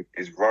playing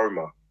is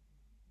Roma,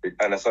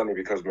 and that's only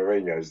because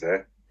Mourinho's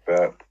there.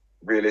 But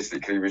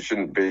realistically, we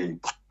shouldn't be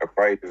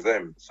afraid of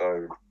them.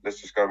 So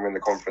let's just go and win the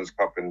Conference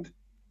Cup, and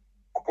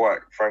quite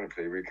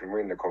frankly, we can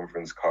win the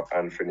Conference Cup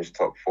and finish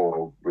top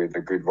 4 with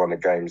a good run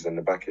of games and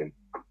the backing.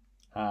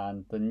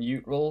 And the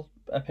neutral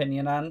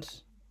opinion, and?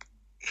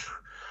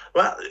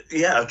 Well,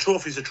 yeah, a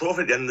trophy's a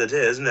trophy at the end of the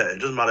day, isn't it? It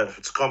doesn't matter if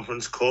it's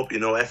Conference Cup,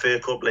 FA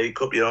Cup, League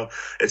Cup,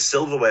 it's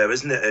silverware,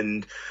 isn't it?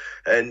 And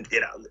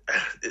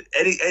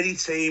any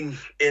team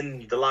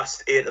in the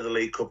last 8 of the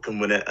League Cup can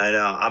win it. And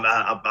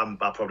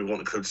I probably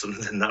won't include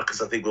something in that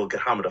because I think we'll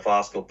get hammered off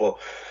Arsenal, but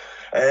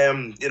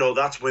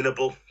that's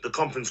winnable. The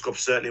Conference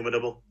Cup's certainly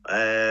winnable.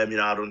 I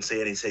don't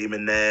see any team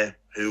in there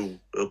who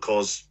will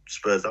cause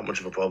Spurs that much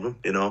of a problem.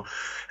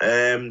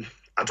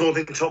 I don't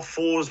think top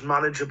 4 is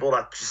manageable.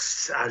 I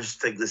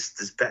just think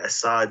there's better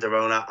sides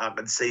around. I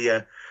can see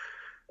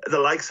the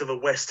likes of a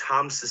West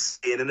Ham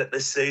sustaining it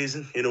this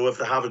season. If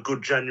they have a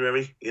good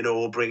January,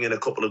 we'll bring in a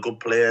couple of good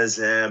players.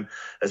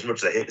 As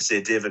much as I hate to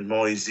say David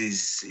Moyes,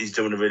 he's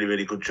doing a really,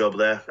 really good job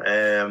there.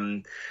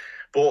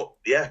 But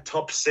yeah,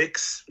 top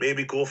 6,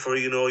 maybe go for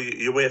your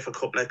UEFA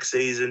Cup next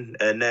season,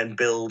 and then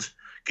build.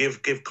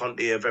 Give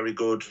Conte a very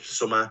good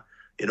summer.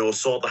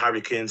 Sort the Harry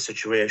Kane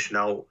situation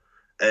out,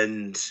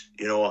 and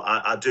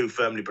I do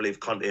firmly believe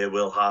Conte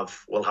will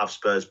have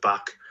Spurs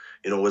back.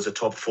 As a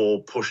top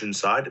 4 pushing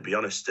side. To be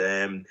honest,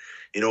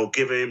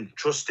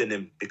 trust in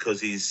him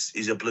because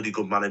he's a bloody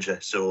good manager.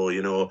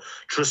 So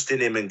trust in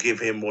him and give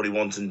him what he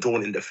wants and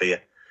don't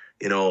interfere.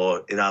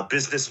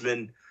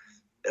 Businessmen.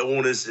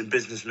 Owners and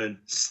businessmen,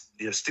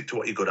 stick to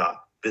what you're good at.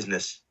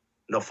 Business,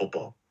 not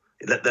football.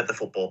 Let the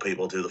football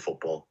people do the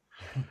football.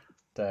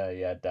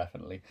 Yeah,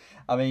 definitely.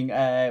 I mean,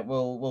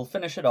 we'll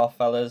finish it off,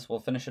 fellas. We'll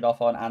finish it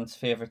off on Ant's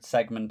favourite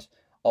segment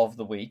of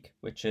the week,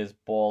 which is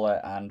Baller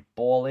and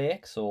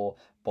Ball-ache. So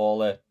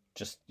Baller,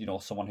 just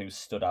someone who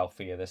stood out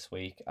for you this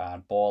week,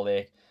 and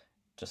Ball-ache,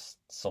 just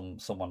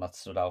someone that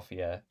stood out for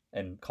you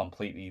in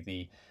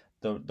completely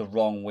the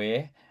wrong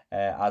way,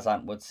 as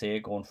Ant would say,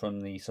 going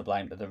from the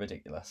sublime to the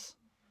ridiculous.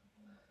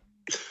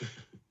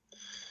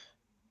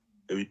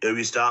 Who are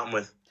you starting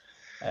with?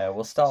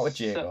 We'll start with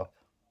Jacob.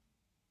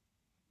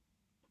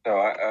 All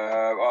right.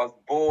 As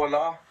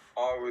Baller,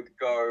 I would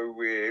go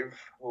with...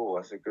 Oh,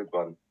 that's a good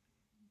one.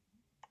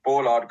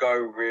 Baller, I'd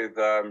go with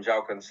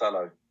João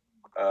Cancelo.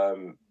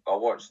 I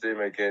watched him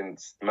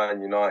against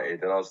Man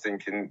United, and I was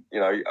thinking,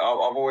 I've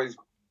always...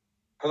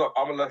 Because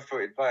I'm a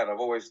left-footed player, and I've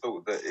always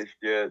thought that if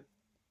you're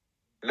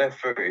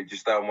left-footed, you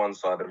stay on one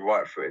side, and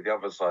right-footed the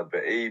other side.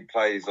 But he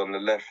plays on the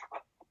left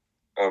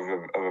of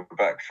a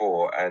back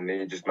 4, and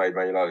he just made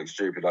Man United look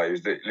stupid. Like, he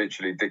was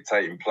literally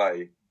dictating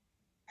play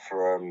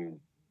from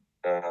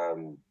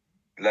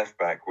left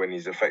back when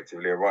he's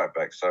effectively a right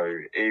back. So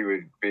he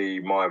would be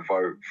my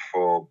vote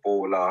for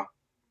Baller.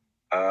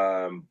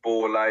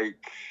 Ball-ache.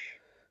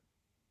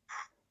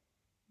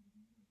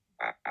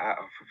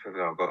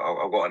 I've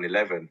got an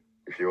 11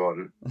 if you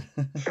want.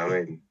 I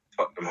mean,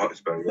 Tottenham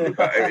Hotspur.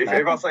 But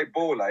if I say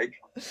Ball-ache,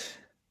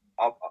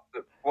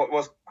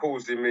 what's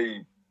causing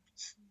me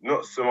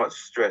not so much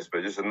stress, but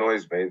it just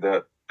annoys me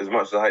that, as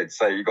much as I hate to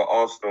say, you've got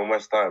Arsenal and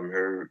West Ham,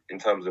 who, in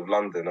terms of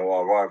London, are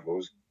our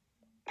rivals,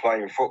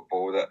 playing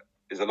football that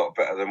is a lot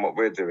better than what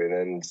we're doing,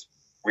 and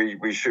we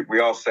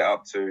are set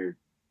up to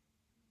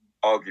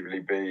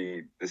arguably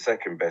be the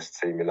second best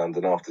team in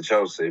London after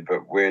Chelsea,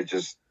 but we're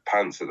just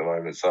pants at the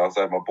moment. So I'll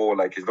say my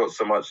Ball-ache is not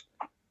so much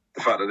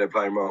the fact that they're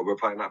playing well, we're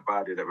playing that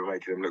badly that we're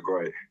making them look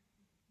great.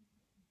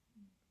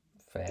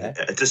 Fair.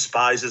 It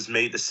despises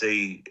me to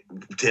see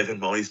David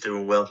Moyes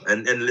doing well.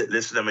 And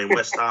listen, I mean,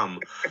 West Ham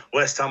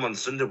on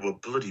Sunday were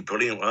bloody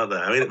brilliant, weren't they?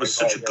 I mean, it was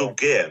such a good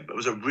game. It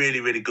was a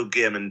really, really good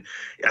game. And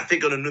I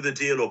think on another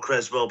deal, or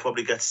Creswell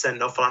probably gets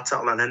sent off for that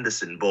tackle on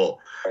Henderson. But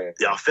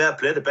yeah, fair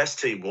play. The best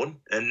team won,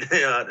 and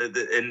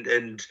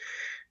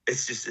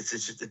it's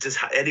just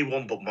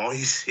anyone but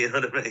Moyes. You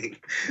know what I mean?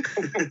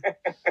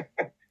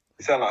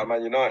 You sound like a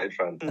Man United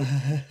fan.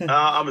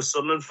 I'm a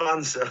Sunderland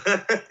fan, so.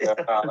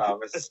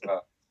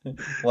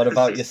 What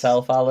about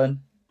yourself, Alan?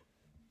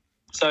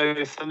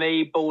 So for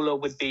me, Baller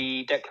would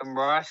be Declan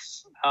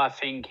Rice. I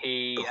think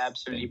he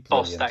absolutely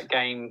bossed that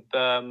game.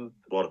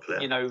 What a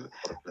player.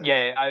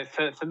 Yeah.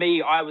 For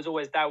me, I was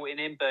always doubting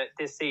him, but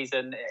this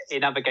season,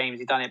 in other games,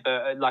 he's done it.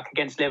 But like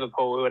against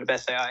Liverpool, who were the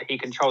best, he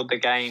controlled the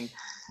game.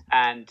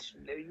 And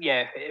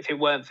yeah, if it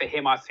weren't for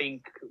him, I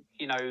think,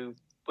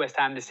 West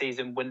Ham this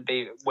season wouldn't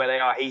be where they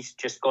are. He's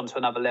just gone to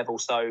another level.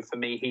 So for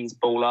me, he's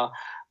Baller.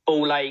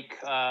 Ball-ache,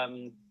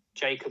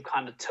 Jacob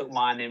kind of took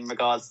mine in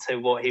regards to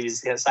what he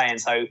was saying.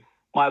 So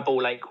my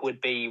Ball-ache would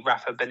be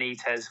Rafa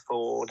Benitez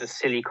for the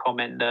silly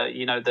comment that,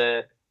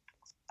 the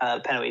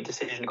penalty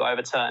decision got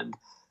overturned.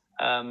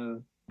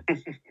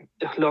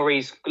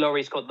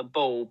 Lloris got the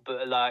ball,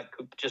 but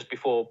just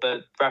before.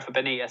 But Rafa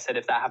Benitez said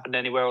if that happened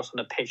anywhere else on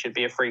the pitch, it'd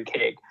be a free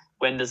kick.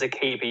 When does a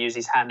keeper use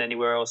his hand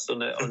anywhere else on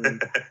so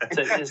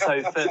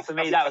for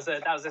me that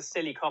was a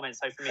silly comment.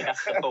 So for me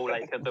that's the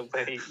Ball-ache of the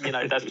way,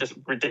 that's just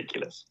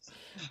ridiculous.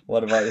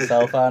 What about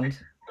yourself, And?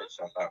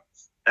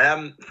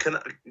 I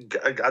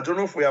don't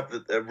know if we have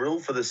a rule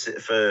for this,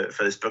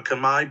 but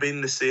can I be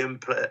the same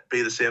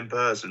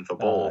person for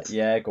both?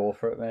 Yeah, go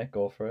for it, mate.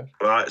 Go for it.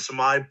 Right. So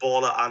my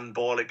baller and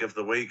ballic of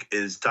the week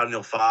is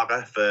Daniel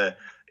Farke for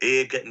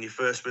getting your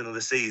first win of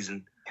the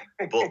season,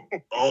 but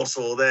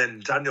also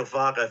then Daniel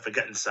Farke for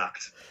getting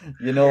sacked.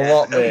 You know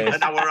what, mate?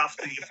 An hour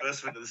after your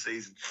first win of the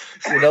season.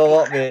 You know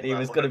what, mate? He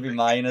was going to be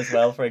mine as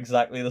well for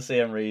exactly the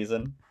same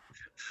reason.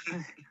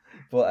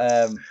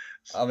 But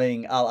I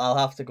mean, I'll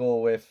have to go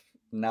with.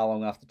 Now I'm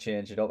going to have to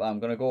change it up. I'm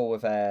going to go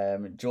with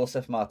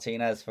Joseph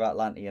Martinez for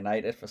Atlanta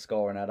United for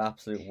scoring an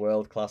absolute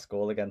world-class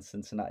goal against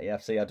Cincinnati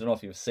FC. I don't know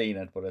if you've seen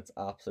it, but it's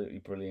absolutely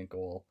brilliant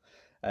goal.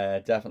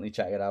 Definitely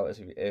check it out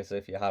as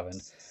if you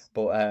haven't.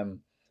 But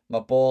my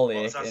ball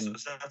ache is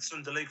that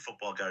Sunday League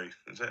football, Gary?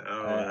 Is it?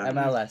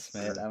 MLS,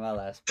 mate,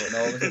 MLS. But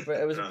no,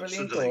 it was a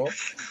brilliant goal.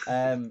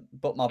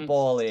 But my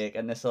ball ache,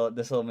 and this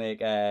will make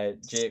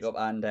Jacob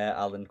and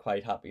Alan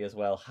quite happy as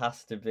well,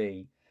 has to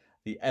be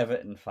the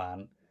Everton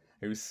fan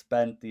who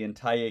spent the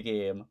entire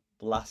game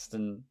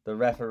blasting the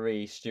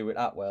referee, Stuart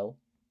Atwell,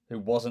 who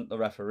wasn't the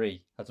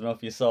referee. I don't know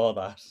if you saw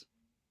that.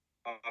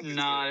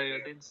 No,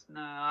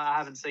 I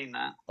haven't seen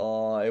that.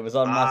 Oh, it was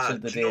on Match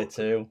of the Day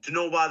too. Do you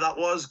know why that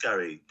was,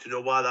 Gary? Do you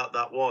know why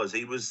that was?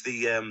 He was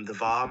the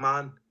VAR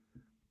man.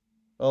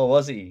 Oh,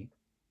 was he?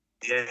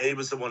 Yeah, he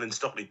was the one in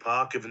Stockley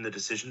Park giving the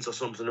decisions or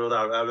something or other.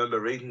 I remember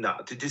reading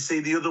that. Did you see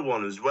the other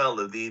one as well?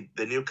 The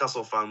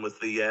Newcastle fan with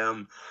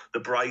the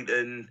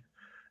Brighton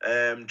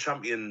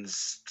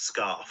champions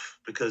scarf,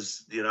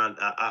 because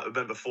I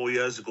remember 4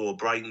 years ago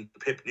Brighton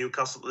pipped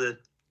Newcastle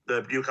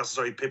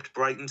pipped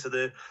Brighton to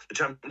the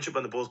championship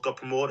when they both got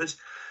promoted.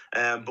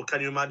 But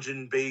can you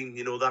imagine being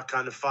that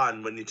kind of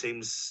fan when your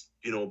team's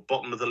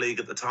bottom of the league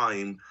at the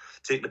time,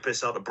 taking the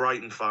piss out of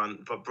Brighton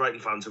fans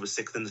who were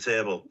sixth in the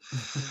table?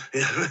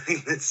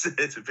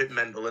 It's a bit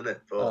mental, isn't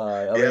it?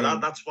 But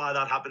that's why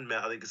that happened, mate.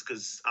 I think it's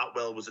because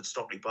Atwell was at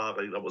Stockley Park.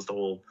 I think that was the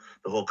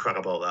whole crack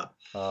about that.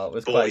 It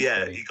was quite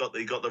funny. he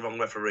got the wrong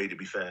referee, to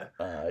be fair.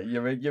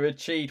 You're a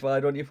cheat. Why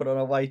don't you put on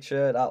a white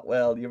shirt,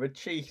 Atwell? You're a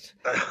cheat.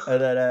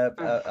 And then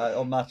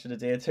on Match of the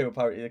Day too,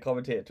 apparently the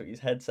commentator took his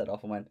headset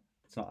off and went,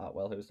 "It's not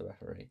Atwell who's the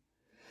referee."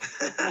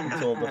 He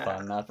told the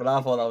fan that, but I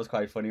thought that was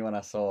quite funny when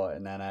I saw it,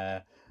 and then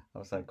I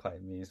was quite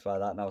amused by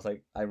that, and I was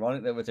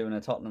ironic that we're doing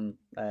a Tottenham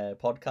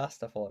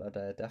podcast. I thought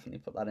I'd definitely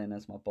put that in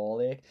as my ball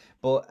ache.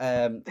 But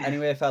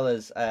anyway,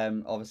 fellas,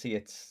 obviously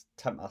it's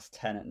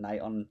 10:10 at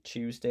night on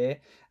Tuesday.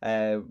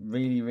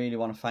 Really, really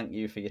want to thank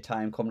you for your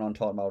time coming on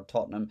talking about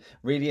Tottenham.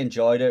 Really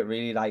enjoyed it.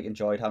 Really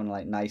enjoyed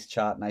having nice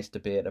chat, nice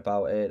debate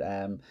about it.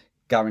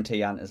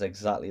 Guarantee Ant is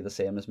exactly the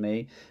same as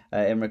me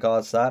in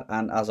regards to that.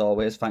 And as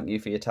always, thank you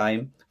for your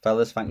time.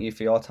 Fellas, thank you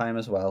for your time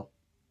as well.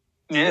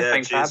 Yeah,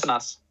 thanks for having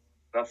us.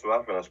 Thanks for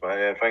having us, mate.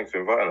 Yeah, thanks for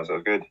inviting us. That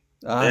was good.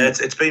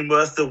 It's been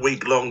worth the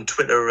week-long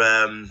Twitter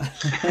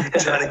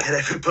trying to get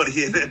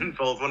everybody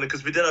involved on it,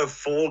 because we did have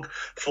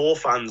four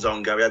fans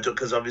on, Gary.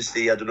 Because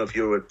obviously, I don't know if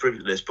you were privy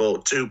to this,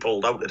 but 2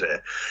 pulled out today.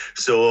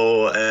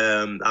 So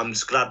I'm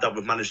just glad that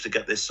we've managed to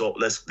get this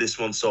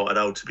one sorted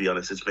out. To be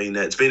honest, it's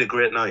been a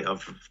great night.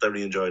 I've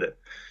thoroughly enjoyed it.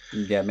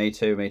 Yeah, me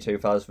too,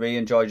 fellas. Really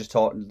enjoy just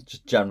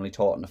generally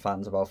talking to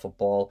fans about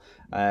football.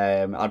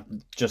 I've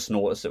just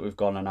noticed that we've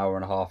gone an hour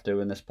and a half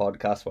doing this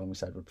podcast when we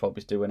said we'd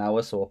probably do an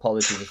hour, so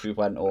apologies if we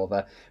went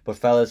over. But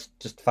fellas,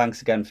 just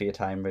thanks again for your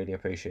time. Really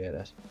appreciate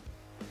it.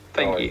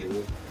 Thank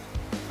you.